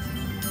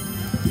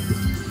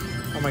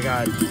 Oh my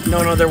god.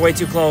 No, they're way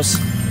too close.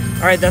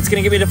 All right, that's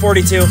gonna get me to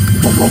 42.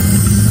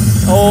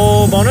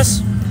 Oh,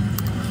 bonus.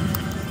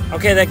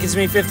 Okay, that gives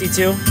me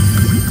 52.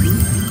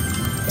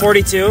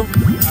 42. All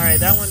right,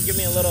 that one give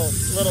me a little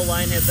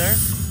line hit there.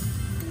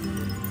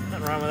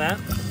 Nothing wrong with that.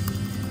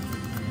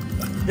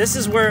 This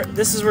is where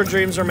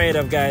dreams are made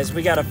of, guys.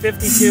 We got a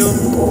 52,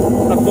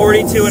 a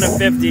 42, and a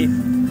 50.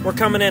 We're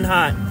coming in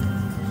hot.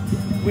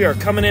 We are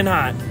coming in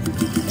hot.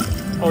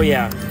 Oh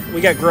yeah, we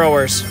got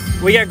growers.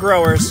 We got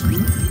growers.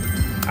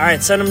 All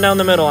right, send them down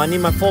the middle. I need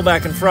my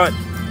fullback in front.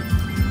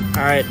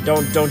 All right,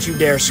 don't you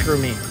dare screw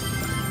me.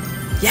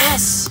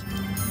 Yes,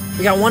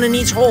 we got one in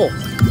each hole.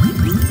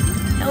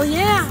 Hell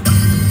yeah!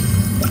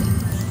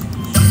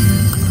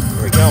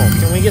 There we go.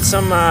 Can we get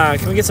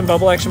some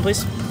bubble action,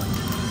 please?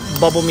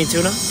 Bubble me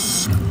tuna.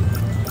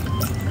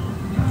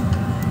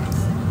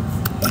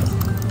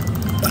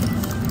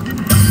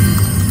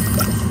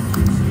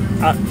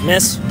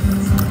 Miss.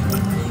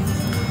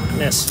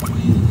 Miss.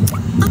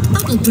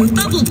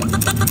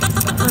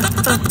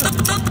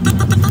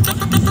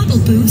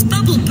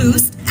 Bubble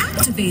boost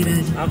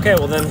activated. Okay,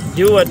 well then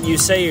do what you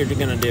say you're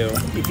gonna do.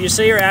 If you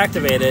say you're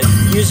activated,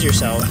 use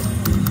yourself.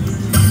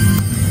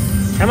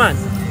 Come on.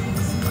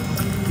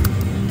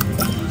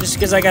 Just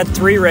because I got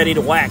 3 ready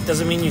to whack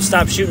doesn't mean you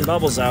stop shooting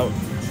bubbles out.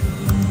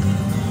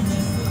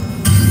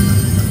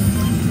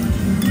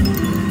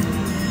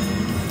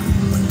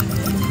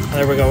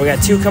 There we go. We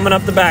got 2 coming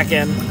up the back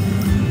end.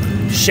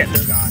 Shit,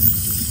 they're gone.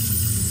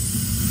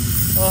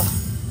 Oh,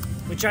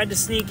 we tried to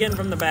sneak in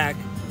from the back.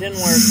 Didn't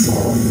work.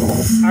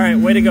 All right,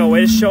 way to go.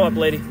 Way to show up,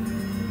 lady.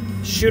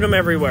 Shoot them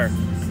everywhere.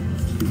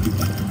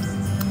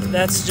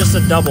 That's just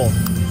a double.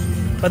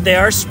 But they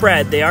are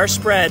spread. They are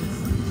spread.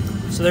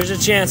 So there's a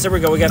chance. There we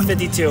go. We got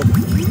 52.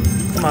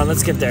 Come on,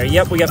 let's get there.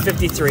 Yep, we got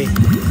 53.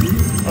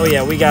 Oh,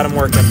 yeah, we got them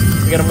working.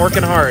 We got them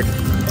working hard.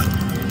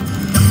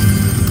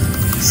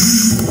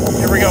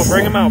 Here we go.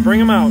 Bring them out. Bring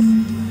them out.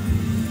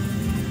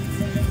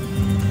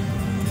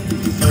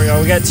 There we go.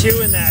 We got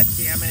 2 in that.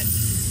 Damn it.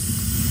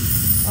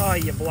 Oh,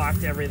 you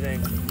blocked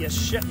everything.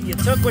 You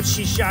took what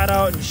she shot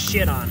out and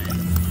shit on it.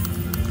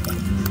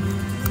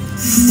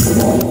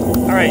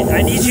 All right,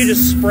 I need you to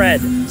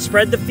spread.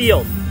 Spread the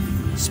field.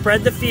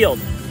 Spread the field.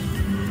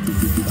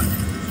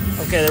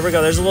 Okay, there we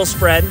go. There's a little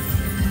spread.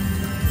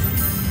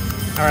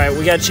 All right,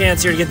 we got a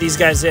chance here to get these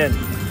guys in.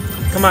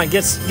 Come on,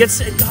 get.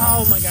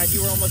 Oh my God,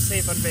 you were almost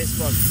safe on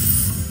Facebook.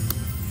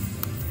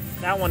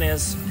 That one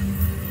is.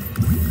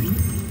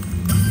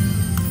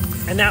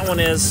 And that one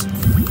is.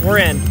 We're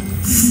in.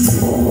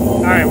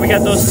 All right, we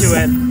got those 2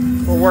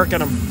 in. We're working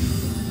them.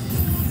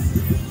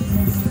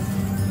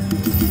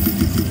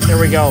 There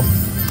we go.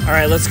 All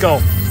right, let's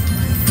go.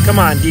 Come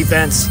on,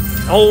 defense.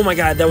 Oh my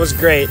God, that was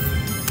great.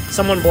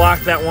 Someone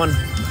blocked that one.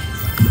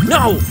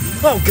 No!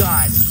 Oh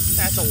God,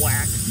 that's a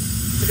whack.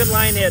 It's a good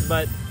line hit,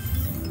 but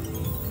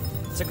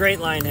it's a great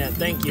line hit.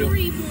 Thank you.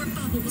 3 more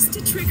bubbles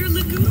to trigger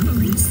Lagoon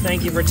bonus.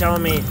 Thank you for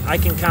telling me I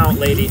can count,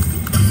 lady.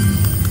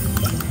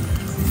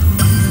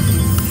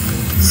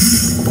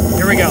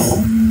 Here we go.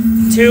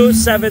 2,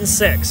 7,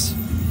 6.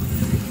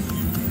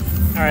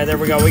 All right, there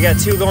we go. We got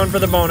 2 going for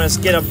the bonus.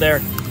 Get up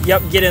there.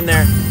 Yep, get in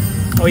there.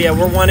 Oh yeah,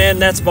 we're 1 in.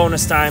 That's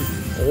bonus time.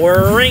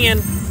 We're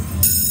ringing.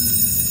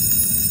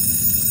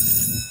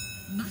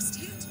 Must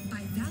hit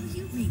by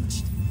value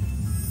reached.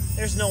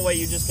 There's no way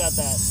you just got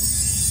that.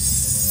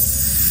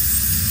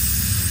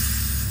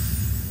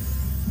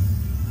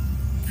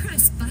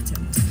 Press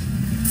button.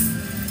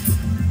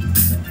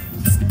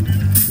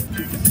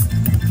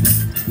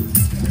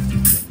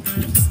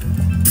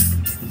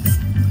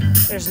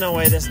 There's no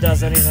way this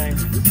does anything.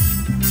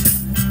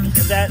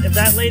 If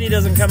that lady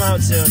doesn't come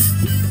out soon,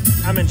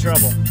 I'm in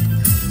trouble.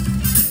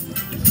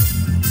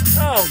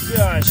 Oh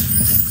gosh.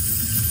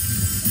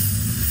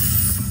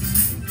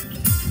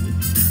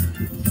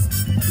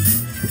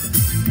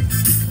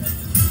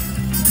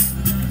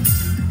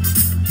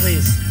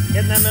 Please,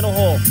 get in that middle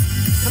hole.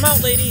 Come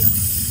out, lady.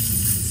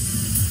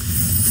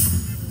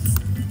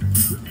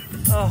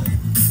 Oh,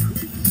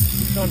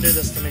 don't do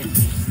this to me.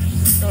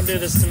 Don't do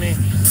this to me.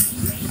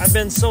 I've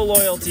been so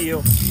loyal to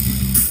you.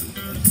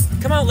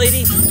 Come out,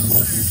 lady.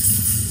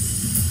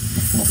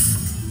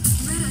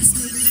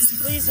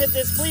 Please hit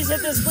this. Please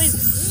hit this.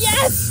 Please.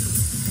 Yes!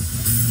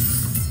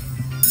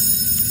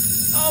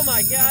 Oh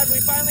my God, we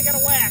finally got a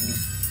whack.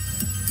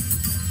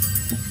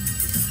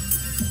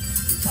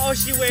 Oh,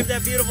 she waved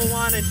that beautiful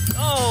wand, and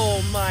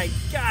oh my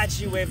God,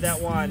 she waved that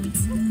wand.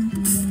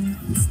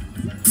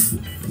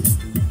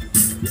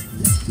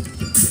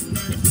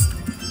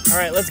 All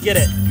right, let's get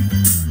it.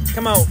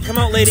 Come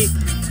out, lady.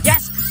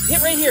 Yes,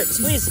 hit right here,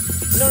 please.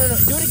 No,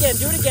 do it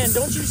again.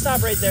 Don't you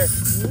stop right there.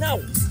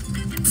 No,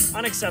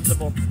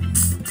 unacceptable.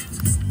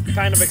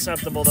 Kind of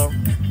acceptable though.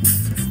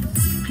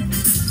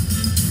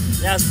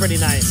 That's pretty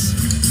nice.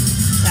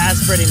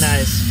 That's pretty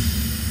nice.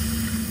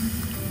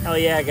 Hell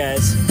yeah,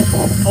 guys.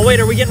 Oh wait,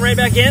 are we getting right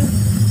back in?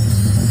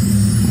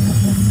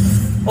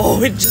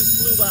 Oh, it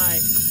just flew by.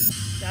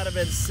 That'd have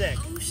been sick.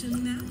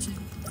 Ocean magic.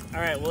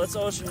 All right, well, let's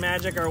ocean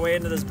magic our way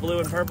into this blue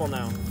and purple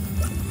now.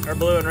 Or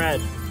blue and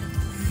red.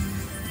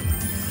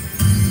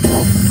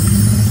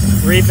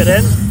 Reef it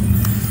in.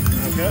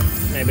 Okay,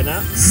 maybe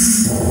not.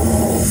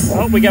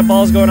 Oh, we got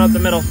balls going out the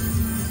middle.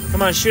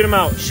 Come on, shoot them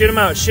out. Shoot them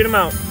out. Shoot them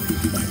out.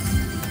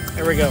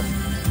 There we go.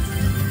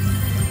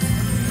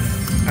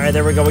 All right,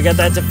 there we go. We got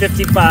that to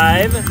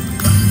 55.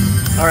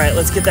 All right,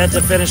 let's get that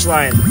to finish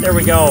line. There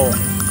we go.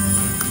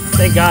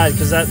 Thank God,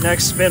 because that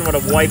next spin would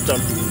have wiped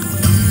them.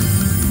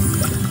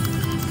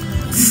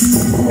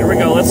 Here we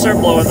go. Let's start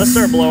blowing. Let's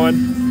start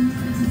blowing.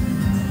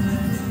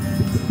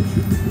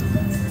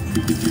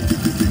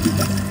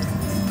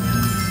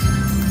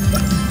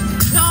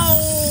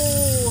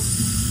 No!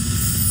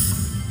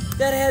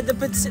 That had the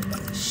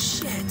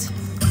shit.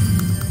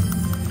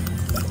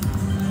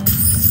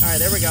 All right,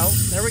 there we go.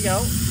 There we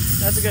go.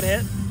 That's a good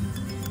hit.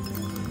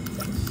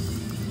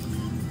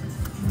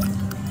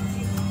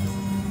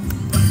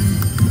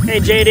 Hey,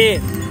 JD.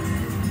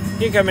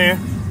 You come here.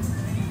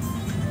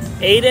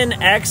 Aiden,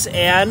 X,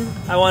 and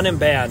I want him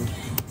banned.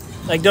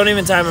 Like, don't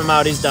even time him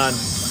out. He's done.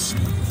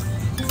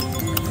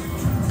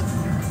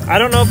 I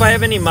don't know if I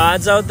have any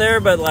mods out there,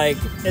 but, like,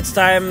 it's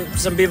time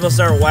some people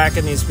start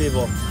whacking these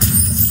people.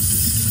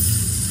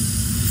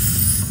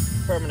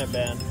 Permanent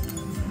ban.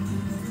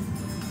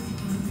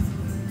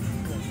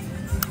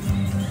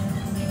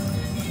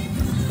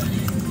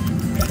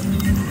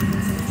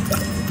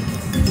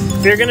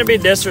 If you're gonna be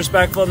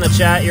disrespectful in the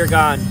chat, you're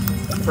gone.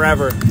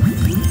 Forever.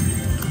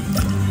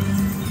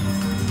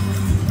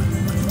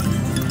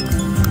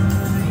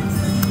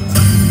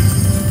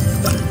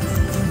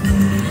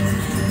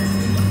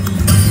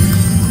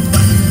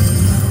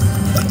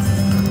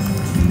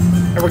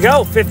 There we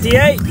go,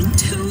 58.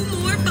 2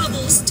 more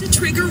bubbles to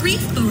trigger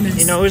reef bonus.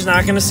 You know who's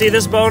not gonna see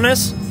this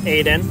bonus?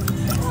 Aiden.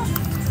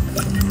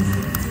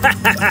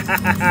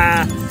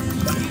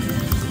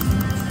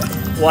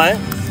 What?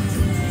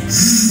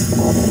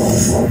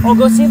 Oh,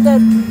 go see if that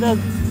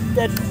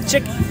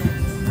chick,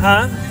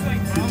 huh? He's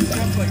like bounced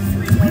up like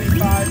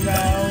 325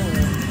 now, or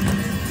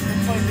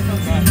playing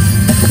different bets.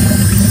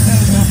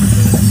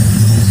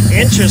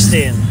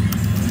 Interesting.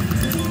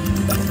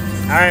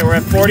 All right, we're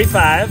at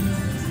 45.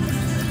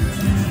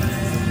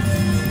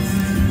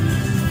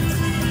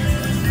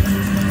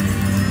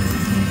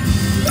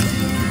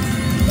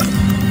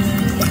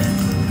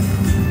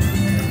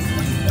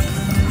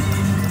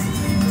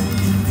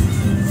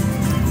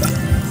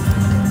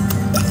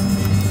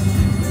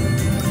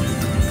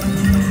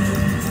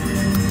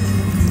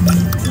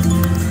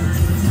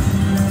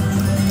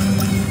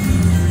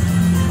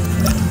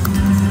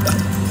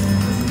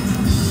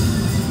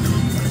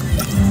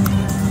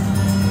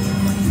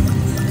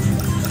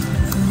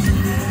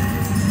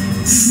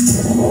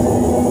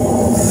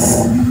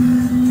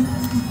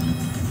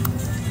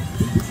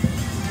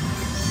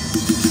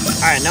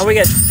 Alright, now we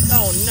get...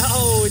 Oh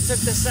no, it took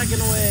the second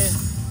away.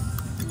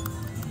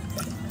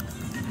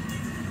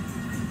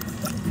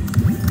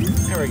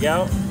 There we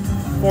go.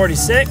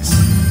 46.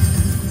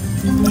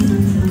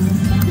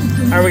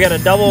 Alright, we got a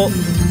double...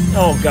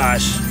 Oh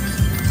gosh.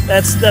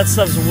 That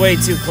stuff's way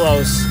too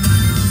close.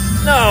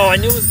 No, I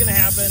knew it was gonna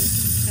happen.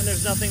 And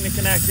there's nothing to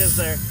connect, is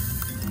there?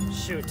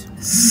 Shoot.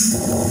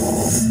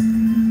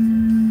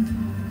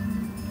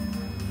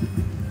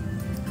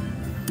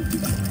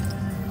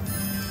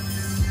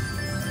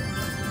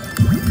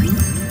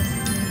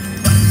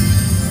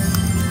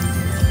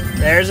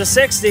 There's a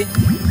 60.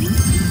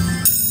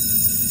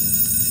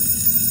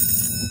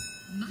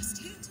 Must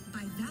hit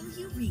by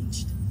value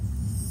reached.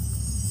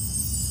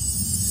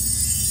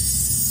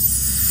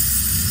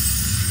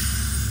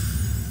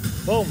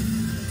 Boom.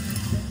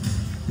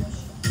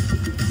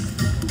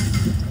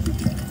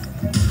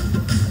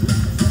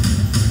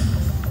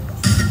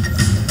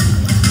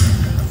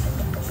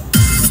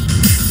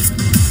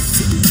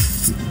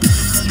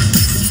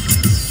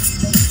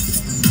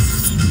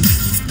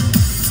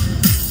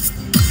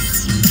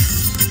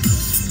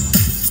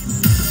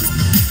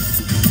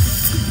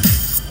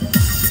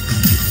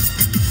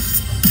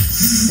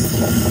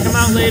 Come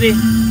out, lady.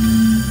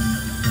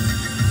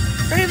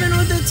 Raven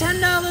with the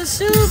 $10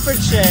 super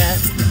chat.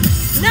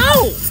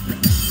 No!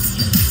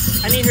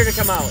 I need her to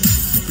come out.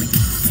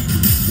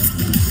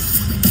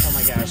 Oh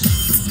my gosh.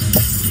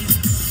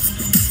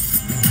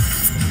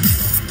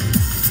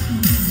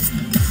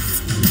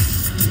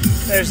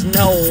 There's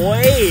no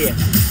way.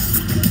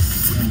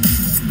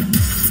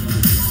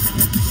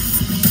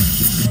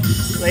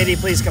 Lady,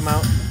 please come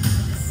out.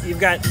 You've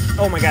got...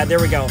 Oh my god, there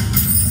we go.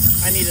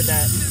 I needed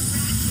that.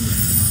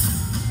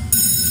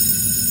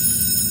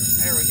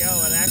 There we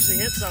go, it actually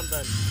hit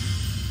something.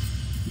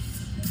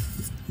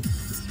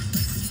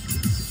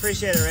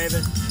 Appreciate it,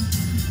 Raven.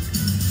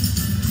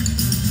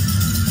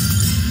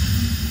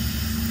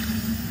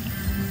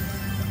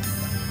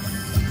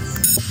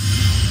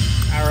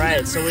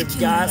 Alright, so we've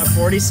got a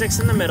 46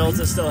 in the middle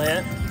to still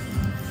hit.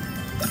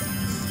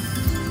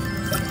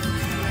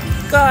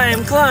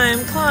 Climb,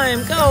 climb,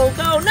 climb, go,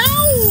 go,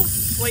 no!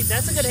 Wait,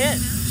 that's a good hit.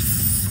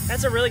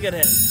 That's a really good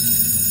hit.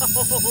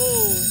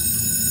 Oh.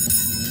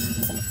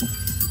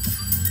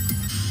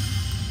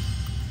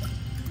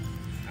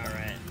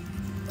 Alright.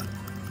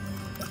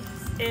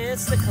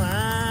 It's the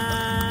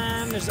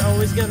climb there's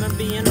always gonna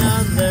be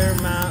another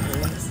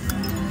mountain.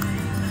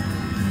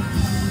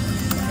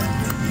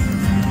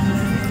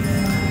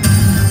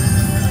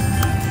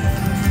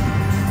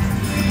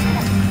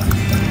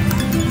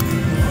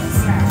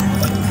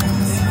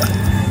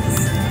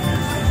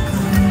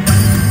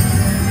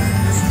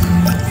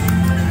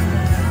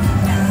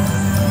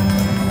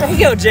 There you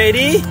go,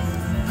 JD.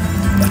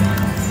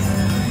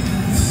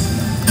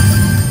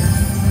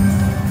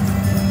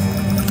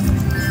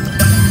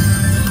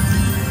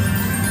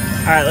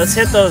 All right, let's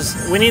hit those.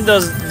 We need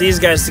these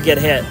guys to get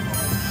hit.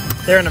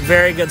 They're in a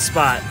very good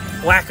spot.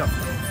 Whack them.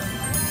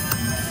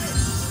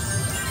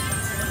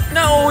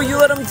 No, you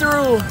let them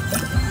through.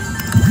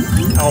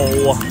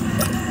 Oh.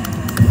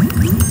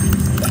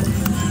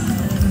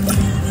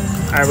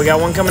 All right, we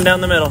got one coming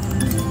down the middle.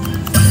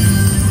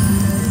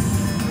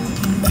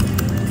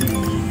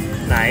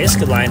 Nice,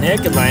 good line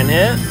hit, good line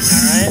hit. All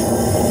right.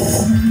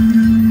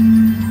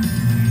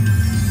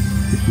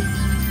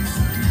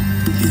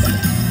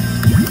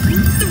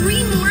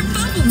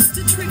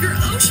 To trigger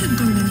ocean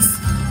bonus.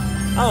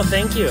 Oh,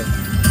 thank you.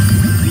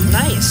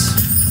 Nice.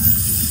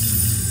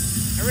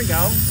 There we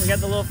go. We got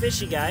the little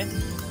fishy guy.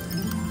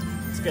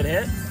 That's a good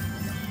hit.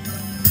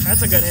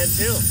 That's a good hit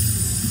too.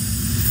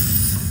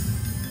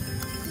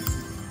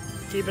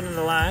 Keeping it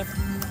alive.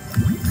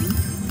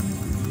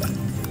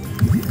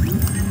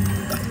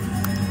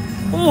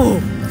 Ooh.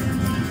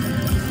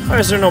 Why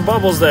is there no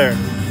bubbles there?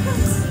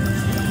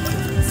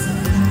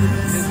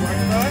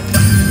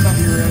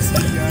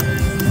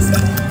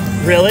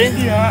 Really?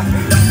 Yeah.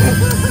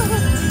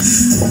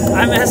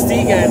 I'm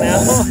SD guy now.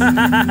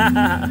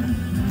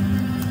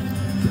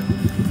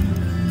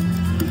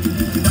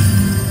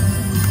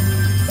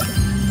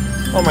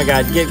 Oh my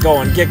god, get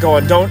going, get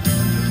going. Don't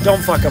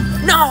fuck him.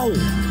 No!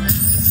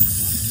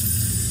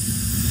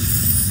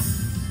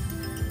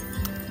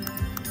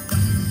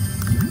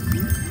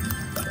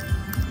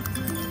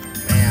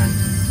 Man.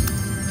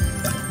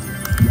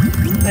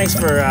 Thanks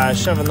for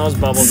shoving those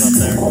bubbles up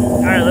there.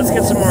 Alright, let's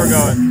get some more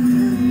going.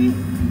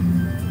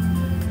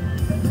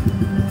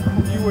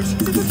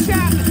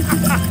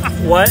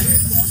 What?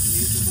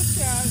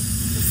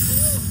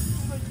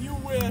 Like you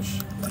wish.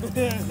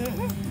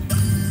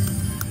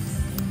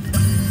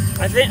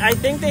 I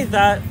think they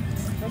thought.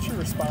 What's your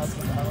response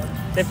to that one?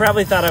 They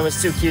probably thought I was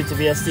too cute to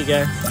be SD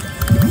guy.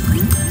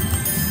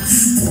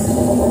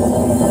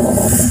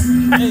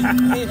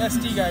 Hey,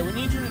 SD guy, we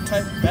need you to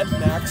type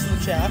BetMax in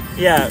the chat.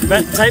 Yeah,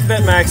 type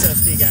BetMax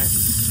SD guy.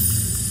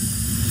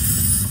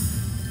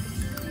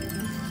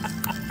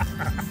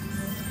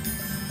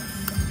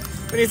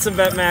 We need some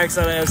BetMax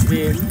out of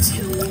SD.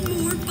 2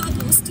 more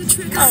bubbles to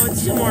trigger. Oh,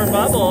 2 more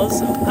bubbles.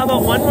 How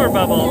about 1 more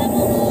bubble?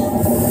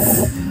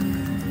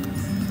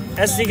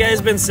 SD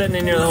guy's been sitting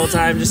in here the whole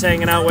time, just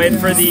hanging out, waiting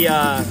for the.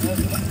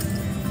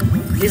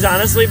 He's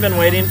honestly been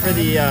waiting for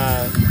the.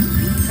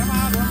 Come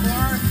on, one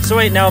more. So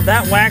wait, now if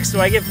that whacks, do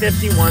I get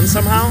 51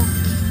 somehow?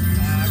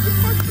 Good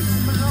question.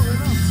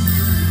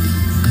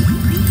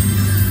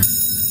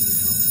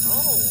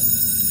 Oh.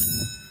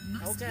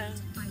 Must Okay.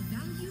 hit by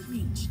value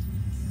reached.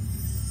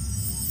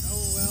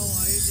 Oh well,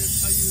 I ain't gonna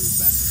tell you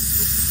that.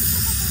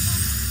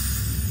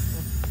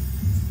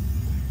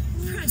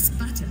 Press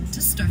button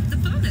to start the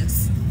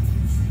bonus.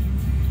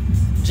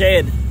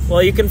 Jade,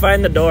 well, you can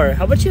find the door.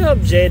 How about you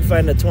help Jade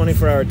find a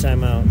 24-hour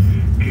timeout?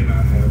 Can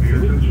I have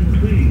your attention,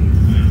 please?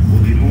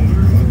 Will the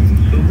owner of the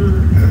Silver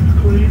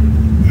Escalade,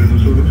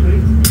 Minnesota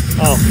plate?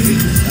 Oh.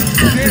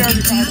 Jade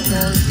already found the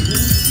door.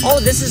 Oh,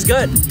 this is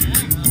good.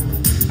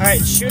 All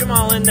right, shoot them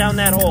all in down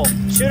that hole.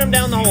 Shoot them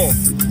down the hole.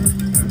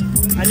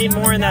 I need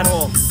more in that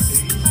hole.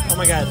 Oh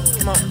my God,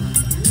 come on.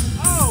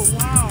 Oh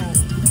wow.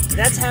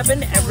 That's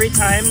happened every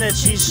time that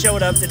she's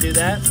showed up to do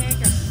that. Take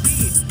a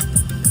seat.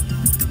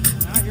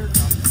 Now here it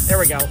comes. There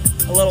we go.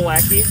 A little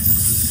wacky.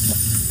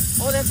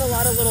 Oh, that's a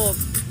lot of little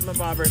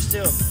mabobbers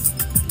too.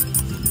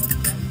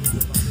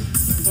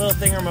 Little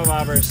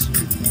thingamabobbers.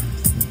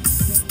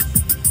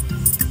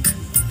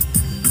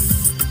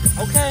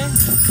 Okay.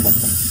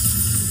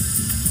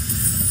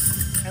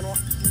 And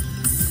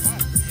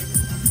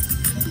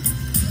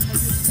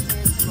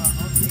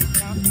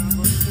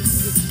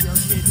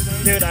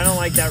dude, I don't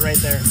like that right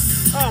there.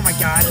 Oh my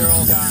God, they're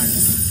all gone.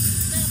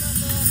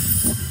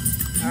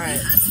 All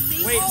right.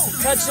 Wait,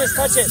 touch this,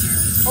 touch it.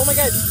 Oh my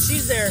God,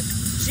 she's there.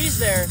 She's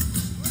there.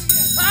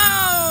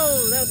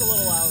 Oh, that was a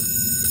little loud.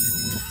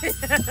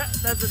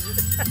 That's a.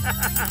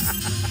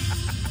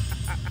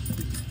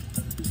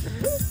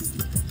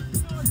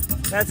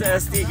 That's an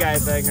SD guy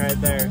thing right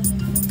there.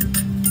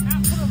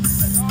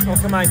 Oh,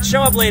 come on.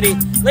 Show up, lady.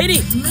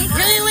 Lady!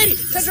 Lady!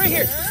 Touch right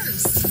here.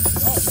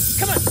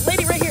 Come on,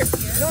 lady, right here.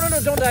 No,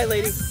 don't die,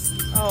 lady.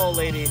 Oh,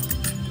 lady.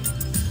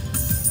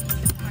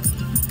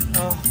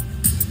 Oh.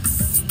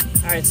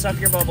 All right, suck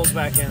your bubbles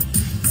back in. Hey,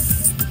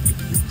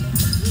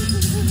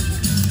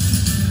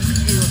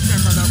 we'll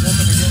check on that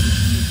woman again.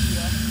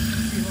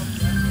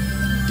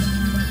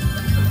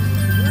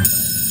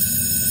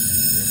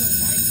 There's a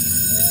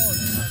 94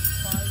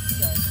 5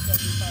 cents,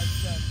 75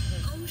 cents.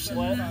 Ocean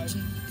What?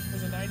 magic. There's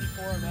was a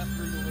 94 on that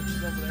Regal, which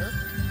is over there,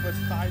 with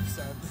 5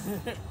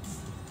 cents.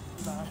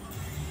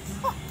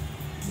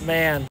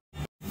 Man.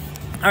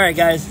 All right,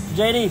 guys.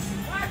 JD, I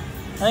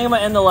think I'm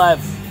gonna end the live.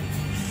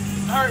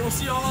 All right, we'll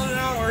see you all in an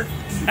hour.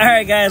 All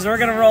right, guys, we're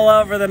gonna roll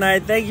out for the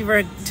night. Thank you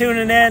for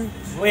tuning in.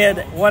 We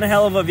had one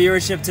hell of a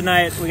viewership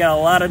tonight. We got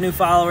a lot of new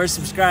followers,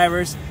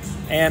 subscribers,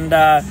 and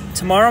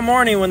tomorrow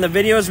morning when the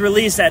video is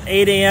released at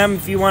 8 a.m.,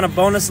 if you want a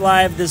bonus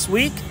live this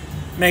week,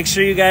 make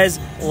sure you guys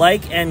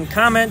like and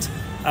comment.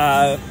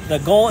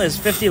 The goal is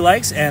 50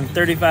 likes and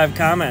 35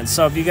 comments.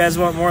 So if you guys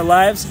want more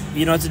lives,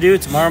 you know what to do.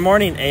 Tomorrow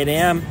morning, 8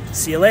 a.m.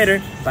 See you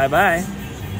later. Bye-bye.